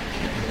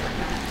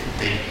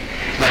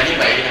 Mà như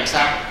vậy làm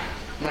sao?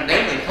 Mà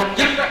nếu mình không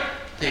giúp á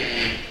thì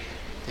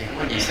không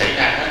có gì xảy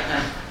ra hết ha.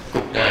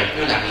 Cuộc đời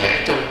cứ lặng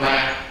lẽ trôi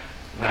qua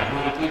và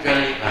mưa cứ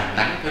rơi và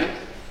nắng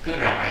cứ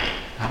rọi,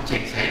 không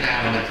chuyện xảy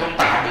ra mà mình không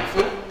tạo được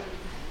phước.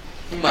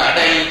 Nhưng mà ở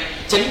đây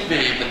chính vì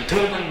mình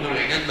thương con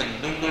người nên mình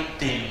luôn luôn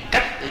tìm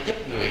cách để giúp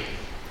người.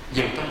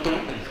 Dù trong túi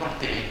mình không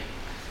tiền,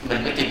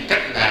 mình mới tìm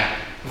cách là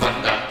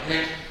vận động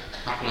thêm,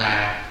 hoặc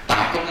là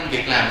tạo công ăn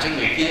việc làm cho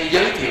người kia,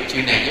 giới thiệu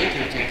chuyện này, giới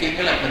thiệu chuyện kia.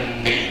 Nghĩa là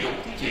mình nghĩ đủ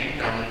cái chuyện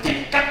rồi mình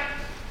tìm cách.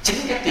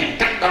 Chính cái tìm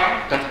cách đó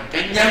trở thành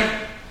cái nhân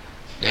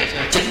để cho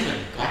chính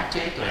mình có trí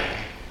tuệ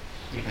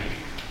như vậy.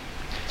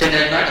 Cho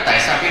nên nói là tại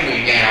sao cái người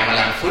nghèo mà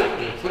làm phước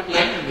được phước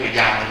lớn hơn người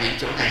giàu là vì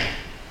chỗ này.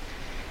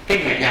 Cái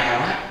người giàu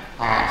á,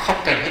 họ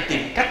không cần phải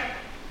tìm cách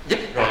giúp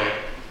rồi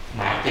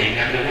mở tiền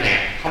ra đưa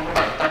lẹ, không có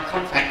bận tâm,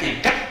 không phải tìm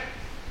cách.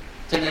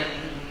 Cho nên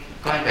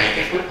coi vậy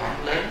cái phước họ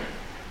lớn.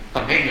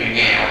 Còn cái người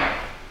nghèo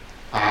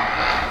họ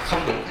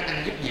không đủ khả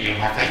năng giúp nhiều,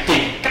 họ phải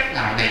tìm cách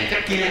nào này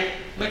cách kia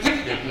mới giúp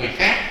được người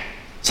khác.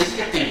 Chính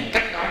cái tìm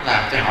cách đó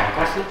làm cho họ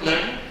có phước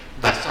lớn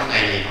và sau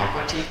này họ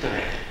có trí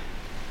tuệ.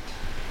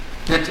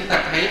 Nên chúng ta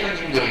thấy có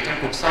những người trong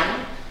cuộc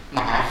sống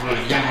mà họ vừa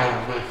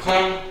giàu vừa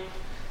khôn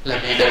là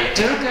vì đời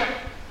trước á,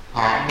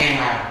 họ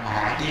nghèo mà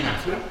họ đi làm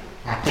phước,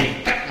 họ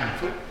tìm cách làm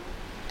phước.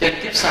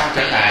 Trên kiếp sau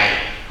trở lại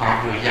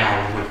họ vừa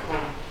giàu vừa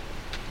khôn.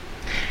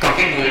 Còn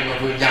cái người mà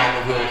vừa giàu mà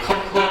vừa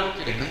không khôn,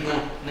 chứ đừng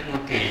nói ngu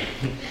kỳ,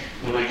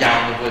 vừa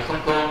giàu mà vừa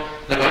không khôn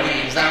là bởi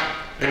vì sao?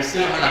 Đời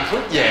xưa họ làm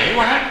phước dễ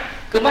quá,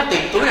 cứ mất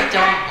tiền túi ra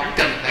cho, không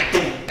cần phải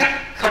tìm cách,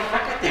 không có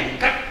cái tìm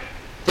cách.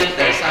 Trên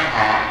đời sau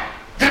họ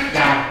rất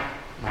giàu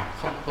mà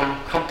không khôn,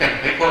 không cần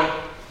phải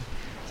khôn,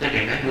 chứ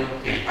đừng nói ngu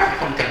kỳ,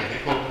 không cần phải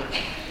khôn nữa.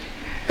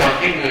 Còn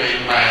cái người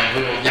mà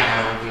vừa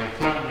giàu vừa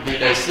khôn, vì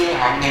đời xưa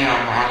họ nghèo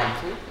mà họ làm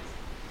phước.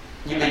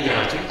 Nhưng bây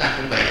giờ chúng ta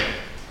cũng vậy.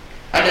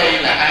 Ở đây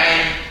là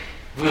ai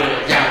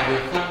vừa giàu vừa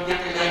khôn với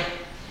tay lên,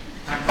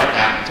 bảo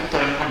đảm chúng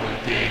tôi không mượn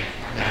tiền.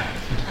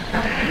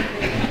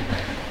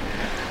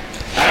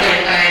 Ở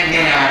đây ai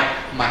nghèo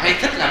mà hay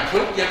thích làm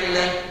phước giơ tay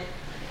lên.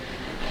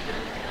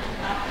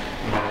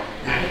 1,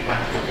 2, 3,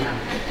 4, 5,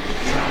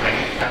 6, 7,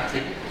 8,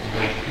 9,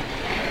 10.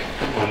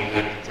 Có 10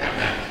 người chắc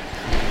là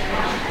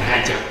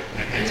 20.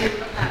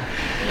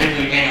 Nên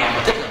người nghèo mà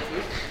thích làm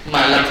phước.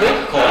 Mà làm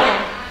phước khổ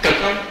không? Cực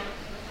không?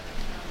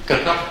 Cực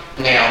không?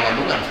 Nghèo mà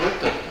muốn làm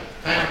phước cực,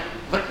 phải không?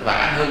 Vất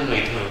vả hơn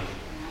người thường.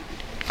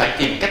 Phải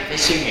tìm cách để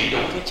suy nghĩ đủ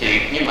cái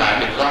chuyện. Nhưng mà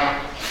đừng lo,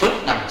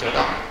 phước nằm chỗ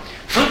đó.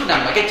 Phước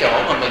nằm ở cái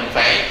chỗ mà mình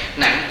phải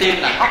nặng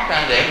tim nặng óc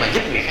ra để mà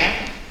giúp người khác.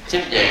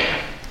 Chứ vậy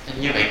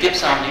như vậy tiếp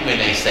sau những người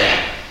này sẽ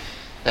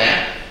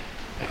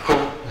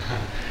khôn.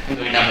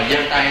 Người nào mà giơ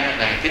tay ra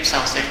là tiếp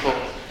sau sẽ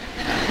khôn.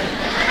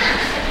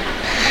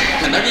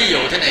 Mình nói ví dụ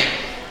thế này.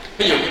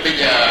 Ví dụ như bây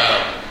giờ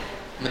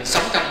mình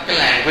sống trong cái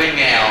làng quê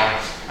nghèo,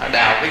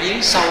 đào cái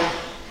giếng sâu,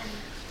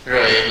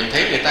 rồi mình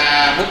thấy người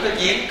ta múc cái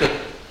giếng cực,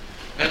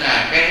 đó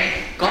là cái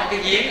có cái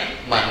giếng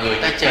mà người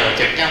ta chờ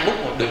chật nhau múc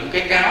một đựng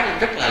cái gáo lên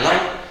rất là lâu,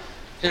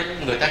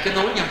 người ta cứ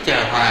nối nhau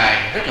chờ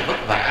hoài rất là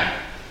vất vả.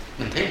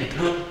 Mình thấy mình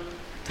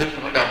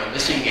thương bắt đầu mình mới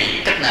suy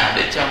nghĩ cách nào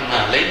để cho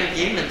mà lấy nước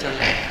giếng lên cho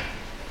lẹ,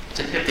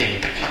 chính cái tiền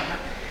cách lắm đó.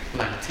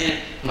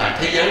 Mà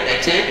thế giới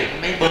đã chế được cái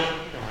máy bơm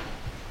rồi,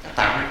 nó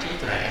tạo ra trí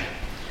tuệ.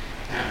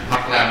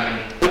 Hoặc là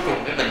mình cuối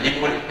cùng mình đi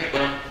mua được máy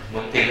bơm,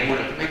 mượn tiền để mua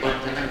được cái máy bơm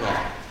cho nó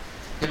gọn.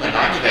 Nhưng mà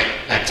nói như vậy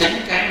là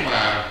chính cái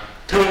mà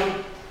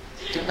thương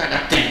chúng ta đã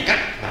tìm cách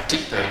và trí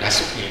tuệ đã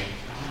xuất hiện.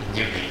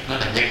 Đó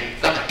là như vậy,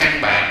 đó là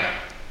căn bản đó.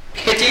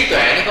 Cái trí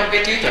tuệ nó có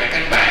cái trí tuệ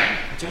căn bản,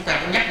 chúng ta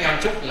cũng nhắc nhau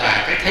chút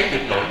là cái thấy được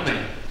lỗi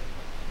mình.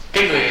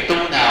 Cái người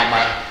tu nào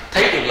mà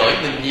thấy được lỗi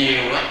mình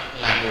nhiều á,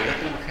 là người đó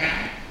tu khá.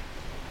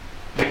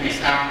 Bởi vì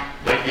sao?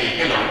 Bởi vì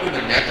cái lỗi của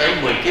mình đã tới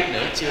 10 kiếp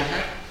nữa chưa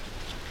hết.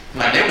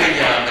 Mà nếu bây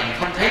giờ mình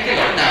không thấy cái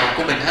lỗi nào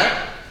của mình hết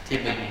thì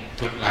mình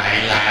thuộc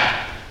lại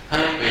là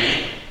hơi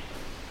bị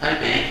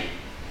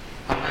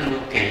không ăn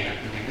luôn kỳ,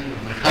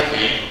 mình hơi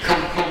bị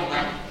không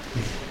lắm.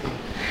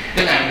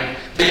 Thế là mình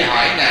bây giờ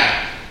hỏi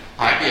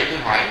bây giờ tôi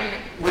hỏi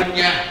Huynh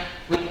nha,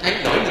 Huynh thấy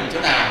lỗi mình chỗ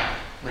nào?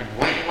 Mình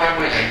quay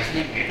lại suy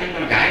nghĩ tới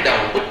mình gãi đầu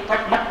bứt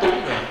tóc mắt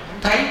túm rồi không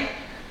thấy,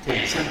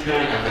 thì xin thưa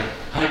là mình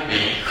hơi bị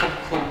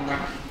không lắm.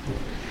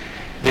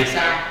 Vì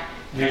sao?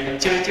 Vì mình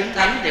chưa chứng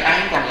thánh thì ai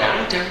cũng còn lỗi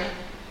hết trơn,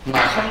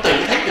 mà không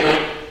tự thấy được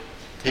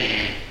thì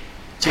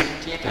chưa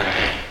trí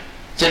tuệ.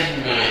 Trên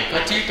người có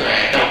trí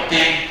tuệ đầu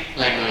tiên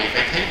là người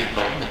phải thấy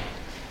được lỗi mình.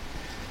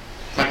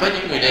 Mà có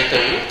những người đệ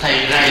tử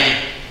thầy rầy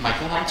mà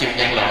cũng không chịu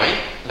nhận lỗi,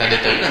 là đệ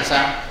tử làm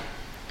sao?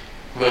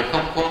 Vừa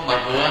không khôn mà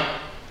vừa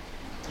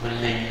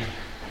ly.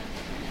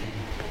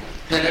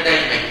 Nên ở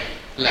đây mình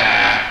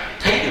là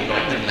thấy được lỗi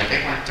mình là cái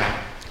quan trọng.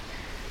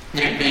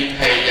 Những vị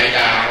thầy dạy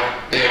đạo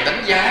đều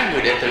đánh giá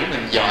người đệ tử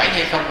mình giỏi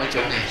hay không ở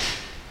chỗ này,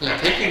 là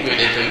thấy cái người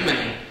đệ tử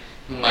mình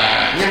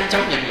mà nhanh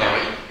chóng nhận lỗi,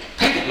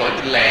 thấy được lỗi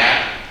mình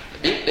lẹ,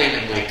 biết đây là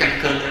người căn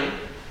cơ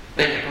lớn,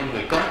 đây là con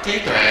người có trí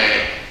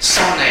tuệ,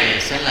 sau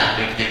này sẽ làm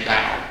được việc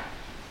đạo.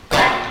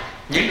 Còn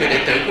những người đệ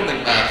tử của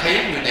mình mà thấy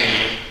người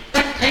này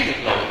ít thấy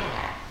được lỗi của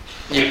họ,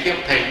 nhiều khi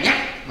ông thầy nhắc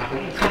mà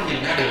cũng không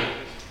nhìn ra được,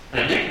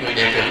 rồi biết người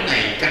đệ tử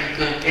này căn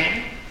cơ kém,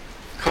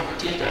 không có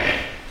trí tuệ.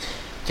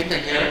 Chúng ta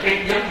nhớ cái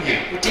dấu hiệu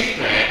của trí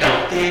tuệ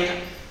đầu tiên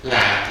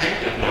là thấy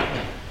được lỗi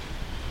mình.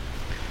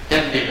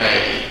 Nên vì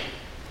vậy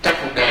trong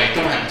cuộc đời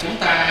tu hành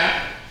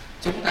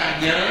chúng ta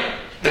nhớ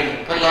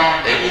đừng có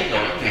lo để ý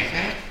lỗi người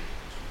khác,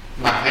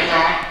 mà phải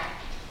lo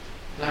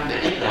để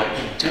ý lỗi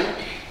mình trước.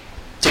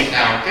 Chừng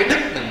nào cái đức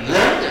mình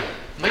lớn rồi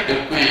mới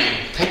được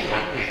quyền thấy lỗi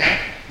người khác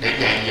để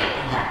dạy dỗ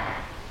họ.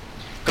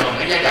 Còn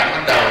ở giai đoạn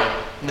ban đầu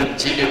mình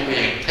chỉ được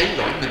quyền thấy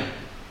lỗi mình,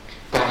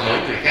 còn lỗi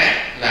người khác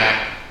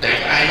là để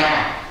cho ai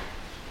lo?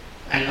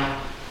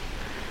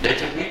 Để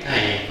cho quý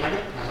thầy có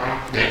đức mà lo,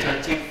 để cho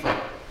chư Phật,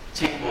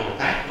 chư Bồ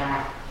Tát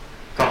lo.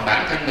 Còn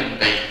bản thân mình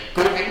thì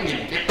cố gắng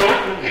nhìn cái tốt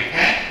của người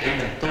khác để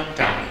mình tôn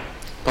trọng.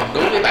 Còn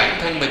đối với bản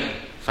thân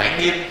mình phải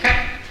nghiêm khắc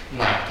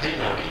mà thấy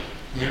lỗi,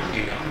 nhớ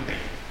điều đó như vậy.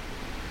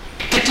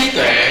 Cái trí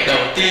tuệ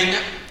đầu tiên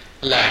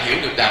là hiểu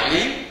được đạo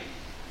lý.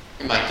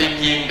 Mà tuy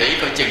nhiên để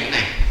coi chừng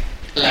này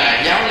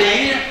là giáo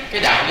lý,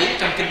 cái đạo lý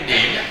trong kinh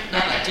điển đó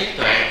là trí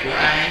tuệ của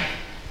ai?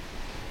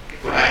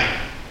 Của ai?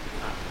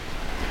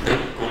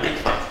 Đúng, của Đức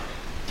Phật,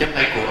 chứ không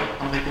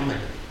phải của mình.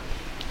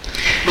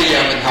 Bây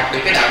giờ mình học được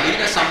cái đạo lý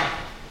đó xong,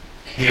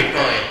 hiểu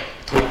rồi,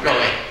 thuộc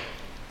rồi,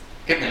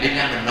 cái mình đi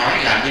ra mình nói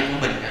làm như của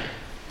mình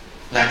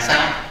làm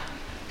sao?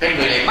 Cái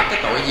người này mắc cái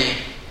tội gì?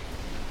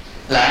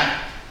 Là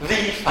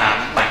vi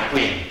phạm bản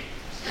quyền,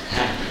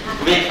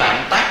 vi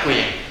phạm tác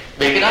quyền.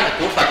 Vì cái đó là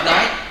của Phật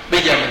nói.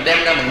 Bây giờ mình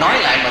đem ra mình nói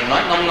lại, mình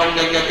nói ngông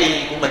nhân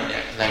y của mình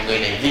là người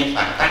này vi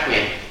phạm tác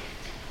quyền.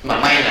 Mà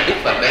may là Đức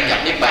Phật đã nhập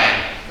Niết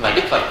Bàn, và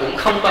Đức Phật cũng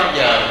không bao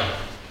giờ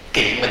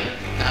kiện mình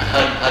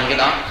hơn cái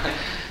đó.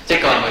 Chứ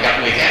còn mà gặp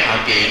người khác họ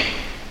kiện.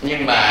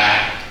 Nhưng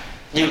mà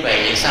như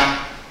vậy sao?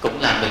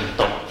 Cũng là mình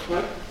tổn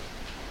phước.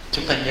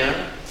 Chúng ta nhớ.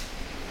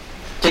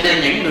 Cho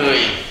nên những người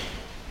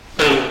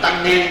từ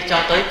tăng ni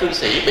cho tới cư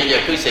sĩ, bây giờ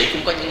cư sĩ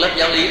cũng có những lớp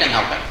giáo lý đang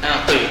học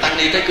từ tăng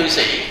ni tới cư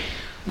sĩ,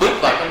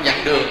 bước vào trong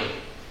giảng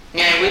đường,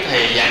 nghe quý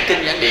thầy giảng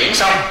kinh giảng điển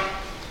xong,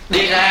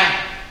 đi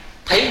ra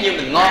thấy như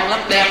mình ngon lắm,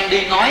 đem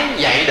đi nói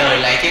dạy đời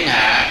lại thiên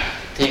hạ,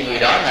 thì người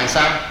đó là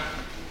sao?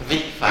 Vi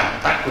phạm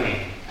tác quyền.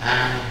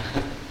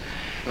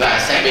 Và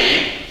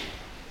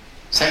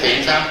sẽ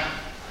bị sao?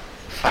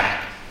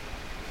 Phạt.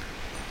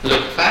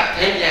 Luật pháp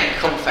thế gian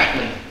không phạt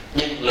mình,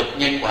 nhưng luật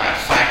nhân quả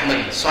phạt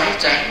mình xoáy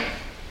tráng.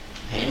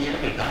 Hãy nhớ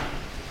điều đó.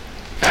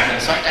 Phạt mình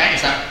xoáy tráng là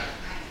sao?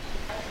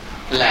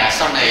 Là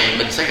sau này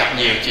mình sẽ gặp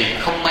nhiều chuyện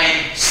không may,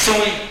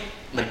 xui,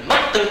 mình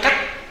mất tư cách,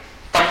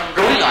 tâm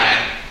rối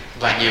loạn,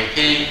 và nhiều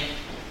khi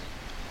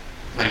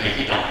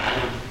đọa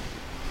luôn.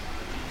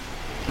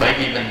 Bởi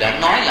vì mình đã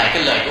nói lại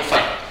cái lời của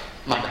Phật,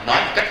 mà mình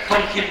nói một cách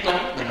không khiêm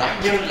tốn, mình nói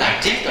như là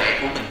trí tuệ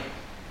của mình,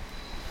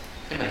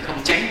 chứ mình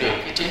không chứng được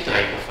cái trí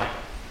tuệ của Phật.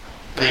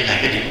 Đây là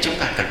cái điểm chúng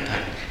ta cẩn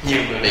thận.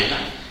 Nhiều người bị lắm.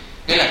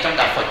 Nghĩa là trong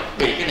đạo Phật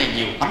bị cái này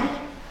nhiều lắm.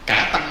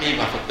 Cả tăng ni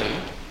và Phật tử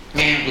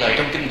nghe lời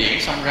trong kinh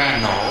điển xong ra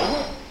nổ,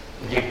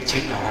 như chữ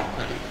nổ.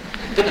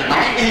 Tức là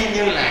nói y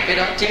như là cái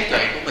đó trí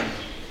tuệ của mình.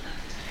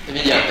 Thì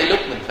bây giờ tới lúc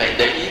mình phải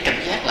để ý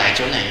cảnh giác lại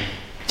chỗ này.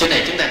 Chỗ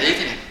này chúng ta để ý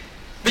thế này.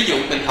 Ví dụ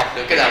mình học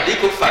được cái đạo lý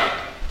của Phật,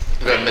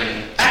 rồi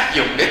mình áp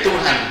dụng để tu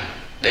hành,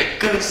 để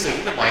cư xử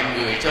với mọi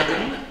người cho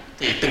đúng,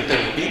 thì từ từ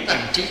biến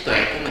thành trí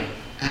tuệ của mình.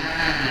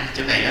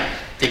 Chỗ này đó,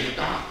 thì lúc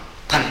đó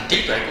thành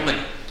trí tuệ của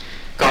mình.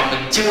 Còn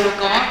mình chưa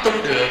có tu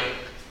được,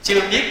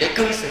 chưa biết để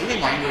cư xử với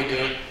mọi người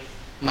được,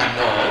 mà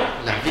nổ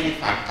là vi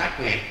phạm tác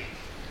quyền.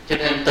 Cho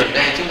nên từ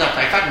đây chúng ta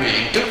phải phát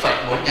nguyện trước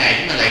Phật mỗi ngày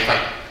chúng ta lạy Phật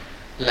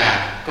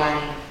là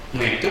con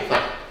nguyện trước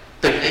Phật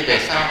từ đây về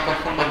sau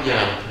con không bao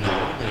giờ nổ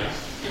nữa.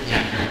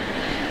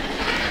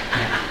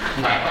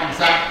 Mà con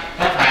sao?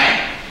 Con phải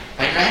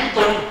ráng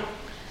tu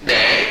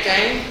để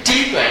cái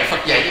trí tuệ Phật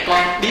dạy cho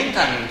con biến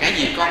thành cái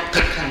gì con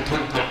thực hành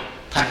thuần thục,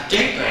 thành trí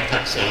tuệ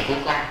thật sự của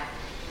con.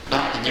 Đó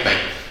là như vậy.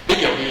 Ví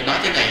dụ như nói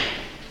thế này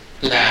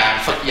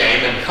là Phật dạy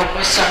mình không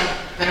có sân,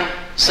 phải không?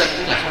 Sân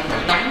tức là không nổi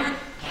nóng,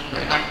 không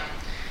nổi nóng.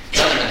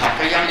 Đó là mình học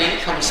cái giáo lý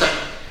không sân.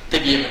 Thì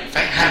vì mình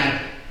phải hành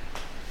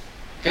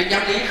cái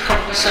giáo lý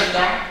không có sân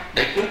đó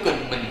để cuối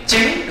cùng mình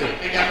chứng được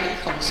cái giáo lý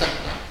không sân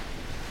đó.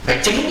 Phải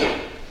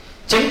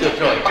chứng được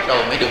rồi bắt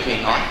đầu mới được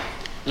quyền nói.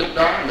 Lúc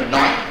đó mình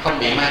nói không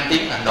bị mang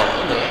tiếng là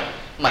nổ nữa,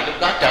 mà lúc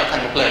đó trở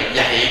thành một lời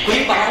dạy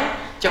quý báu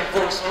cho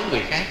vô số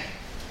người khác.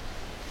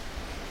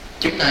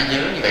 Chúng ta nhớ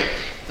như vậy.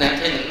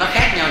 Nên nó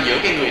khác nhau giữa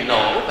cái người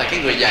nổ và cái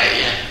người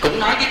dạy. Cũng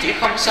nói cái chữ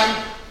không sân,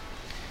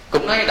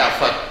 cũng nói đạo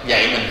Phật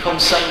dạy mình không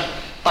sân,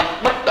 tâm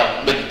bất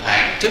động bình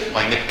thản trước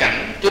mọi nghịch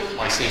cảnh, trước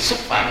mọi sự xúc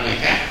phạm người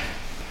khác,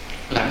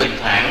 là bình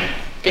thản.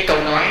 Cái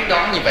câu nói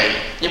đó như vậy.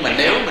 Nhưng mà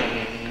nếu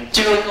mình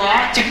chưa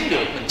có chứng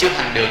được, mình chưa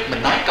hành được,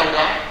 mình nói câu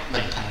đó,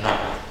 mình thành nổ,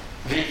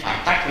 vi phạm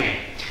tác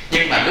quyền.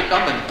 Nhưng mà lúc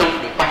đó mình tu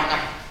được bao năm,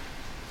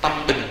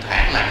 tâm bình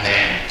thản lặng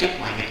lẽ trước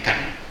mọi nghịch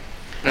cảnh.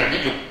 Rồi ví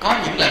dụ có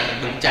những lần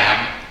mình đụng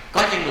chạm,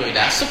 có những người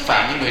đã xúc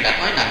phạm, những người đã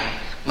nói nặng,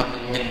 mà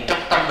mình nhìn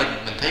trong tâm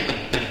mình thấy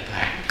mình bình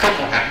thản, không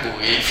một hạt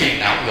bụi phiền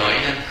não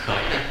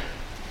khởi lên.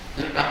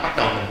 Lúc đó bắt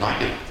đầu mình nói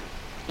được.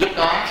 Lúc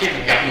đó khi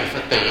mình gặp người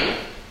Phật tử,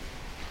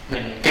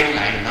 mình kêu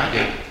lại mình nói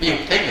được. Ví dụ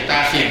thấy người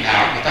ta phiền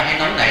não, người ta hay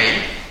nóng nảy,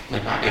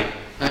 mình nói được.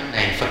 Nói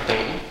này Phật tử,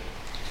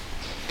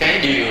 cái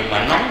điều mà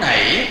nóng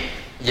nảy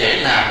dễ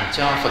làm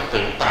cho Phật tử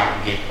tạo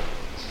nghiệp.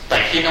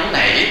 Tại khi nóng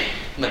nảy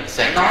mình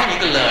sẽ nói những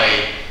cái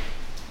lời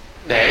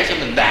để cho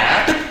mình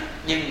đả tức,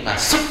 nhưng mà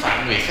xúc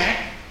phạm người khác,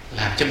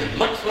 làm cho mình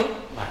mất phước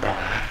và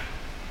đọa.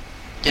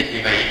 Chính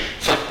vì vậy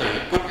Phật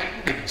tử cố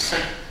gắng đừng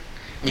sân.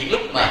 Những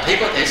lúc mà thấy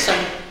có thể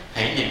sân,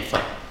 hãy niệm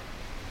Phật.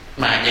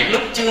 Mà những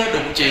lúc chưa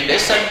đụng chuyện để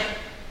sân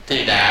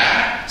thì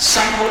đã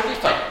sám hối với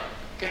Phật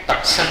cái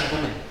tập sân của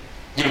mình.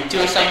 Dù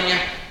chưa sân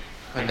nha,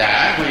 mình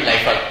đã quỳ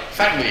lạy Phật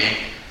phát nguyện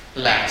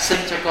là xin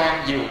cho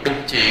con dù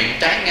đụng chuyện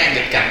trái ngang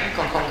nghịch cảnh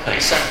con không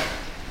khởi sân.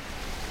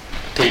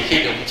 Thì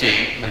khi đụng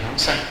chuyện mình không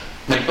sân,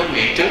 mình có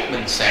nguyện trước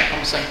mình sẽ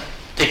không sân.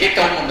 Thì cái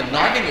câu mà mình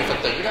nói với người Phật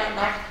tử đó,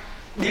 nó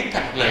biến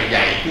thành một lời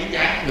dạy quý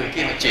giá, người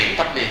kia mà chuyển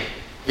tâm liền.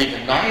 Vì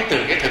mình nói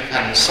từ cái thực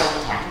hành sâu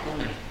thẳm của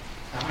mình.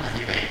 Đó là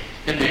như vậy.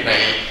 Nên vì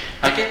vậy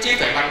ở cái trí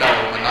tuệ ban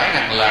đầu mình nói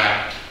rằng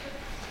là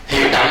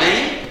hiểu đạo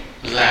lý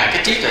là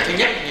cái trí tuệ thứ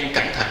nhất, nhưng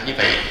cẩn thận như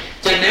vậy.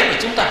 Cho nên nếu mà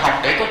chúng ta học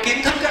để có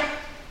kiến thức á,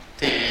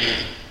 thì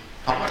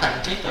không có thành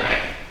trí tuệ,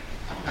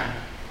 không thành.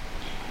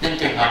 Nên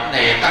trường hợp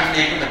này tăng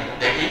ni của mình cũng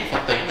để ý, Phật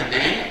tử mình để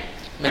ý.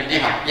 Mình đi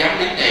học giáo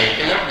lý này,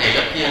 cái lớp này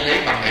lớp kia, lấy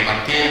bằng này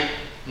bằng kia,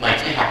 mà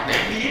chỉ học để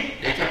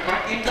biết, để cho có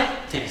kiến thức,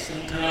 thì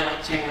xin thưa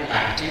chưa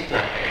là trí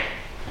tuệ,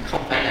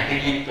 không phải là cái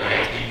duyên tuệ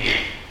thiện nghiệp.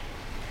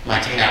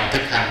 Mà chừng nào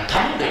thực hành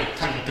thấm được,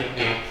 thành tựu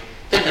được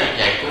cái lời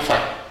dạy của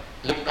Phật,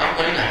 lúc đó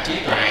mới là trí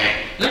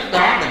tuệ. Lúc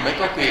đó mình mới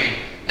có quyền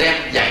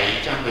đem dạy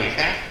cho người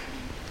khác.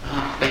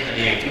 Đây là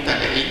điều chúng ta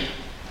để ý.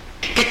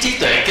 Cái trí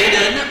tuệ kế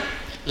đến đó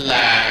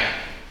là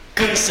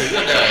cư xử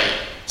ở đời,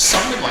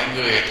 sống với mọi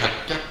người thật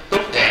cho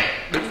tốt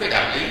đẹp, đúng với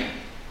đạo lý.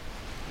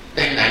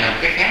 Đây lại là một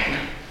cái khác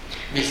nữa.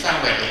 Vì sao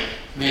vậy?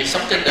 Vì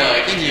sống trên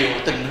đời có nhiều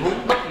tình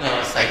huống bất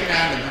ngờ xảy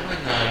ra, mình không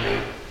có ngờ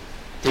được.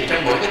 Thì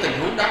trong mỗi cái tình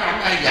huống đó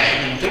không ai dạy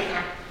mình trước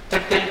đâu,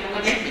 trong kinh không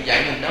có biết mình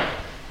dạy mình đâu.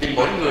 Vì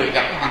mỗi người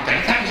gặp cái hoàn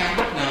cảnh khác nhau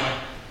bất ngờ,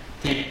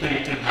 thì tùy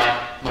trường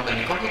hợp mà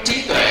mình có cái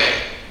trí tuệ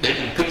để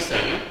mình cư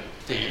xử,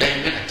 thì đây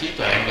mới là trí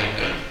tuệ của mình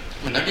nữa.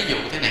 Mình nói ví dụ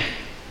thế này,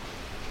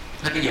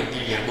 nói ví dụ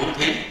như giờ bố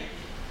thí.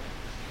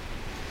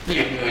 Ví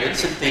dụ người đến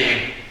xin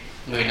tiền,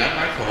 người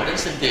nói khổ đến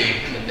xin tiền,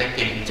 mình đem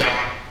tiền mình cho,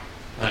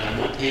 gọi là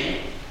bố thí,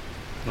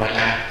 gọi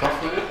là có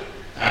phước.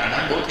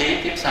 Nói bố thí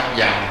tiếp sau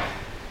giàu.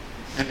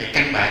 Vì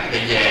căn bản thì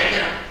dễ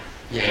chứ,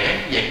 dễ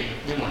vậy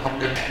nhưng mà không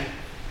đơn giản.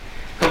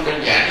 Không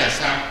đơn giản là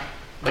sao?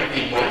 Bởi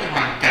vì mỗi cái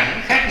hoàn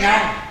cảnh khác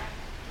nhau.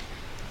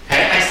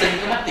 Hễ ai xin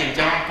có mất tiền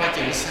cho, coi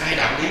chừng sai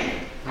đạo lý,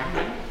 không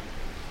đúng,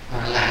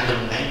 lạ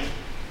lùng đấy.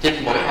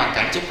 Trên mỗi hoàn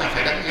cảnh chúng ta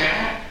phải đánh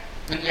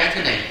giá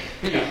thế này.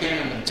 Ví dụ khi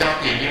mà mình cho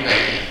tiền như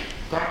vậy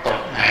có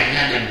tổn hại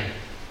gia đình,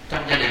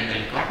 trong gia đình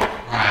mình có bất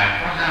hòa,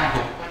 có hao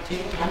hụt, có thiếu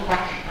thốn quá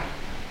hay không?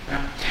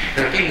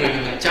 Rồi cái người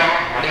mình cho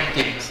họ đem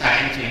tiền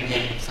xài chuyện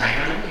gì, xài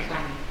có đúng hay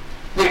không?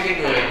 Như cái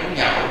người muốn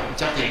nhậu,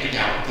 cho tiền đi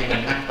nhậu thì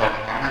mình mang tội,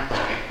 họ mang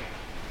tội,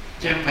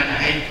 chứ không phải là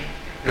hay.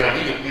 Rồi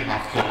ví dụ như họ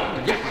khổ,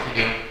 mình giúp họ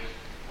thì được,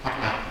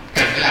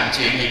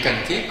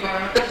 cần thiết có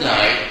ích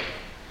lợi,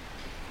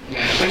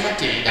 có giá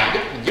trị đạo đức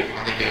mình giúp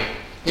họ thì được.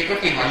 Nhưng có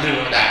khi họ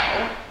lừa đảo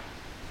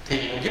thì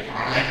mình giúp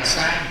họ lại là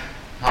sai.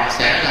 Họ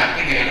sẽ làm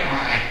cái nghề đó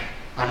hoài,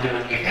 họ lừa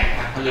người khác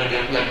mà họ lừa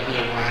được lần, họ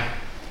lừa hoài.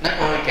 Nói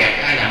ôi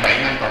kẹt ai làm bậy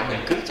mang tội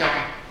mình cứ cho.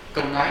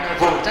 Câu nói nó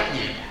vô trách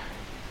nhiệm.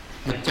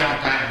 Mình cho người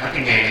ta nói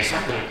cái nghề này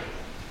sống được.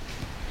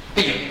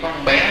 Ví dụ như có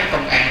con bé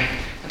công an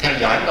theo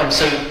dõi ông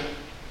sư,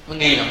 nó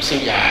nghi là ông sư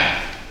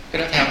giả,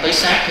 cái nó theo tới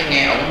sát, cái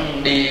nghe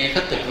ông đi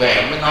khất thực về,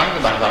 ông mới nói với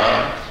bà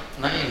vợ,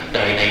 nói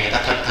đời này người ta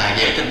thật thà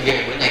dễ tin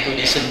ghê, bữa nay tôi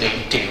đi xin được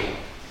 1 triệu,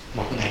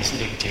 một ngày xin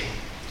được 1 triệu,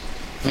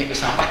 mấy cái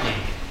sao bắt mình.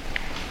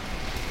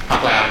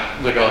 Hoặc là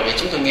vừa rồi thì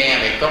chúng tôi nghe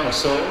về có một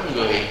số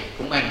người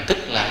cũng ăn thích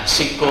làm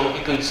sư cô,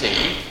 cái cư sĩ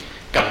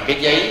cầm cái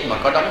giấy mà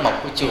có đóng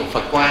mộc của chùa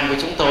Phật Quang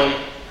của chúng tôi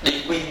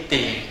đi quyên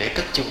tiền để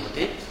cất chùa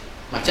tiếp,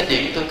 mà chánh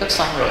điện của tôi cất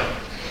xong rồi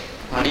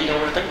mà đi đâu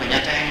ra tới mà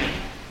Nha Trang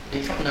đi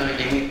khắp nơi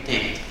đi quyên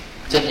tiền.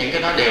 Trên những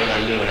cái đó đều là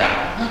lừa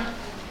đảo hết.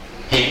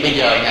 Hiện bây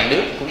giờ nhà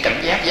nước cũng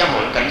cảnh giác, giáo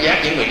hội cảnh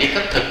giác những người đi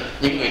khất thực,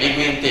 những người đi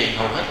quyên tiền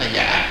hầu hết là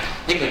giả,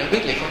 những người đó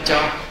biết liền không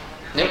cho.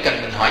 Nếu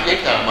cần mình hỏi giấy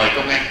tờ mời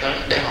công an tới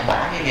để họ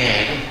bỏ cái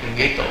nghề đó, đừng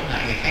gây tổn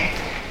hại người khác,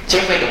 chứ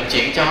không phải đụng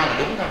chuyện cho là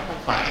đúng đâu,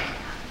 không phải.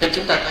 Nên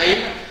chúng ta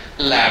thấy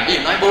là ví dụ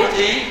nói bố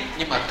thí,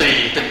 nhưng mà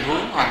tùy tình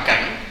huống hoàn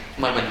cảnh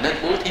mà mình nên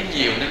bố thí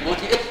nhiều, nên bố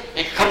thí ít,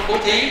 hay không bố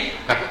thí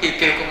và có khi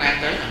kêu công an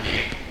tới làm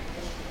việc.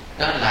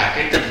 Đó là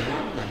cái tình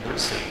huống mình đối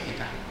xử người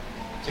ta,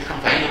 chứ không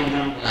phải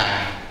luôn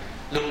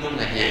luôn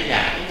là dễ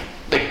dãi.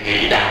 Đừng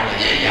nghĩ đạo là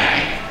dễ dãi,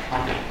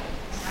 không được.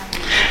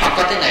 Hoặc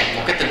có thế này,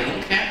 một cái tình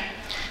huống khác,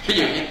 ví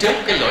dụ như trước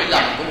cái lỗi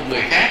lầm của một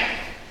người khác,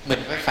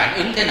 mình phải phản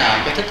ứng thế nào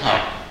cho thích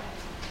hợp.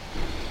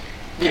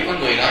 Ví dụ có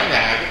người nói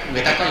là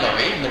người ta có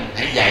lỗi, mình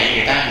hãy dạy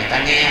người ta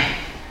nghe,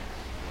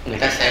 người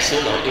ta sẽ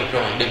sửa lỗi được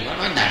rồi. Đừng có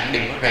nói nặng,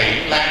 đừng có rầy,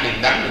 đừng la,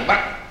 đừng đánh, đừng bắt.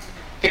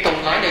 Cái câu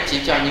nói đây chỉ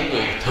cho những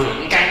người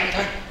thượng căn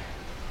thôi.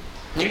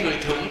 Những người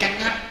thượng căn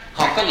á,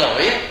 họ có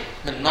lỗi á,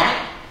 mình nói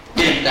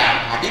điềm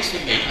đạm, họ biết suy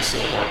nghĩ, họ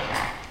sửa lỗi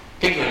họ.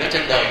 Cái người đó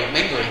trên đời được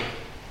mấy người?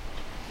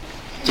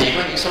 Chỉ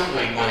có những số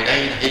người ngồi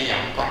đây là hy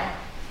vọng có.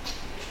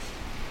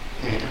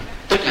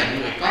 Tức là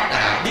người có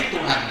đạo, biết tu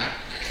hành á,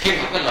 khi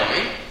họ có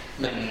lỗi,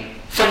 mình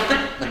phân tích,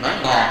 mình nói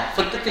ngọt,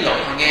 phân tích cái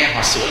lỗi họ nghe,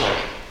 họ sửa lỗi.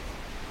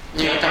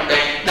 Nhưng ở trong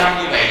đây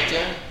đông như vậy chứ,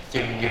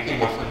 chừng nhiều khi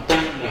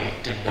 1/4 người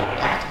trình độ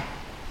đó thôi.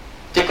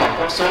 Chứ còn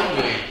có số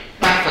người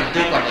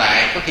 3/4 còn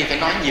lại có khi phải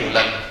nói nhiều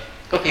lần,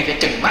 có khi phải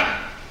trừng mắt,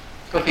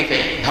 có khi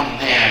phải hầm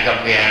hè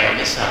gầm ghè rồi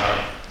mới sợ,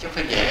 chứ không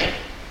phải dễ.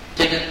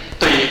 Cho nên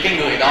tùy cái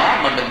người đó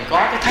mà mình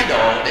có cái thái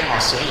độ để họ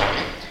sửa lỗi.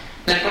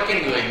 Nên có cái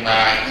người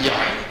mà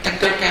giỏi căn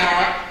cơ cao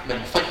á,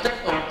 mình phân tích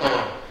ôn tồn,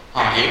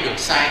 họ hiểu được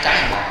sai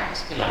trái, họ bỏ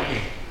cái lỗi gì.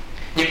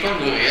 Nhưng có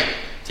người á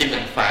thì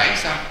mình phải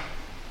sao?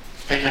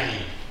 Phải rầy,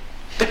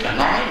 tức là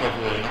nói mà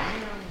vừa nói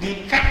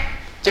nghiêm khắc,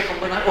 chứ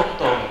không có nói ôn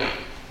tồn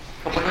được,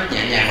 không có nói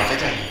nhẹ nhàng mà phải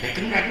rầy, phải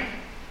cứng rắn.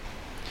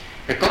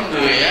 Rồi có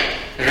người á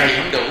rầy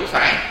không đủ,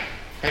 phải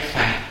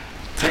phạt,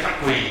 phải bắt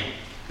quỳ,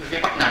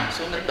 phải bắt nằm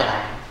xuống đánh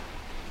đòn.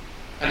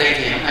 Ở đây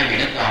thì không ai bị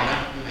đánh đòn đâu,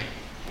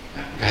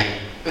 rầy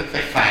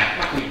phải phạt,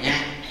 bắt quỳ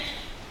nhang.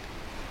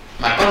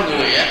 Mà có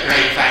người á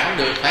rầy phạt không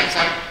được, phải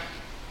sao?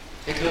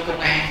 Phải thưa công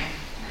an.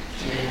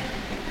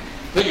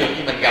 Ví dụ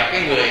như mình gặp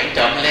cái người ăn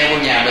trộm leo vô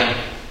nhà mình,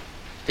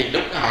 thì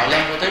lúc đó họ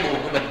leo vô tới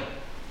buồng của mình,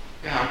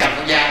 cái họ cầm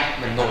con dao,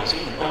 mình ngồi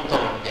xuống mình ôn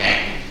tồn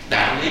giảng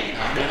đạo lý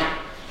họ được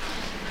không?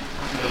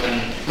 Rồi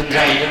mình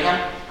rầy được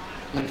không?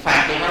 Mình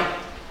phạt được không?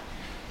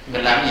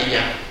 Mình làm gì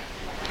vậy?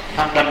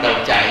 Không đâm đầu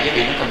chạy với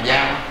bị nó cầm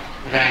dao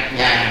ra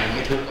nhà mình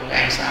mới thương công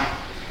an sao?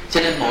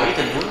 Cho nên mỗi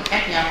tình huống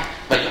khác nhau,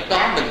 và lúc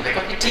đó mình phải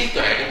có cái trí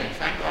tuệ để mình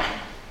phán đoán.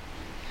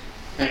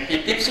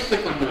 Khi tiếp xúc với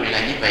con người là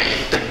như vậy,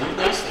 tình huống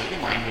đối xử với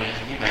mọi người là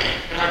như vậy,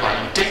 nó gọi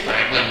là trí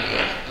tuệ. Một lần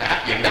nữa là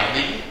áp dụng đạo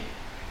lý.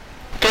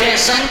 Cái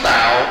sáng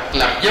tạo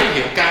làm dấu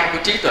hiệu cao của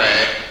trí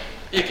tuệ.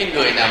 Như cái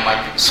người nào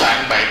mà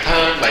soạn bài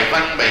thơ, bài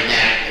văn, bài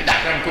nhạc,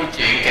 đặt ra một câu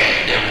chuyện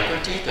kể đều là có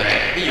trí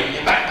tuệ. Ví dụ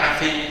như bác A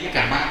Phi với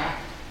Cà Mau,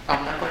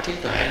 ông đã có trí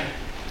tuệ.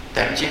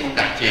 Thậm chí cũng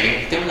đặt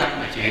chuyện Tiếu Lâm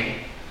là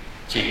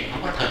chuyện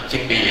không có thật,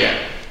 chuyện bịa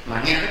mà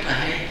nghe rất là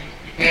hay,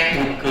 nghe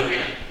buồn cười.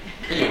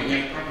 Ví dụ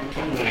như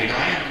có người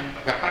nói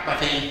gặp bác A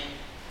Phi,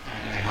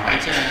 hỏi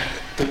cho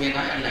tôi nghe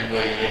nói anh là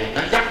người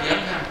nói dốc gì lắm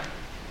không?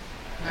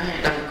 Nói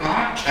đâu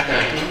có, cả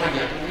đời tôi không bao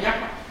giờ tôi nói dốc.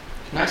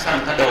 Nói sao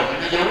người ta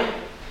đồn nói dối,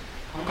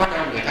 không có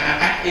đâu, người ta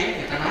ác ý,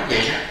 người ta nói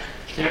vậy đó.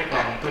 Chứ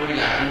còn tôi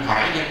là anh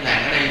hỏi dân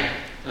làng ở đây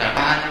là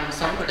 3 năm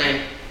sống ở đây,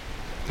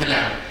 nên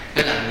là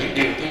những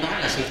điều tôi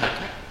nói là sự thật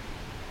hết.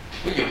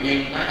 Ví dụ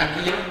như nói anh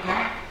nói dối không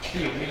có, ví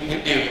dụ như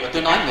những điều mà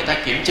tôi nói người ta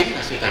kiểm chứng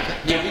là sự thật hết.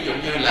 Nhưng ví dụ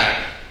như là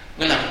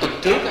một tuần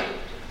trước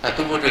là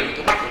tôi vô rừng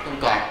tôi bắt được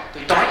con cọp,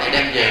 tôi trói lại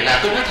đem về, là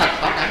tôi nói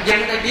thật, bảo đảm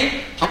dân ở đây biết,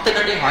 không tin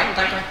anh đi hỏi người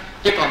ta coi.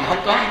 Chứ còn mà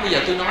không có, bây giờ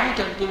tôi nói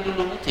cho tôi luôn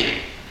luôn nói thiệt.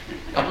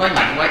 Ông nói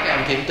mạnh quá cái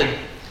ông thì không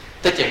tin.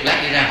 Tới chừng lát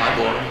đi ra hỏi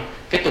bộ,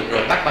 cái tuần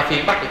rồi bắt Ba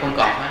Phiên bắt được con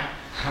cọp á,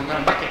 không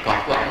nói bắt cái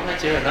cọp của ổng đó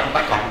chứ, nó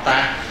bắt cọp người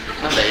ta,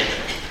 nó vậy.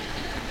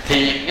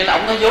 Thì nghĩa là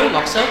ổng nói dối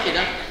ngọt xớt gì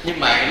đó, nhưng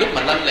mà lúc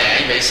mà lanh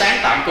lẹ vậy sáng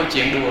tạo câu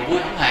chuyện đùa vui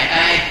không hại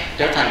ai,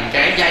 trở thành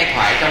cái giai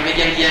thoại trong cái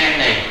dân gian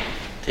này,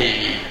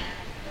 thì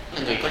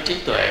là người có trí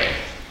tuệ.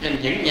 Nên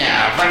những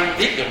nhà văn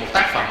viết được một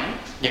tác phẩm,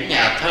 những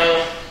nhà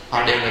thơ,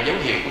 họ đều là dấu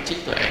hiệu của trí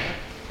tuệ.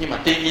 Nhưng mà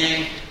tuy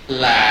nhiên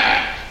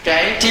là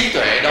cái trí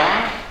tuệ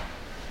đó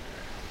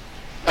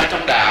ở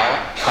trong đạo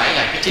phải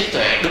là cái trí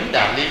tuệ đúng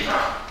đạo lý.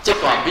 Chứ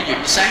còn ví dụ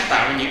như sáng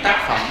tạo những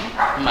tác phẩm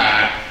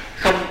mà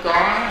không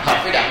có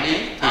hợp với đạo lý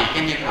thì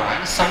cái nhân quả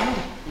nó xấu,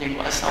 nhân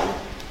quả xấu.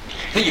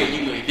 Ví dụ như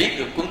người viết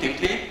được cuốn tiểu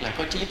thuyết là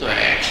có trí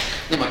tuệ,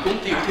 nhưng mà cuốn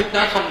tiểu thuyết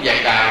đó không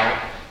dạy đạo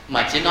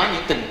mà chỉ nói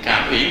những tình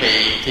cảm ủy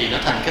mị thì nó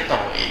thành cái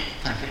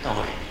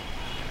tội.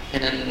 Cho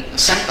nên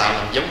sáng tạo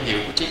là dấu hiệu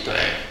của trí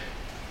tuệ.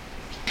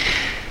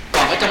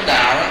 Còn ở trong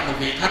đạo á, một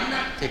vị thánh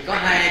á, thì có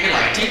hai cái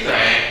loại trí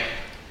tuệ.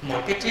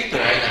 Một cái trí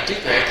tuệ là trí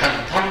tuệ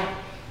thần thông,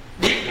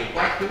 biết được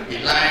quá khứ vị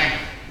lai,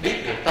 biết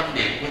được tâm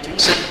niệm của chúng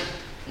sinh,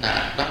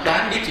 là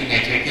đoán biết chuyện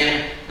này chuyện kia,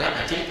 đó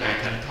là trí tuệ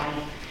thần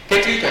thông.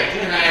 Cái trí tuệ thứ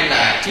hai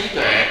là trí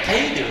tuệ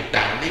thấy được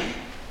đạo lý,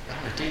 đó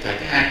là trí tuệ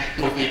thứ hai.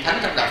 Một vị thánh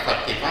trong đạo Phật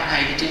thì có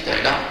hai cái trí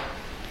tuệ đó.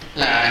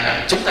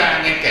 Là chúng ta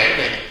nghe kể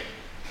về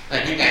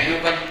là như ngài Hư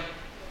Vân,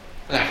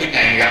 là khi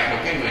ngài gặp một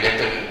cái người đệ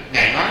tử,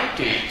 ngài nói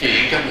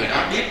chuyện cho người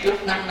đó biết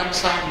trước 5 năm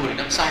sau, 10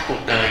 năm sau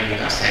cuộc đời người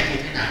đó sẽ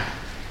như thế nào,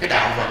 cái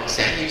đạo vận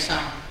sẽ như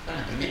sau. Đó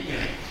là người biết như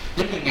vậy.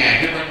 Giống như ngài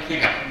Hư Vân khi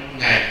gặp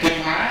ngài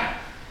Tuyên Hóa,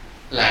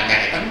 là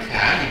ngài Ấn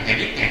Khả thì ngài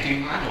biết ngài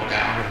Tuyên Hóa nội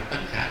đạo rồi,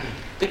 Ấn Khả thì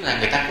tức là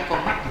người ta có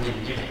con mắt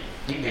nhìn như vậy.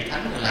 Những vị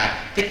thánh là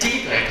cái trí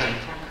tuệ thần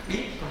thông,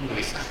 biết con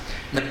người sao.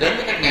 Mình đến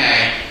với các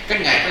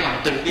ngài có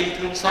lòng từ bi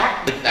thương xót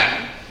bình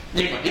đẳng,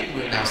 nhưng mà biết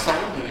người nào xấu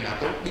người nào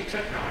tốt biết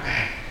rất rõ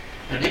ràng,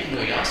 rồi biết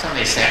người đó sau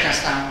này sẽ ra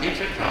sao biết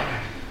rất rõ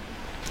ràng.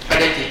 Ở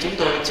đây thì chúng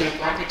tôi chưa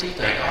có cái trí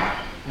tuệ đó.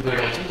 Vừa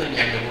rồi chúng tôi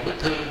nhận được một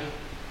bức thư,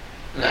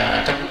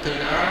 là trong bức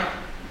thư đó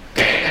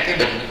kể ra cái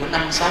bệnh của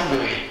 5-6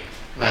 người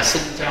và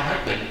xin cho hết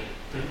bệnh.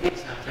 Tôi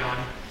biết sao cho,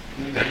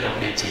 gửi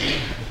lộn địa chỉ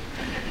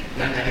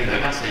nên là đi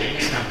gửi bác sĩ,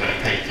 biết sao gửi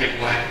thầy chuyên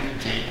quan anh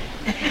chị.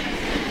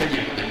 Có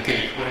nhiều cái bệnh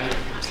kỳ khôi lắm.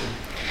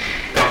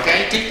 Còn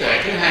cái trí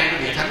tuệ thứ hai của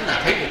vị thánh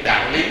là thấy được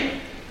đạo lý.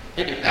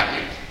 Thấy được đạo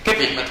lý. Cái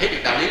việc mà thấy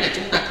được đạo lý là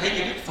chúng ta thấy như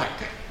Đức Phật.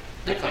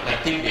 Đức Phật là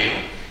tiêu biểu.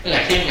 Tức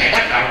là khi ngài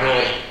đắc đạo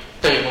rồi,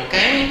 từ một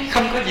cái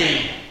không có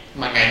gì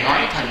mà ngài nói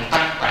thành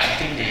tam tạng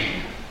kinh điển,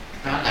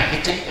 đó là cái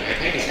trí tuệ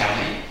thấy được đạo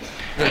lý.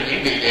 Rồi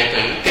những vị đệ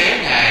tử kế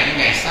ngài như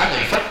ngài Xá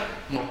Lợi Phất,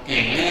 Một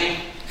Kiền Liên,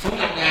 Phú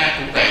Long Nga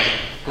cũng vậy,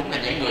 cũng là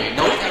những người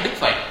nối theo Đức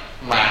Phật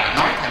mà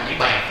nói thành những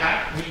bài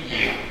pháp vi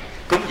diệu,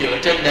 cũng dựa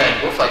trên nền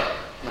của Phật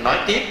mà nói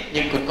tiếp,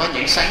 nhưng cũng có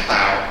những sáng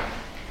tạo.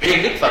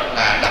 Riêng Đức Phật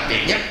là đặc biệt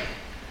nhất,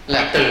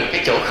 là từ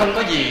cái chỗ không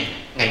có gì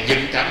ngài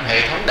dựng cả một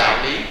hệ thống đạo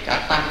lý, cả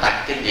tam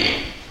tạng kinh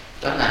điển.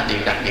 Đó là điều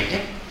đặc biệt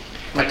nhất.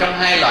 Mà trong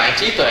hai loại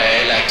trí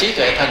tuệ là trí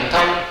tuệ thần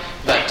thông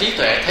và trí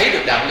tuệ thấy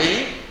được đạo lý,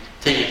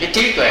 thì cái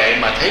trí tuệ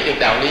mà thấy được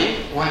đạo lý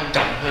quan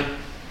trọng hơn,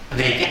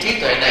 vì cái trí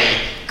tuệ này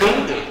cứu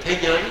được thế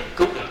giới,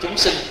 cứu được chúng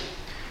sinh.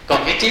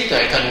 Còn cái trí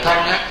tuệ thần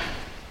thông á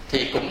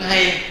thì cũng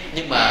hay,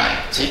 nhưng mà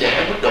chỉ để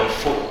ở mức độ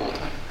phụ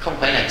thôi, không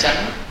phải là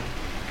chánh.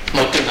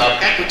 Một trường hợp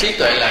khác của trí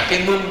tuệ là cái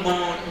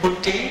mưu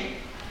trí.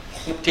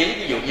 Mưu trí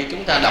ví dụ như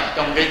chúng ta đọc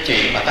trong cái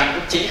chuyện mà Tam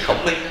Quốc Chí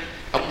Khổng Minh,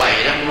 ông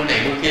bày ra mưu này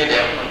mưu kia để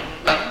ông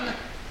đánh,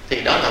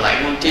 thì đó là loại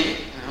mưu trí.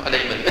 Ở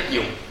đây mình ít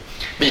dùng.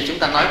 Bây giờ chúng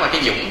ta nói qua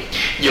cái dũng.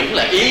 Dũng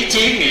là ý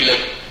chí nghị lực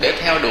để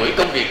theo đuổi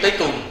công việc tới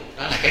cùng,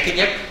 đó là cái thứ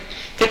nhất.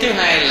 Cái thứ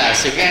hai là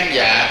sự gan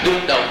dạ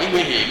đương đầu với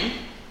nguy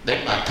hiểm để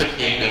mà thực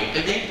hiện được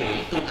cái lý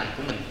tưởng tu hành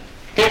của mình.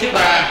 Cái thứ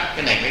ba,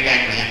 cái này mới gan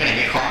này, cái này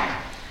mới khó,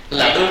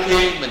 là đôi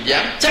khi mình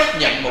dám chấp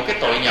nhận một cái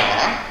tội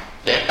nhỏ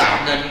để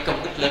tạo nên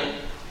công đức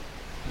lớn.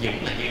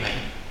 Dũng là như vậy.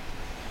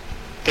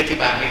 Cái thứ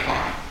ba mới khó,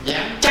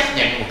 dám chấp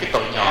nhận một cái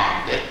tội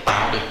nhỏ để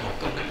tạo được một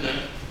công đức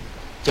lớn.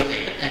 Cho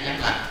nên ít ai dám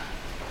làm,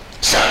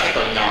 sợ cái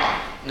tội nhỏ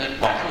nên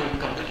bỏ luôn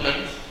công đức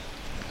lớn.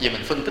 Giờ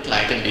mình phân tích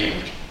lại từng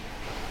điểm.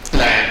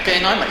 Là cái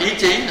nói mà ý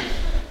chí này,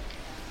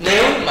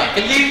 nếu mà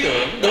cái lý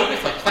tưởng đối với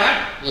Phật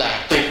Pháp là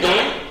tuyệt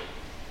đối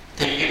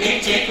thì cái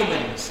ý chí của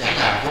mình sẽ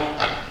là vô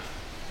tận.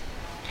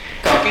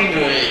 Còn cái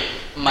người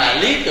mà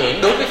lý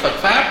tưởng đối với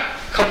Phật Pháp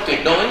không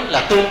tuyệt đối, là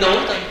tương đối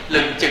thôi,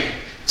 lừng chừng,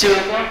 chưa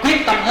có quyết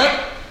tâm hết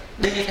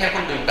đi theo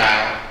con đường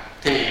đạo,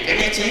 thì cái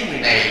ý chí người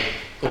này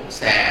cũng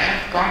sẽ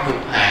có hữu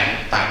hạn,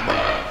 tạm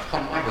bợ,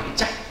 không có vững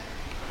chắc.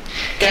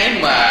 Cái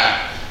mà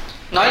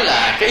nói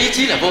là cái ý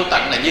chí là vô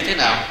tận là như thế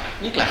nào?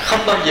 Nhất là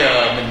không bao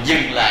giờ mình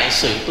dừng lại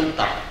sự tu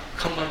tập,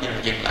 không bao giờ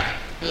dừng lại.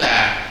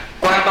 Là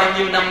qua bao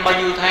nhiêu năm,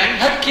 bao nhiêu tháng,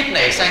 hết kiếp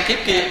này sang kiếp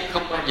kia,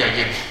 không bao giờ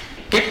dừng.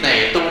 Kiếp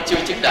này tu chưa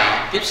chứng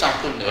đạo, kiếp sau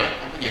tu nữa,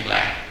 không có dừng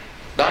lại.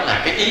 Đó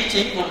là cái ý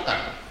chí vô tận.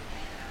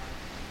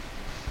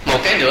 Một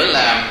cái nữa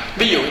là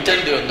ví dụ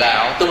trên đường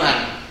đạo tu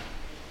hành,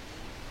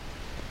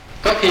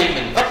 có khi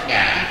mình vấp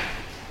ngã,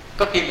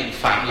 có khi mình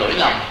phạm lỗi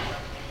lầm,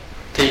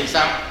 thì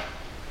sao?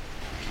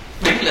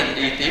 Đứng lên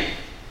đi tiếp,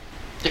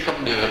 chứ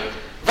không được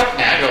vấp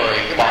ngã rồi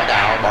cái bỏ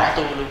đạo, bỏ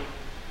tu luôn.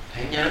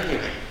 Hãy nhớ như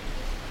vậy.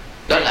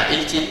 Đó là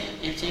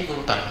ý chí vô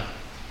tận.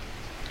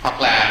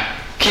 Hoặc là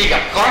khi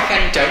gặp khó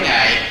khăn trở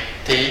ngại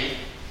thì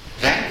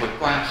ráng vượt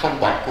qua, không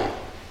bỏ cuộc.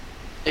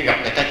 Khi gặp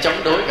người ta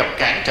chống đối, gặp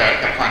cản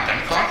trở, gặp hoàn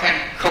cảnh khó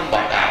khăn, không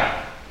bỏ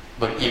đạo,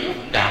 vẫn giữ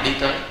vững đạo đi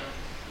tới.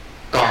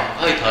 Còn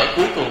hơi thở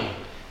cuối cùng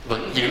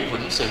vẫn giữ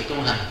vững sự tu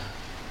hành,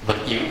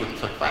 vẫn giữ vững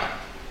Phật pháp.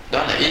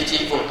 Đó là ý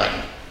chí vô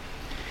tận.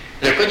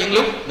 Rồi có những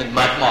lúc mình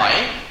mệt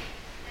mỏi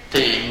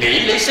thì nghĩ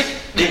lấy sức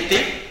đi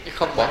tiếp chứ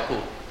không bỏ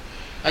cuộc.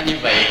 Như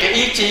vậy cái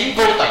ý chí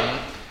vô tận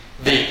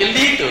vì cái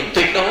lý tưởng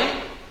tuyệt đối.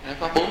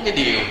 Có 4 cái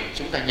điều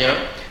chúng ta nhớ.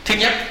 Thứ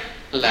nhất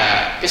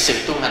là cái sự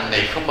tu hành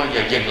này không bao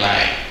giờ dừng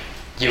lại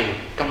dù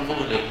trong vô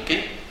lượng kiếp.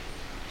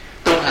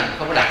 Tu hành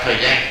không có đặt thời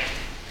gian.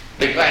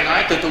 Đừng có ai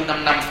nói tôi tu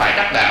 5 năm phải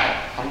đắc đạo.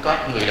 Không có,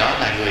 người đó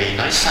là người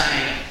nói sai.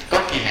 Có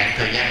kỳ hạn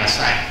thời gian là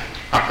sai.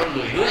 Hoặc có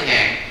người hứa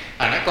hẹn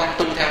nói con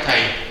tu theo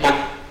thầy, một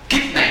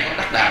kiếp này con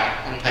đắc đạo.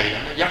 Ông thầy đó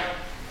nó dốc.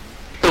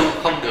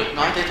 Tu không được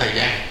nói tới thời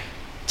gian,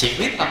 chỉ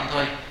quyết tâm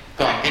thôi.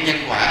 Còn cái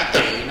nhân quả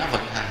tự nó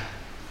vận hành,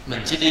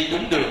 mình chỉ đi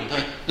đúng đường thôi.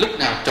 Lúc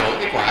nào trổ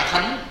cái quả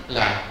thánh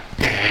là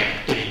kệ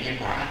tùy nhân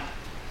quả,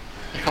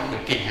 không được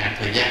kỳ hạn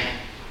thời gian.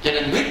 Cho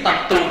nên quyết tâm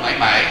tu mãi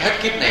mãi, hết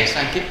kiếp này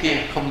sang kiếp kia,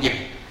 không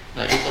dừng,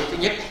 là yếu tố thứ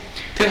nhất.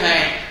 Thứ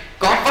hai,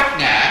 có vấp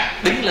ngã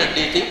đứng lên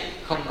đi tiếp,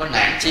 không có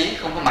nản chí,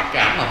 không có mặc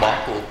cảm mà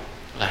bỏ cuộc,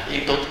 là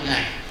yếu tố thứ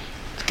hai.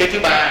 Cái thứ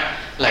ba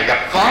là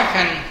gặp khó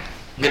khăn,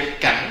 nghịch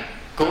cảnh,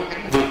 cố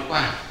gắng vượt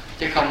qua,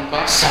 chứ không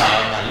có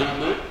sợ mà lui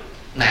bước,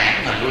 nản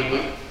mà lui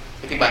bước.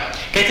 Cái thứ ba.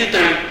 Cái thứ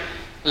tư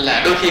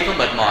là đôi khi có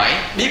mệt mỏi,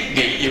 biết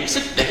nghỉ dưỡng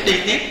sức để đi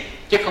tiếp,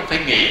 chứ không phải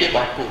nghỉ để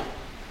bỏ cuộc.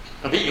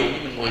 Ví dụ như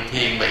mình ngồi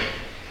thiền vậy,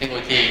 thì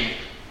ngồi thiền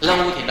lâu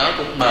thì nó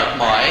cũng mệt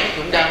mỏi,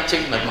 cũng đau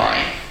chân mệt mỏi,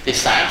 thì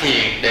xả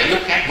thiền để lúc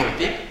khác ngồi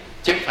tiếp,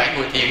 chứ không phải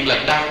ngồi thiền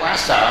lần đau quá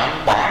sợ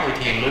bỏ ngồi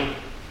thiền luôn,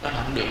 đó là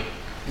không được.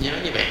 Nhớ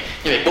như vậy.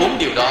 Như vậy 4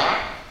 điều đó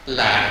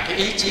là cái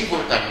ý chí vô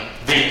tận,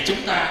 vì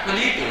chúng ta có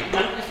lý tưởng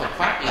đối với Phật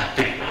pháp là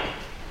tuyệt đối.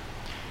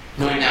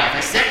 Người nào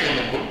phải xét lên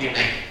mình 4 điều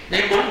này.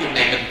 Nếu 4 điều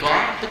này mình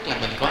có, tức là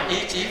mình có ý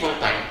chí vô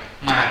tận,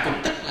 mà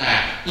cũng tức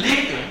là lý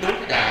tưởng đối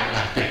với đạo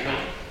là tuyệt đối.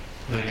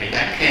 Người này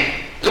đáng khen,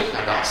 lúc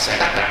nào đó sẽ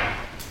đắc đạo.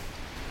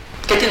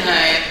 Cái thứ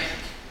hai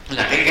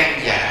là cái gan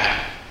dạ.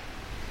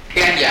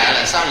 Cái gan dạ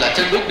là sao? Là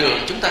trên bước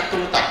đường chúng ta tu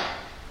tập,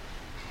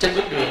 trên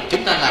bước đường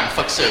chúng ta làm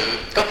Phật sự,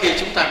 có khi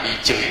chúng ta bị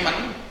chửi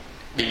mắng,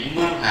 bị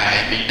mưu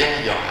hại, bị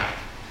đe dọa,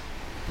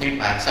 nhưng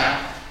mà sao?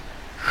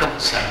 Không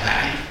sợ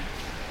hãi.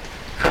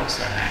 Không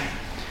sợ hãi.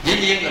 Dĩ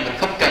nhiên là mình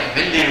không cần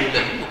phải liều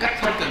lĩnh một cách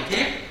không cần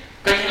thiết.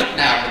 Có những lúc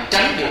nào mình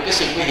tránh được cái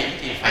sự nguy hiểm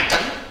thì phải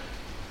tránh,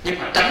 nhưng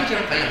mà tránh chứ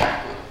không phải là bỏ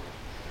cuộc.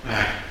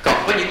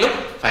 Còn có những lúc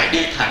phải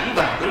đi thẳng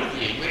vào đối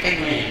diện với cái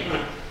nguy hiểm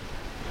luôn.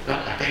 Đó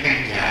là cái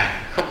gan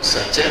dạ, không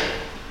sợ chết,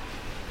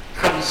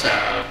 không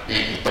sợ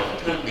bị tổn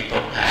thương, bị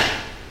tổn hại.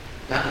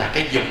 Đó là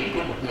cái dũng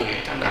của một người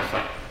trong đạo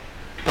Phật.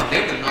 Còn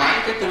nếu mình nói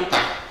cái tu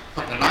tập,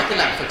 hoặc là nói cái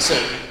làm Phật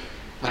sự,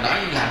 mà nói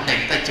làm này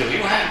người ta chửi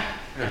quá,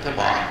 rồi thôi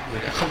bỏ,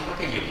 người đã không có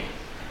cái dũng.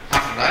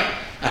 Hoặc là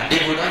nói đi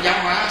vô đó giáo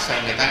hóa,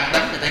 sợ người ta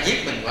đánh, người ta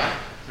giết mình quá,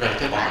 rồi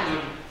thôi bỏ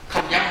luôn,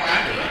 không giáo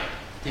hóa nữa,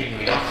 thì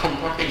người đó không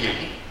có cái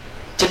dũng.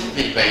 Chính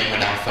vì vậy mà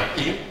đạo Phật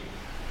yếu.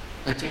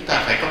 Nên chúng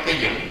ta phải có cái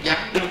dũng dám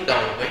đương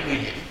đầu với nguy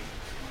hiểm.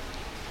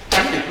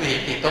 Tránh được nguy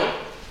hiểm thì tốt,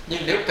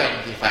 nhưng nếu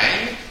cần thì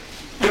phải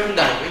đương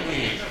đầu với nguy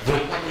hiểm, vượt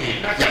qua nguy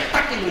hiểm đó, dập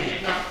tắt cái nguy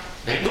hiểm đó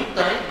để bước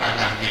tới mà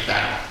làm việc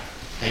đạo.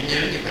 Hãy nhớ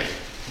như vậy.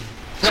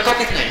 Nó có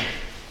cái này,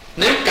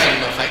 nếu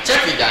cần mà phải chết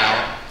vì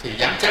đạo thì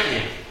dám chết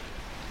liền.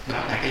 Đó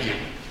là cái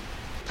dũng.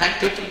 Tháng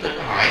trước chúng tôi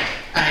có hỏi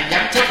ai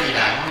dám chết vì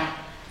đạo không,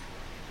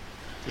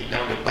 thì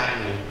đâu được 3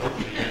 người đốt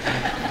gì lên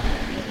tay.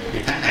 Thì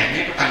tháng này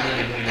nếu có tăng lên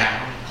được người nào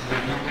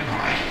không, không có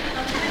hỏi,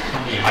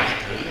 không gì hỏi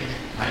thử,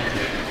 hỏi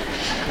thử.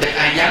 Để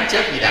ai dám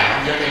chết vì đạo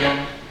không, giơ tay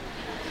lên.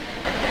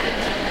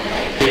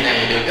 Kỳ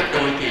này được gấp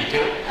đôi kỳ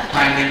trước,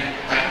 hoan nghênh,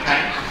 tán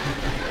thán.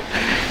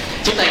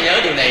 Chúng ta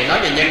nhớ điều này, nói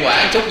về nhân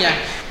quả một chút nha.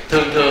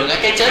 Thường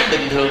cái chết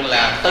bình thường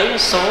là tới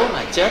số mà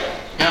chết,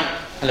 thấy không?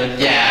 Mình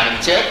già mình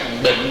chết,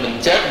 mình bệnh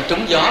mình chết, mình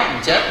trúng gió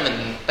mình chết,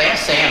 mình té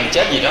xe mình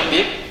chết gì đó không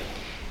biết.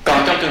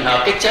 Còn trong trường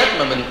hợp cái chết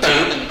mà mình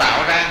tự mình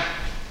tạo ra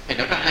thì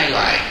nó có hai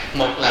loại.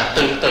 Một là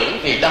tự tử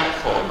vì đau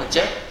khổ mà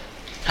chết,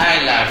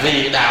 hai là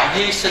vì đạo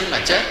hy sinh mà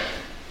chết.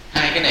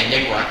 Hai cái này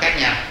nhân quả khác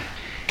nhau.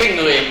 Cái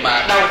người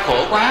mà đau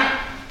khổ quá,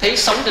 thấy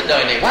sống trên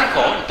đời này quá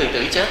khổ, tự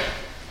tử chết.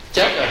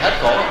 Chết rồi hết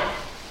khổ không?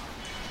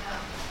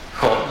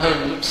 Khổ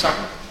hơn lúc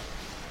sống.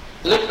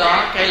 Lúc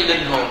đó cái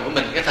linh hồn của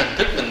mình, cái thần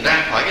thức mình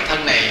ra khỏi cái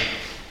thân này,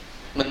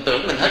 mình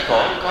tưởng mình hết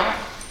khổ, không có.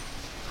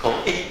 Khổ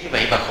y như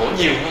vậy và khổ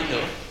nhiều hơn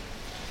nữa.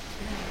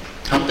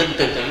 Không tin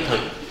từ tưởng thử.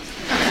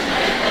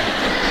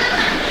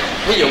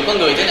 Ví dụ có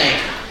người thế này,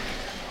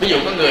 ví dụ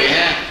có người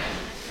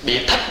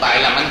bị thất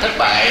bại, làm ăn thất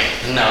bại,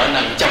 nợ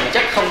nần chồng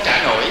chất không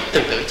trả nổi,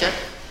 tự tử chết.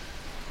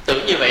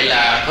 Tưởng như vậy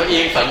là thôi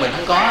yên phận mình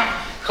không có.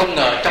 Không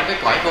ngờ trong cái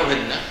cõi vô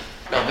hình đó,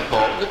 đầu mới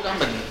khổ. Lúc đó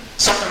mình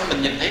sống đó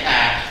mình nhìn thấy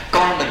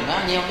con mình nó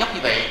nheo nhóc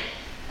như vậy,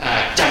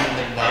 chồng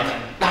mình, vợ mình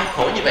đau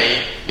khổ như vậy,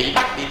 bị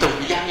bắt, bị tù,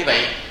 bị giam như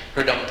vậy,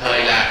 rồi đồng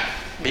thời là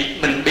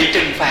mình bị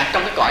trừng phạt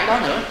trong cái cõi đó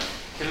nữa.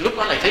 Thì lúc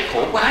đó lại thấy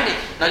khổ quá đi.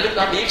 Nói lúc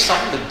đó biết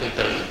sống đừng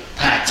tự tử,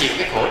 thà chịu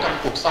cái khổ trong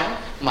cuộc sống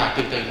mà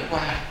từ từ nó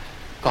qua.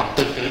 Còn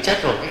tự tử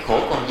chết rồi cái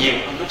khổ còn nhiều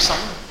hơn lúc sống.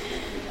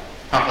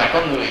 Hoặc là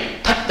có người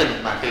thất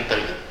tình mà tự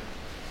tử.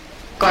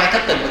 Có ai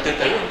thất tình mà tự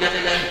tử không? Giơ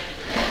tay lên.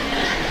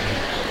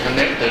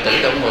 Nếu tự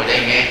tử đâu ngồi đây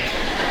nghe.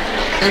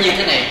 Nó như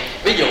thế này,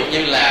 Ví dụ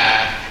như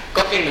là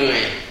có cái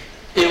người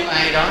yêu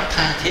ai đó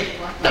tha thiết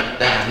quá, đậm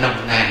đà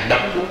nồng nàn,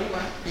 đẫm đuối quá,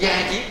 da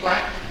diết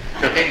quá,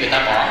 rồi cái người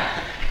ta bỏ,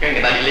 cái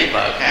người ta đi lấy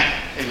vợ khác,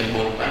 thì mình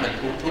buồn quá, mình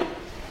uống thuốc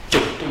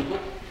chụp Trung Quốc,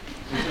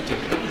 chụp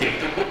đúng hiệu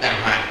Trung Quốc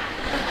đàng hoàng,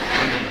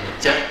 mình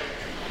chết.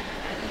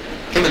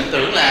 Cái mình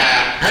tưởng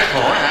là hết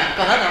khổ hả?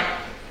 Có hết không?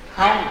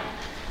 Không.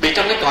 Vì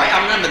trong cái cõi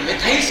âm đó mình mới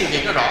thấy sự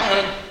việc nó rõ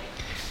hơn.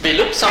 Vì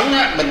lúc sống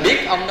á, mình biết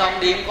ông đó ông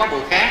đi có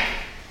bồ khác,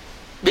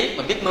 biết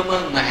mà biết mơ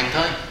mơ màng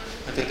thôi,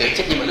 từ từ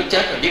chết. Nhưng mà lúc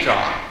chết mình biết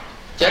rõ,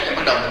 chết rồi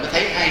bắt đầu mình mới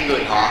thấy hai người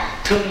họ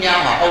thương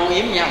nhau, họ âu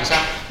yếm nhau làm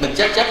sao. Mình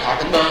chết họ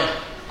tỉnh bơ,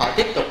 họ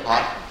tiếp tục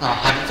họ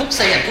hạnh phúc,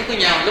 xây hạnh phúc với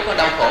nhau. Lúc đó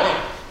đau khổ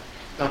không?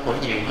 Đau khổ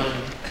nhiều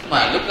hơn.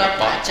 Mà lúc đó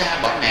bỏ cha,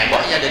 bỏ mẹ,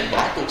 bỏ gia đình,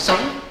 bỏ cuộc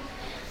sống,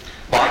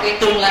 bỏ cái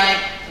tương lai,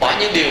 bỏ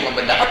những điều mà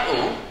mình đã ấp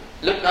ủ.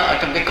 Lúc đó ở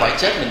trong cái cõi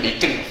chết mình bị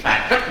trừng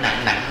phạt rất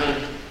nặng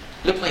hơn.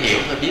 Lúc mới hiểu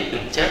thôi, biết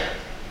đừng chết,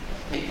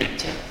 biết đừng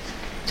chết.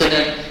 Cho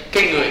nên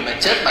cái người mà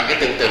chết bằng cái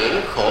tự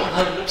tử khổ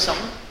hơn lúc sống.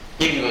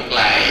 Nhưng ngược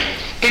lại,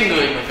 cái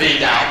người mà vì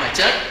đạo mà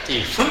chết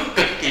thì phước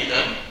cực kỳ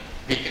lớn.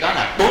 Vì cái đó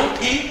là bố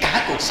thí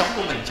cả cuộc sống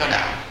của mình cho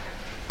đạo,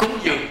 cúng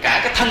dường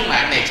cả cái thân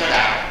mạng này cho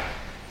đạo,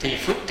 thì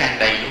phước tràn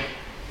đầy luôn.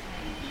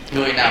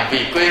 Người nào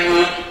vì quê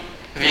hương,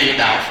 vì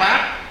đạo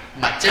pháp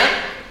mà chết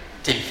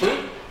thì phước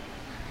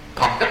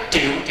còn gấp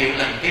triệu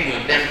lần cái người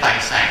đem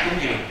tài sản cúng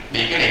dường.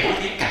 Vì cái này bố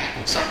thí cả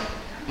cuộc sống,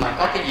 mà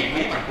có cái gì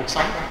quý bằng cuộc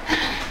sống đó.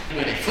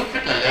 Người này phước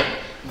rất là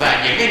lớn.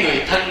 Và những cái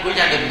người thân của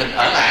gia đình mình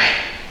ở lại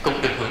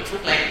cũng được hưởng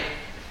phước lấy.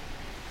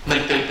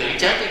 Mình tự tử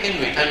chết với cái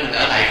người thân mình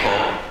ở lại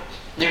khổ,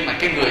 nhưng mà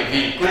cái người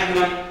vì quê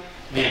hương,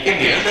 vì cái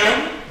nghĩa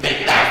lớn, vì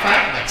cái đạo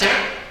pháp mà chết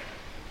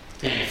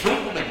thì phước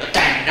của mình nó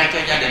tràn ra cho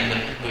gia đình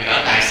mình. Người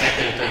ở lại sẽ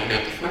từ từ được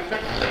cái phước rất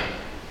là lớn.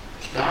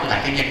 Đó là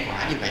cái nhân quả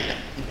như vậy đó.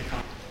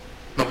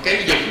 Một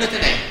cái dũng nó thế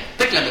này,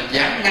 tức là mình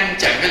dám ngăn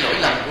chặn cái lỗi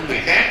lầm của người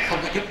khác, không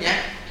có nhút nhát.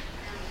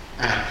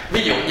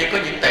 Ví dụ như có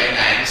những tệ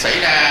nạn xảy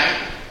ra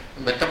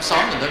mình trong xóm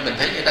mình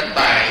thấy như đánh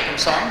bài trong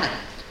xóm này,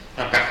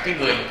 hoặc gặp cái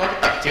người mà có cái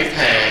tật chửi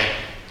thề,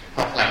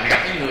 hoặc là mình gặp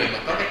cái người mà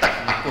có cái tật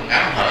mặc quần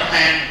áo hở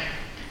hang,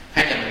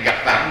 hay là mình gặp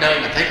vào nơi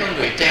mà thấy có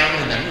người treo cái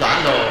hình ảnh lõa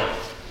lồ,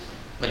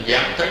 mình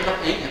dám tới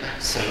góp ý người ta,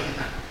 sửa người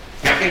ta.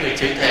 Gặp cái người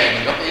chửi thề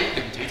mình góp ý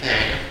đừng chửi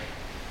thề đó.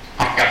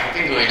 Hoặc gặp một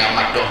cái người nào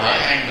mặc đồ hở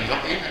hang mình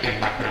góp ý là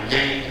đừng mặc đồ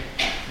dây,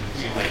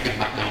 như vậy đừng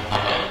mặc đồ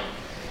hở,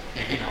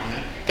 cái nọ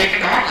nữa. Cái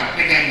đó là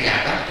cái gan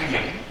dạ, đó là cái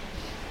dũng,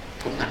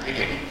 cũng là cái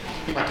dũng.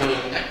 Nhưng mà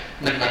thường á,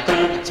 mình mà tu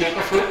mình chưa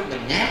có phước,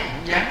 mình nhát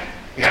không dám,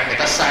 gặp người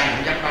ta sai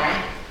không dám nói,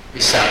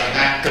 vì sợ người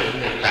ta cự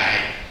ngược lại.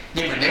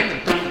 Nhưng mà nếu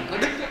mình tu mình có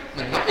đức á,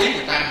 mình góp ý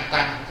người ta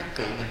không dám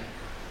cự mình.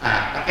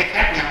 Đó cái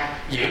khác nhau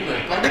giữa người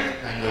có đức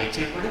và người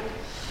chưa có đức.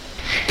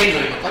 Cái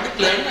người mà có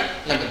đức lớn á,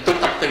 là mình tu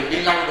tập từ đi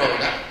lâu rồi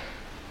đó,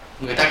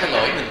 người ta có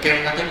lỗi mình kêu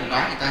người ta tới mình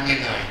nói, người ta nghe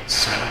lời,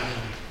 sợ người.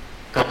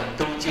 Còn mình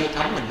tu chưa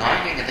thấm mình nói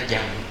cái người ta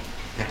giận,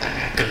 người ta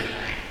cự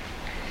lại.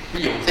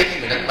 Ví dụ thấy cái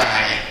người đánh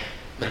bài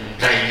mình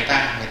rầy người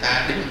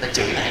ta đứng người ta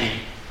chửi lại đi.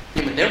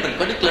 Nhưng mà nếu mình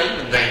có đức lớn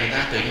mình rầy người ta,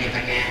 tự nhiên người ta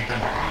nghe, người ta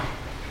bỏ,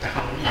 người ta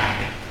không muốn bài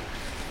nữa.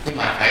 Nhưng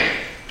mà phải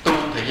tu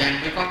thời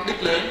gian mới có cái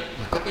đức lớn,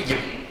 mà có cái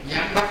dũng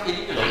dám góp ý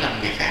cái lỗi lầm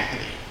người khác.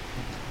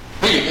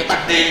 Ví dụ như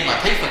tăng ni mà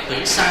thấy Phật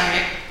tử sai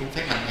ấy, cũng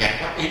phải mạnh dạn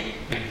góp ý,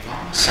 đừng có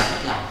sợ mất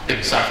lòng,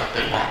 đừng sợ Phật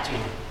tử bỏ chùa.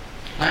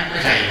 Nói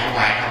rầy họ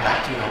hoài, họ bỏ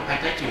chùa, không ai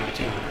tới chùa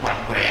nó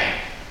quạnh quẹ,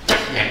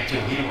 chấp nhận chùa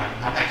hy vọng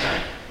không ai tới.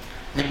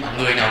 Nhưng mà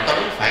người nào tới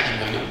phải là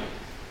người đúng,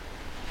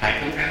 phải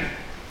cứng rắn.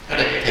 Ở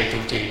đây thầy trụ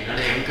trì nó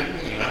đây không cứng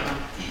cái gì lắm đâu.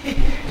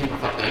 Nhưng mà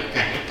Phật tử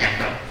càng lúc càng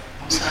đông,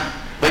 không sao.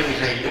 Bởi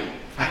vì rầy đúng,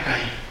 phải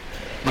rầy.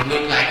 Mà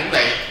ngược lại cũng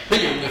vậy. Ví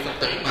dụ người Phật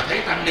tử mà thấy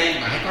tăng ni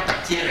mà hay có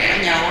tập chia rẽ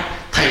nhau,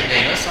 thầy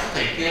này nói xấu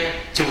thầy kia,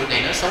 chùa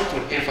này nói xấu chùa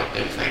kia, Phật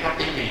tử phải góp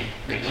ý gì,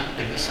 đừng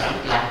có sợ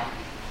mất lòng,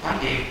 quá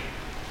nhiều.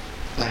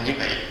 Là như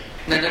vậy.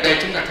 Nên ở đây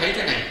chúng ta thấy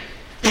thế này,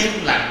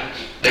 im lặng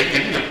để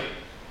nhẫn nhục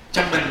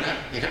cho mình đó,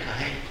 thì rất là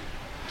hay.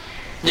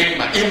 Nhưng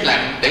mà im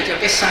lặng để cho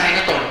cái sai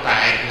nó tồn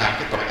tại làm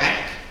cái tội ác.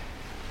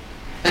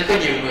 Nên có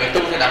nhiều người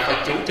tu theo đạo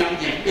Phật chủ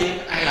trương gì cũng im,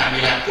 ai làm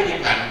gì làm cứ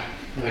im lặng,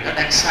 người đó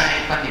đang sai,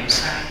 quan niệm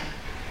sai.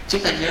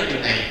 Chúng ta nhớ điều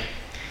này,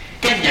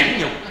 cái nhẫn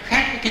nhục nó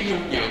khác với cái nhu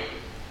nhược,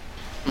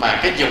 mà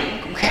cái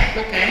dũng cũng khác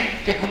với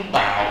cái hung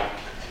bạo.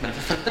 Mình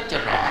phải phân tích cho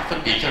rõ,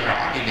 phân biệt cho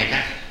rõ điều này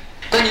ra.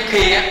 Có những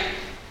khi á,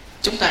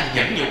 chúng ta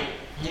nhẫn nhục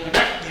như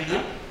đất như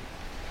nước,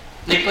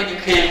 nhưng có những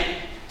khi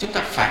chúng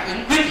ta phản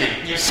ứng quyết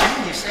liệt như sấm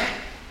như sét.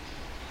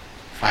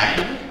 Phải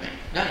đúng như vậy,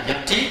 đó là do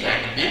trí tuệ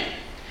mình biết.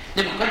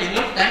 Nhưng mà có những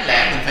lúc đáng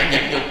lẽ mình phải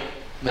nhẫn nhục,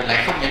 mình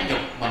lại không nhẫn nhục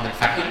mà mình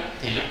phản ứng,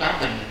 thì lúc đó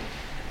mình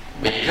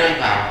bị rơi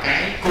vào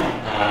cái cuồng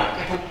nộ,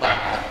 cái hung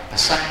bạo và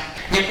sai.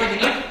 Nhưng có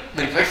những lúc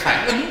mình phải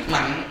phản ứng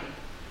mạnh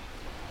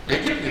để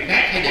giúp người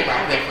khác hay để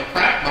bảo vệ Phật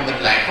pháp, mà mình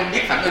lại không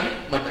biết phản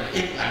ứng, mà mình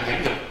im lặng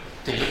nhẫn nhục,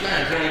 thì lúc đó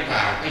là rơi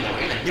vào cái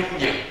lỗi là nhu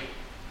nhược,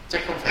 chứ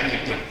không phải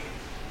nhẫn nhục.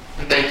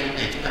 Ở đây chỗ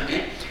này chúng ta biết,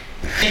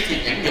 khi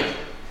thì nhẫn nhục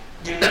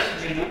như đất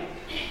như nước,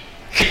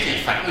 khi thì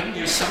phản ứng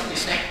như sấm như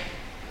sét.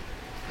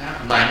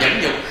 Mà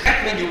nhẫn nhục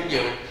khác với nhu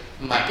nhược,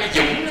 mà cái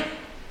dũng đó,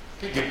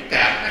 cái dũng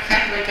cảm nó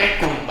khác với cái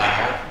cuồng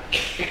bạo,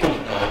 cái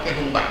cuồng nộ, cái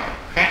hung bạo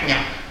khác nhau.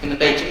 Nên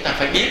đây chúng ta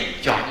phải biết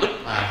chọn lúc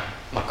mà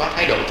mà có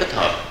thái độ thích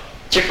hợp,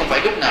 chứ không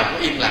phải lúc nào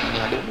cũng im lặng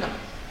là đúng đâu,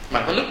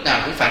 mà có lúc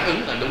nào cũng phản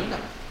ứng là đúng đâu.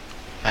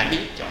 Phải biết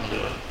chọn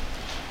lựa.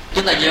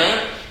 Chúng ta nhớ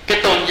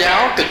cái tôn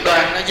giáo cực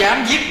đoan nó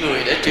dám giết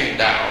người để truyền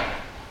đạo,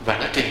 và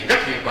nó truyền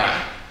rất hiệu quả.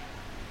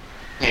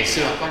 Ngày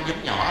xưa có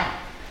nhóm nhỏ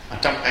mà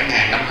trong cả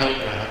ngàn năm hơn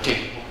rồi, họ truyền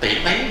 1 tỷ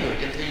mấy người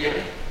trên thế giới,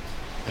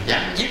 họ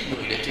dám giết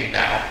người để truyền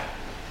đạo.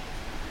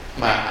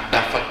 Mà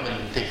đạo Phật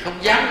mình thì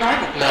không dám nói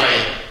một lời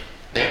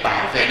để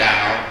bảo vệ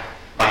đạo,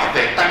 bảo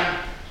vệ tăng.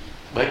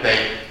 Bởi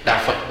vậy đạo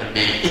Phật mình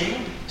bị yếu,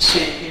 suy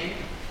yếu,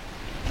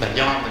 là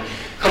do mình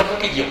không có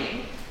cái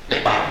dũng để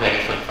bảo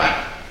vệ Phật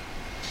pháp.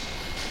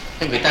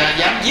 Nên người ta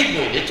dám giết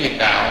người để truyền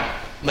đạo,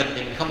 mình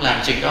thì mình không làm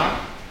chuyện đó.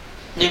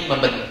 Nhưng mà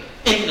mình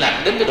im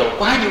lặng đến cái độ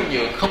quá nhu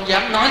nhược, không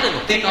dám nói lên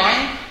một tiếng nói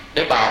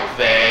để bảo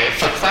vệ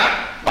Phật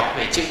pháp, bảo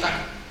vệ chư tăng.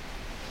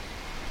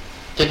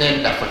 Cho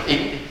nên đạo Phật yếu,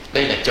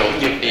 đây là chỗ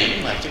nhược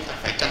điểm mà chúng ta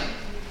phải tránh.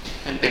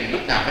 Nên đừng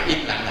lúc nào phải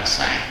im lặng là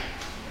sai.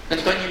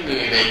 Nên có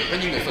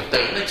những người Phật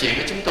tử nói chuyện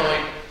với chúng tôi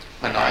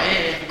mà nói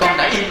con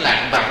đã im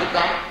lặng vào lúc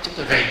đó, chúng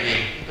tôi rầy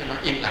liền, chúng tôi nói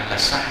im lặng là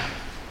sai.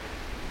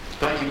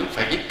 Có những lúc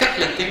phải biết cất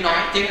lên tiếng nói,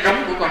 tiếng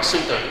rống của con sư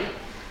tử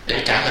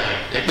để trả lời,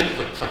 để binh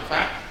vực Phật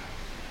pháp.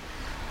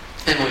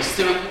 Thì hồi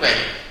xưa cũng vậy,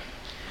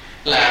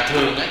 là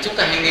thường chúng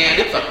ta hay nghe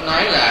Đức Phật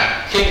nói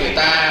là khi người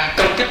ta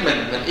công kích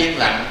mình im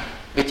lặng.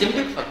 Vì chính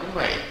Đức Phật cũng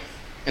vậy,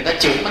 người ta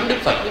chửi mắng Đức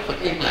Phật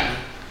im lặng.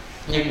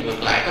 Nhưng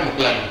ngược lại có một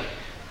lần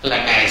là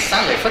Ngài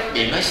Xá Lợi Phất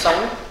bị nói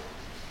xấu,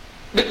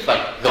 Đức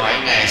Phật gọi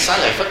Ngài Xá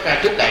Lợi Phất ra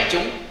trước đại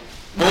chúng,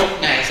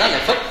 buộc Ngài Xá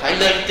Lợi Phất phải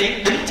lên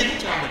tiếng đính chính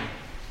cho mình,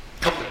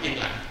 không được im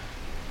lặng.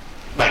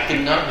 Bài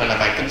kinh đó gọi là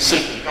bài kinh sư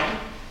tử rống.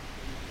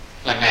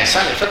 Là Ngài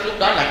Xá Lợi Phất lúc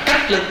đó là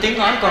cắt lên tiếng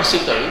nói con sư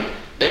tử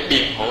để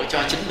biện hộ cho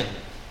chính mình,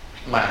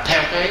 mà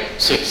theo cái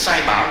sự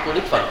sai bảo của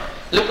Đức Phật.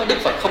 Lúc đó Đức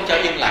Phật không cho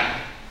im lặng.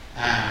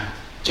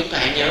 Chúng ta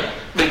hãy nhớ,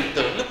 đừng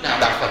tưởng lúc nào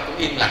đạo Phật cũng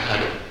im lặng là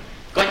đúng.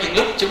 Có những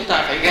lúc chúng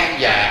ta phải gan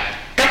dạ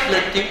cắt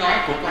lên tiếng nói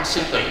của con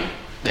sư tử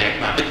để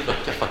mà binh vực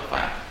cho Phật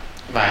pháp.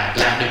 Và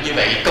làm được như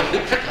vậy công đức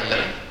rất là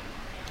lớn.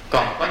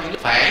 Còn có những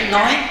lúc phải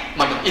nói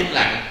mà mình im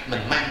lặng,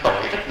 mình mang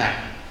tội rất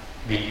nặng,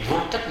 vì vô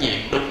trách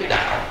nhiệm đối với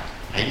đạo.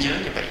 Hãy nhớ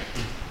như vậy.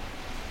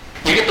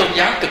 Những cái tôn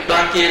giáo cực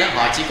đoan kia đó,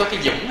 họ chỉ có cái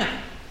dũng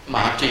mà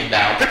họ truyền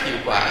đạo rất hiệu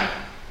quả.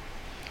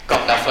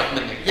 Còn đạo Phật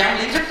mình giáo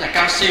lý rất là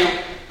cao siêu,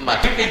 mà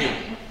trước cái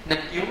dũng nên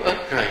yếu ớt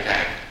rời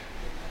rạc.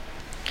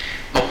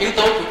 Một yếu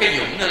tố của cái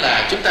dũng nữa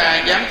là chúng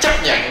ta dám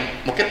chấp nhận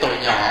một cái tội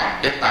nhỏ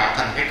để tạo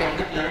thành cái công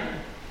đức lớn.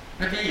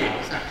 Nó ví dụ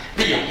sao?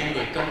 Ví dụ như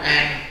người công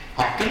an,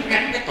 họ cứng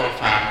rắn với tội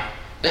phạm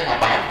để họ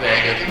bảo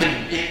vệ được cái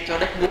bình yên cho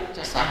đất nước,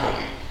 cho xã hội.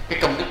 Cái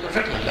công đức nó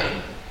rất là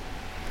lớn.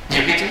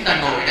 Nhiều khi chúng ta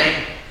ngồi đây,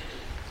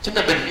 chúng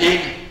ta bình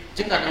yên,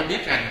 chúng ta nên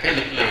biết rằng cái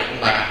lực lượng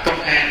mà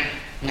công an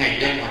ngày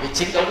đêm họ phải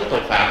chiến đấu với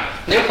tội phạm.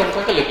 Nếu không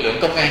có cái lực lượng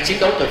công an chiến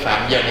đấu tội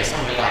phạm, giờ này xã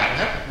hội loạn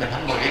hết, mình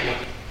không ngồi đây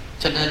được.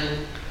 Cho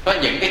nên có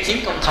những cái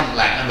chiến công thầm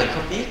lặng là mình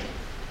không biết,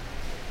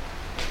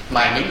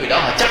 mà những người đó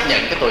họ chấp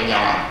nhận cái tội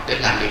nhỏ để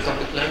làm được công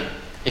đức lớn.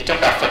 Thì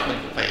trong đạo Phật mình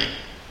cũng vậy.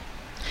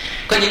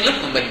 Có những lúc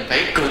mà mình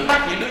phải cưỡng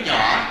bắt những đứa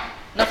nhỏ,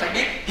 nó phải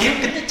biết hiếu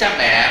kính với cha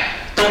mẹ,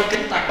 tôn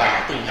kính tam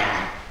bảo từ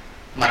nhỏ,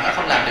 mà nó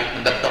không làm được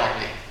mình đập đòn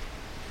liền.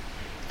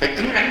 Phải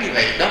cứng rắn như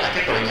vậy, đó là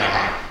cái tội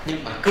nhỏ,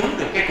 nhưng mà cứu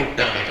được cái cuộc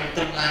đời trong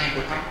tương lai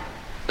của nó.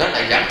 Đó là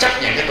dám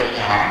chấp nhận cái tội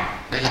nhỏ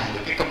để làm được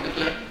cái công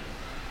đức lớn.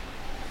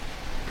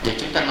 Vậy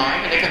chúng ta nói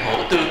cái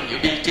hỗ tương giữa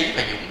bi trí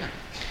và dũng này.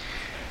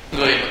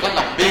 Người mà có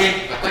lòng bi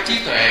và có trí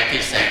tuệ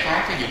thì sẽ có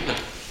cái dũng lực.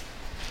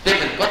 Nên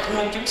mình có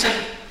thương chúng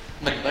sinh,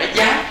 mình mới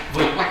dám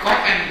vượt qua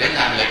khó khăn để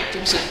làm lợi ích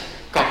chúng sinh.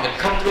 Còn mình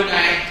không thương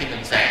ai thì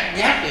mình sẽ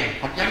nhát liền,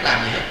 không dám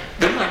làm gì hết.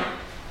 Đúng không?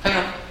 Thấy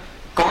không?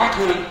 Có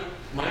thương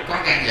mới có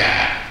gan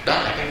dạ, đó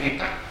là cái nguyên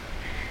tắc.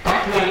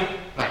 Có thương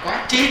và có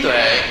trí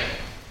tuệ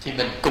thì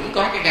mình cũng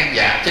có cái gan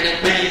dạ. Cho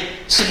nên bi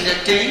sinh ra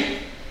trí,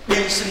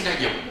 bi sinh ra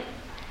dũng,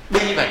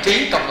 bi và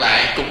trí cộng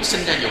lại cũng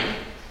sinh ra dũng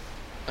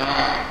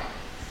đó.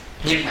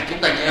 Nhưng mà chúng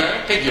ta nhớ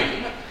cái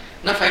dũng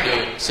nó phải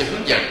được sự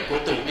hướng dẫn của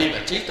từ bi và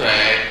trí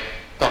tuệ.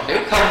 Còn nếu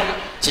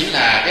không, chỉ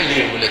là cái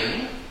liều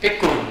lĩnh, cái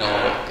cuồng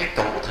nộ, cái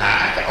cẩu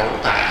thả, cái ẩu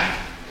tả.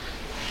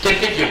 Trên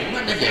cái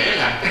dũng nó dễ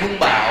làm cái hung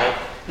bạo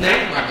nếu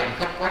mà mình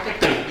không có cái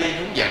từ bi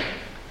hướng dẫn.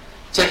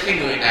 Trên cái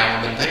người nào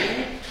mà mình thấy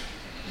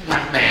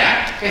mạnh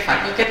mẽ,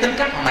 cái tính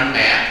cách mà mạnh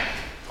mẽ,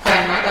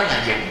 khoan nói đó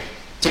là dũng.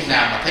 Chừng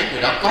nào mà thấy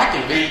người đó có từ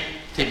bi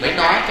thì mới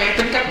nói cái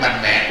tính cách mạnh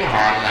mẽ của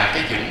họ là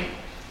cái dũng.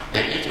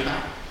 Để ý chỗ đó.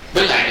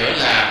 Với lại nữa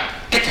là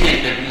cái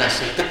thiền định là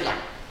sự tinh lọc.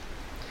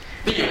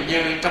 Ví dụ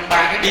như trong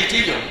 3 cái bi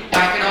trí dũng, 3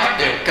 cái đó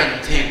đều cần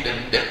thiền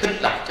định để tinh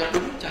lọc cho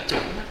đúng, cho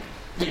chuẩn.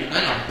 Ví dụ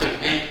nói lòng từ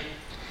bi.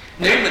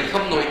 Nếu mình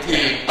không ngồi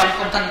thiền, tâm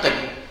không thanh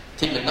tịnh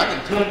thì mình nói mình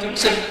thương chúng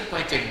sinh,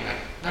 coi chừng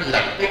nó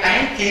lẫn cái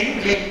ái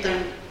kiến riêng tư.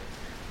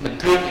 Mình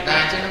thương người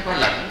ta chứ nó có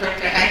lẫn với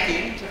cái ái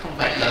kiến, chứ không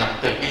phải là lòng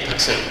từ bi thật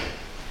sự.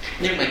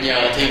 Nhưng mà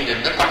nhờ thiền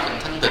định đó tâm mình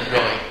thanh tịnh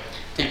rồi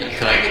thì mình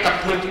khởi cái tâm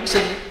thương chúng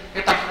sinh,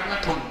 cái tâm nó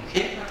thuần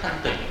khiết, nó thanh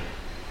tịnh.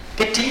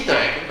 Cái trí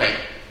tuệ cũng vậy.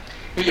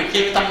 Ví dụ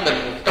khi tâm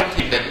mình trong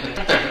thiền định mình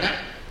thanh tịnh á,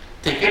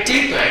 thì cái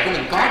trí tuệ của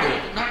mình có được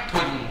nó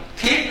thuần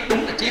khiết, nó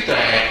đúng là trí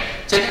tuệ,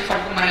 chứ nó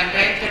không có mang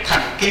cái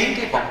thành kiến,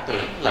 cái vọng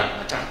tưởng lẫn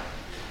ở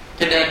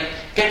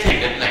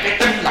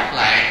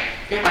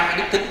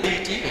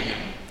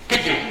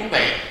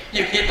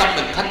khi tâm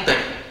mình thanh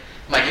tịnh,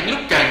 mà những lúc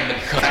cần mình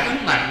phản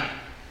ứng mạnh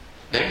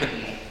để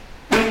mình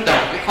đương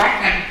đầu với khó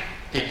khăn,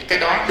 thì cái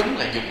đó đúng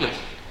là dũng lực.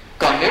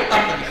 Còn nếu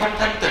tâm mình không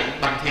thanh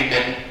tịnh bằng thiền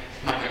định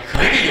mà mình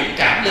khởi cái dũng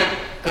cảm lên,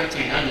 coi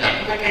chừng nó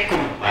lẫn với cái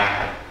cuồng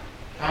bạo,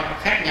 nó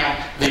khác nhau.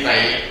 Vì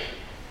vậy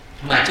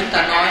mà chúng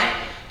ta nói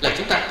là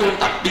chúng ta tu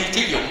tập bi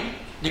trí dũng,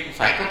 nhưng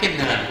phải có cái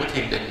nền của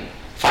thiền định,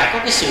 phải có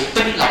cái sự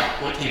tinh lọc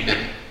của thiền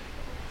định.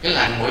 Nghĩa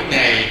là mỗi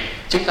ngày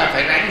chúng ta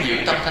phải ráng giữ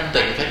tâm thanh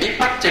tịnh, phải biết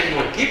bắt chân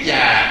ngồi kiết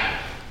già,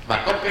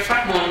 và có cái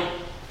pháp môn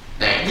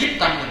để nhiếp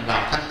tâm mình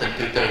vào thanh tịnh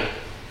từ từ.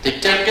 Thì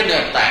trên cái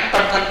nền tảng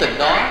tâm thanh tịnh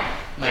đó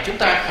mà chúng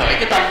ta khởi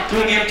cái tâm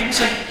thương yêu chúng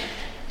sinh,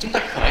 chúng ta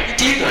khởi cái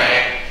trí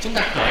tuệ, chúng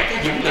ta khởi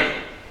cái dũng lực,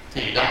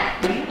 thì đó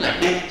đúng là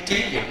bi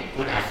trí dũng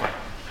của đạo Phật.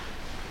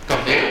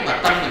 Còn nếu mà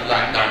tâm mình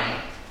loạn động,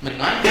 mình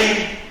nói bi,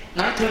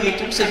 nói thương yêu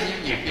chúng sinh,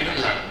 nhưng nhiều khi nó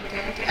lẫn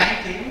cái ái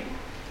kiến,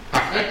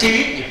 hoặc nói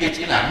trí nhiều khi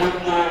chỉ là mưu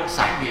mô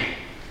xảo quyệt,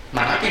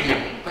 mà nói cái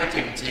dũng coi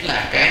chừng chỉ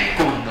là cái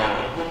cuồng nộ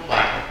hung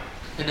bạo.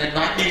 Cho nên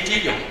nói bi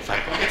trí dũng phải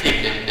có cái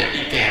thiền định để đi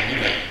kèm như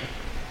vậy.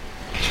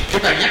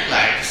 Chúng ta nhắc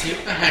lại một xíu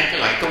có hai cái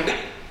loại công đức.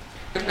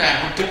 Chúng ta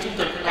hôm trước chúng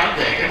tôi có nói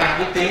về cái 3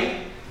 bước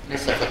tiến, nên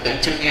sợ Phật tử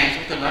chưa nghe,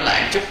 chúng tôi nói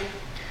lại một chút.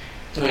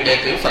 Người đệ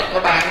tử Phật có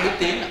 3 cái bước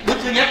tiến. Bước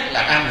thứ nhất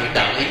là am hiểu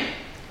đạo lý.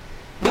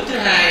 Bước thứ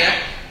hai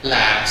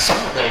là sống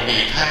một đời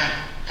vị tha,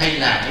 hay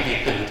làm những việc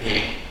từ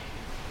thiện.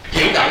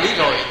 Hiểu đạo lý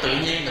rồi tự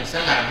nhiên mình sẽ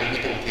làm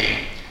việc từ thiện.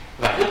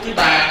 Và bước thứ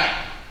ba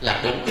là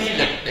đủ uy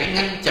lực để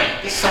ngăn chặn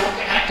cái xấu,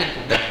 cái ác trên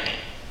cuộc đời này.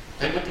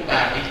 Tới bước thứ ba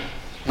ấy.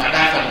 Mà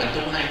đa phần mình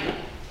tu 2 bước.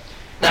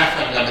 Đa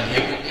phần là mình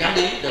hiểu được giáo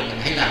lý rồi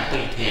mình hay làm từ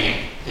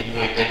thiện, thì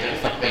người đệ tử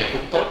Phật về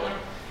cũng tốt lắm.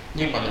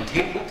 Nhưng mà mình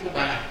thiếu bước thứ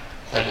ba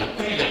là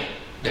đủ uy lực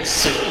để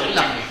sửa lỗi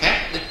lầm người khác,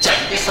 để chặn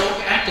cái xấu,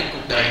 cái ác trên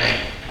cuộc đời này.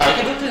 Ở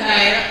cái bước thứ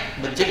hai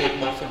mình chỉ được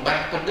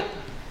 1/3 công đức.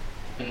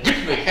 Mình giúp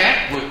người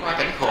khác vượt qua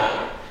cảnh khổ,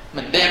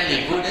 mình đem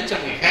niềm vui đến cho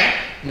người khác,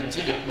 mình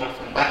chỉ được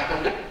 1/3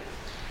 công đức.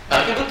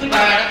 Ở cái bước thứ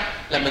ba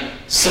là mình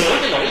sửa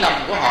cái lỗi lầm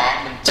của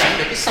họ, mình chặn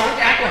được cái xấu,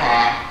 cái ác của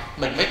họ,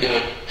 mình mới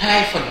được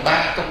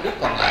 2/3 công đức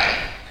còn lại.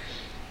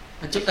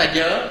 Nên chúng ta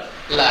nhớ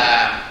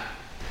là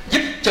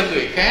giúp cho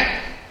người khác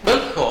bớt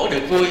khổ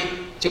được vui,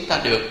 chúng ta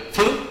được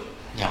phước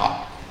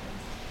nhỏ.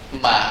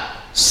 Mà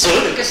sửa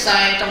được cái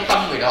sai trong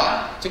tâm người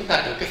đó, chúng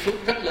ta được cái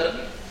phước rất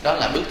lớn. Đó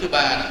là bước thứ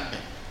ba đó.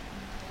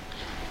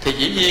 Thì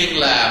dĩ nhiên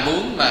là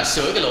muốn mà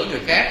sửa cái lỗi người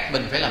khác,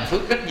 mình phải làm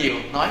phước rất nhiều,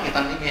 nói người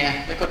ta mới nghe,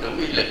 mới có đủ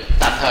uy lực.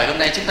 Tạm thời hôm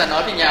nay chúng ta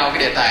nói với nhau cái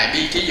đề tài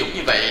bi trí dũng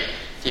như vậy,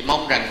 thì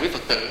mong rằng quý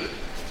Phật tử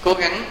cố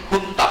gắng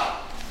huân tập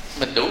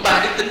mình đủ 3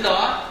 đức tính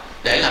đó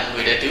để làm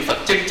người đệ tử Phật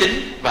chân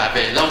chính, và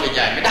về lâu về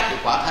dài mới đắc được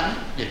quả thánh.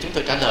 Giờ chúng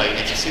tôi trả lời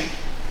này chút xíu.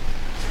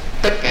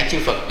 Tất cả chư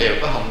Phật đều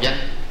có hồng danh.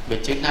 Về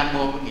chữ Nam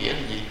Mô có nghĩa là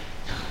gì?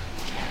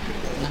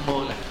 Nam Mô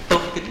là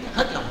tôn kính,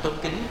 hết lòng tôn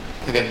kính.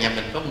 Thì gần nhà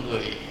mình có một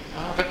người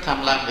rất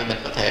tham lam, thì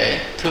mình có thể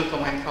thương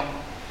công an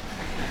không?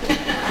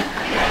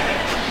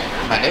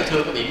 Mà nếu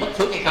thương có bị mất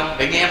phước hay không?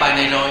 Để nghe bài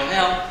này rồi, thấy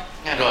không?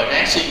 Nghe rồi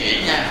ráng suy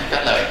nghĩ nha,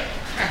 trả lời.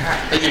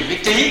 Để dùng cái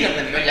trí rồi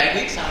mình có giải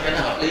quyết sao cho nó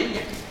hợp lý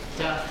nha.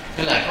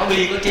 Tức là có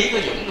bi, có trí, có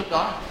dũng lúc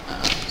đó.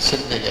 Xin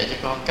thầy dạy cho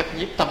con cách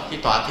nhiếp tâm khi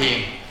tọa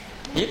thiền.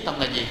 Nhiếp tâm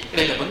là gì?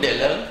 Đây là vấn đề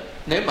lớn.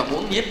 Nếu mà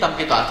muốn nhiếp tâm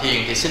khi tọa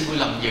thiền thì xin vui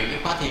lòng dự cái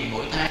khóa thiền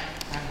mỗi tháng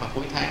và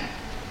cuối tháng.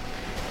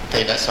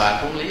 Thầy đã soạn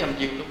cuốn Lý Âm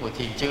Dương lúc ngồi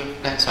thiền chưa?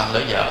 Đang soạn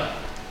lỡ dở.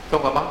 Có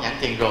quả báo nhãn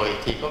tiền rồi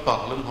thì có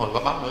còn luân hồi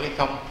quả báo nữa hay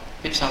không?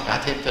 Tiếp sau trả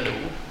thêm cho đủ.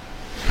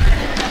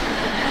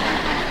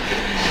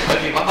 Bởi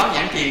vì quả báo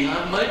nhãn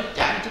tiền mới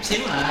trả một chút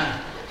xíu à.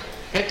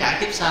 Cái trả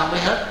tiếp sau mới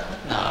hết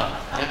nợ,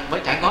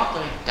 mới trả góp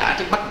thôi, trả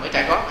trước mắt mới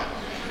trả góp.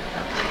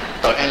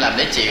 Tội ai làm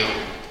để chịu.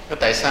 Có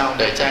tại sao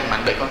đời cha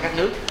mặn đời con các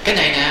nước? Cái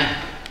này nè,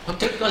 hôm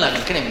trước có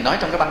lần cái này mình nói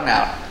trong cái băng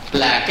nào,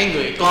 là cái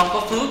người con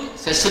có phước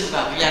sẽ sinh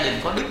vào cái gia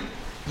đình có đức.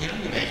 Nhớ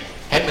như vậy.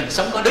 Hãy mình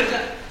sống có đức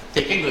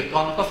thì cái người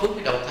con có phước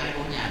mới đầu thai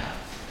vô nhà đó.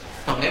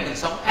 Còn nếu mình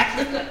sống ác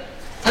đức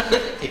thất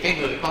đức thì cái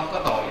người con có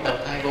tội đầu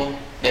thai vô,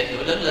 để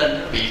nữa lớn lên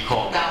nó bị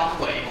khổ đau,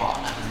 nó quậy bỏ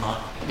là mình mệt.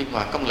 Bên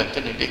ngoài công lực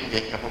trên đường điện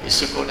việc gặp một vị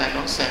sư cô đang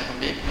đón xe, không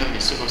biết nơi vị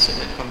sư cô sẽ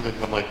đến con ngừng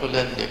và mời cô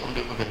lên để con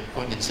đưa cô về.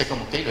 Cô nhìn xe con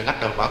một tí rồi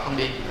lắc đầu bảo không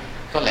đi.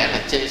 Có lẽ là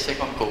chê xe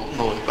con cũ,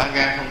 ngồi ba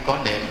ga không có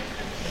nệm.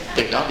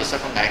 Từ đó vì sao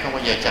con ngại không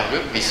bao giờ chào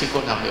rước vị sư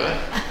cô nào nữa.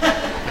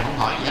 Mình không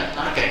hỏi gì hết,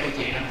 nói kể câu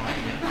chuyện, không hỏi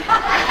gì nữa.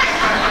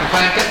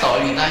 Khoan cái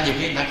tội người ta, nhiều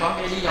khi người ta có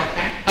cái lý do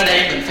khác. Ở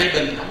đây mình phê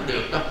bình không có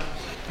được đâu.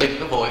 Đừng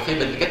có vội phê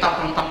bình cái tâm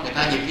trong tâm người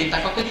ta, nhiều khi người ta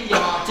có cái lý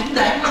do chính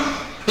đáng lắm.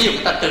 Ví dụ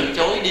người ta từ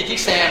chối đi chiếc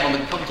xe mà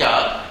mình không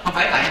chở, không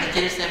phải tại người ta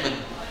chê xe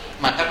mình,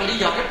 mà người ta có lý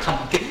do rất thầm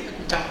kín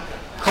bên trong,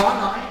 khó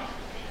nói.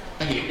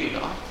 Ta hiểu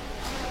điều đó.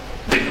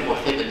 Đừng có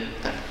vội phê bình người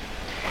ta.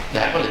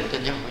 Đã có lệnh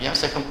trên giáo hội giáo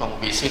sẽ không còn một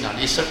vị sư nào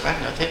đi xuất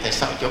phát nữa. Thế tại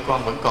sao chỗ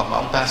con vẫn còn mà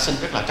ông ta xin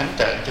rất là trắng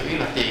trợn, chủ yếu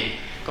là tiền.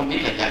 Con biết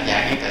là giả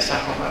dạng, nhưng tại sao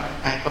không có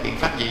ai có biện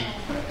pháp gì?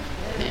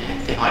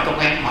 Thì hỏi công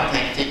an, hỏi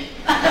thầy chị.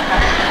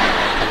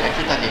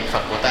 Khi ta niệm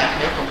Phật Bồ Tát,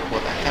 nếu không có Bồ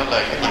Tát theo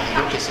lời các nhà nghiên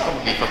cứu thì sẽ có một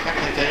vị Phật khác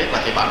thay thế,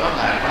 và thì bảo đó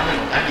là quá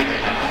Bồ Tát như vậy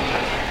là không thật.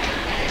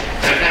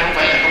 Thật ra không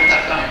phải là không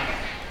thật đâu.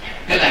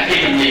 Nghĩa là khi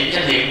mình niệm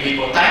danh hiệu vị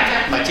Bồ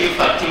Tát mà chư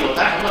Phật, chư Bồ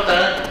Tát không có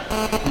tên,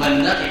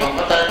 mình thì còn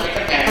có tên, nhưng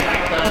các ngài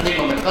không có tên, nhưng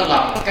mà mình có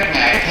lòng các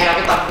ngài theo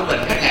cái tâm của mình,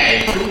 các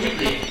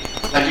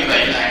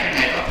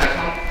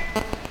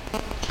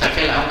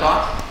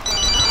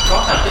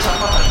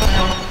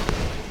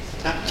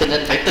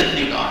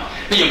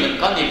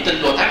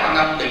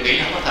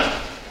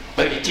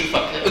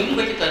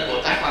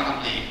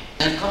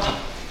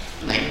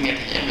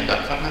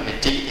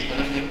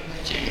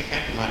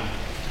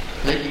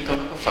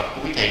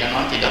quý thầy đã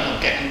nói thì đó là một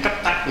kẻ ăn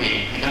cắp tác quyền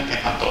hay đó là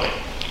kẻ phạm tội.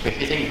 Vì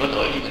khi thấy mình có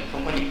lỗi thì mình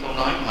không có những câu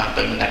nói mà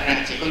tự mình đặt ra,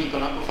 chỉ có những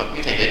câu nói của Phật.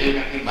 Quý thầy để đưa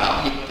ra khuyên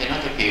bảo, nhưng có thể nói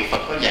theo kiểu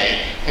Phật có dạy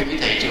hay quý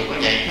thầy chưa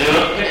có dạy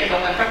được, cái này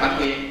không ăn cắp bản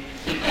quyền.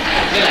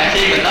 Nghĩa là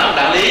khi mình nói một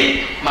đạo lý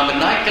mà mình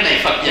nói cái này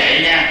Phật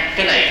dạy nha,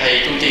 cái này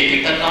thầy trụ trì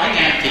Thiền Tân nói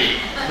nha, thì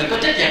mình có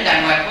trích dẫn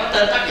đàng hoàng, có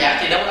tên tác giả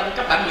thì đâu ăn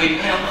cắp bản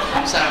quyền phải không?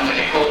 Không sao mà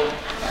cái cô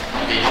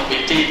vì không bị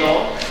truy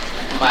tố,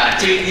 mà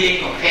chư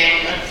thiên còn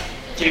khen đó,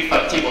 chư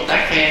Phật chư Bồ Tát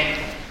khen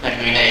là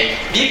người này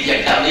biết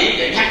dẫn đạo lý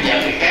để nhắc nhở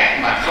người khác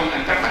mà không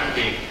ăn cắp bản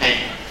quyền. Hay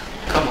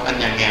có một anh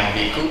nhà nghèo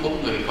bị cứu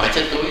 4 người khỏi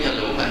chết đuối do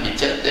lũ mà anh bị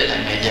chết, để lại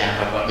mẹ già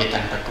và vợ bị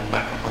tàn tật cùng 3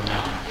 con còn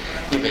nhỏ.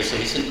 Như vậy sự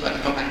hy sinh của anh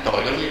có ăn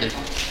tội đối với gia đình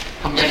không?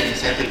 Không, gia đình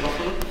sẽ tự có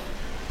phước.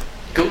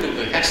 Cứu được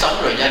người khác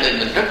sống rồi gia đình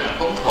mình rất là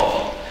khốn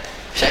khổ,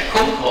 sẽ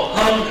khốn khổ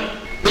hơn nữa.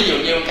 Ví dụ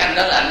như cái anh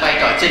đó là anh vai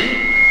trò chính,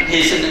 anh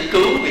hy sinh anh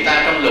cứu người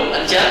ta trong lũ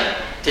anh chết,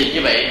 thì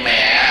như vậy mẹ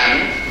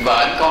ảnh,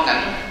 vợ ảnh, con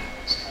ảnh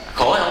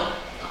khổ không?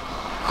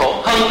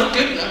 Khổ hơn lúc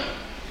trước nữa.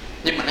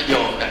 Nhưng mà nó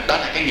dồn, đó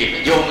là cái nghiệp nó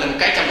dồn lên một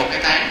cái trong một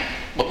cái tháng,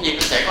 bỗng nhiên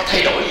nó sẽ có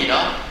thay đổi gì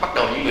đó, bắt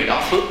đầu những người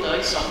đó phước tới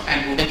sống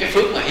an vui. Nên cái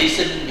phước mà hy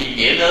sinh vì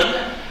nghĩa lớn đó,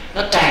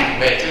 nó tràn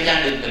về cho gia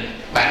đình mình.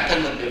 Bản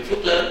thân mình được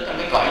phước lớn trong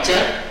cái cõi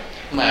chết,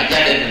 mà gia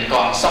đình mình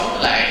còn sống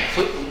lại,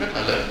 phước cũng rất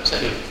là lớn, sẽ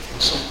được bổ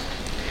sung.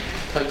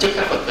 Thôi chúc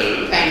các Phật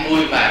tử an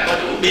vui và có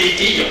đủ bi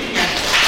trí dũng nha.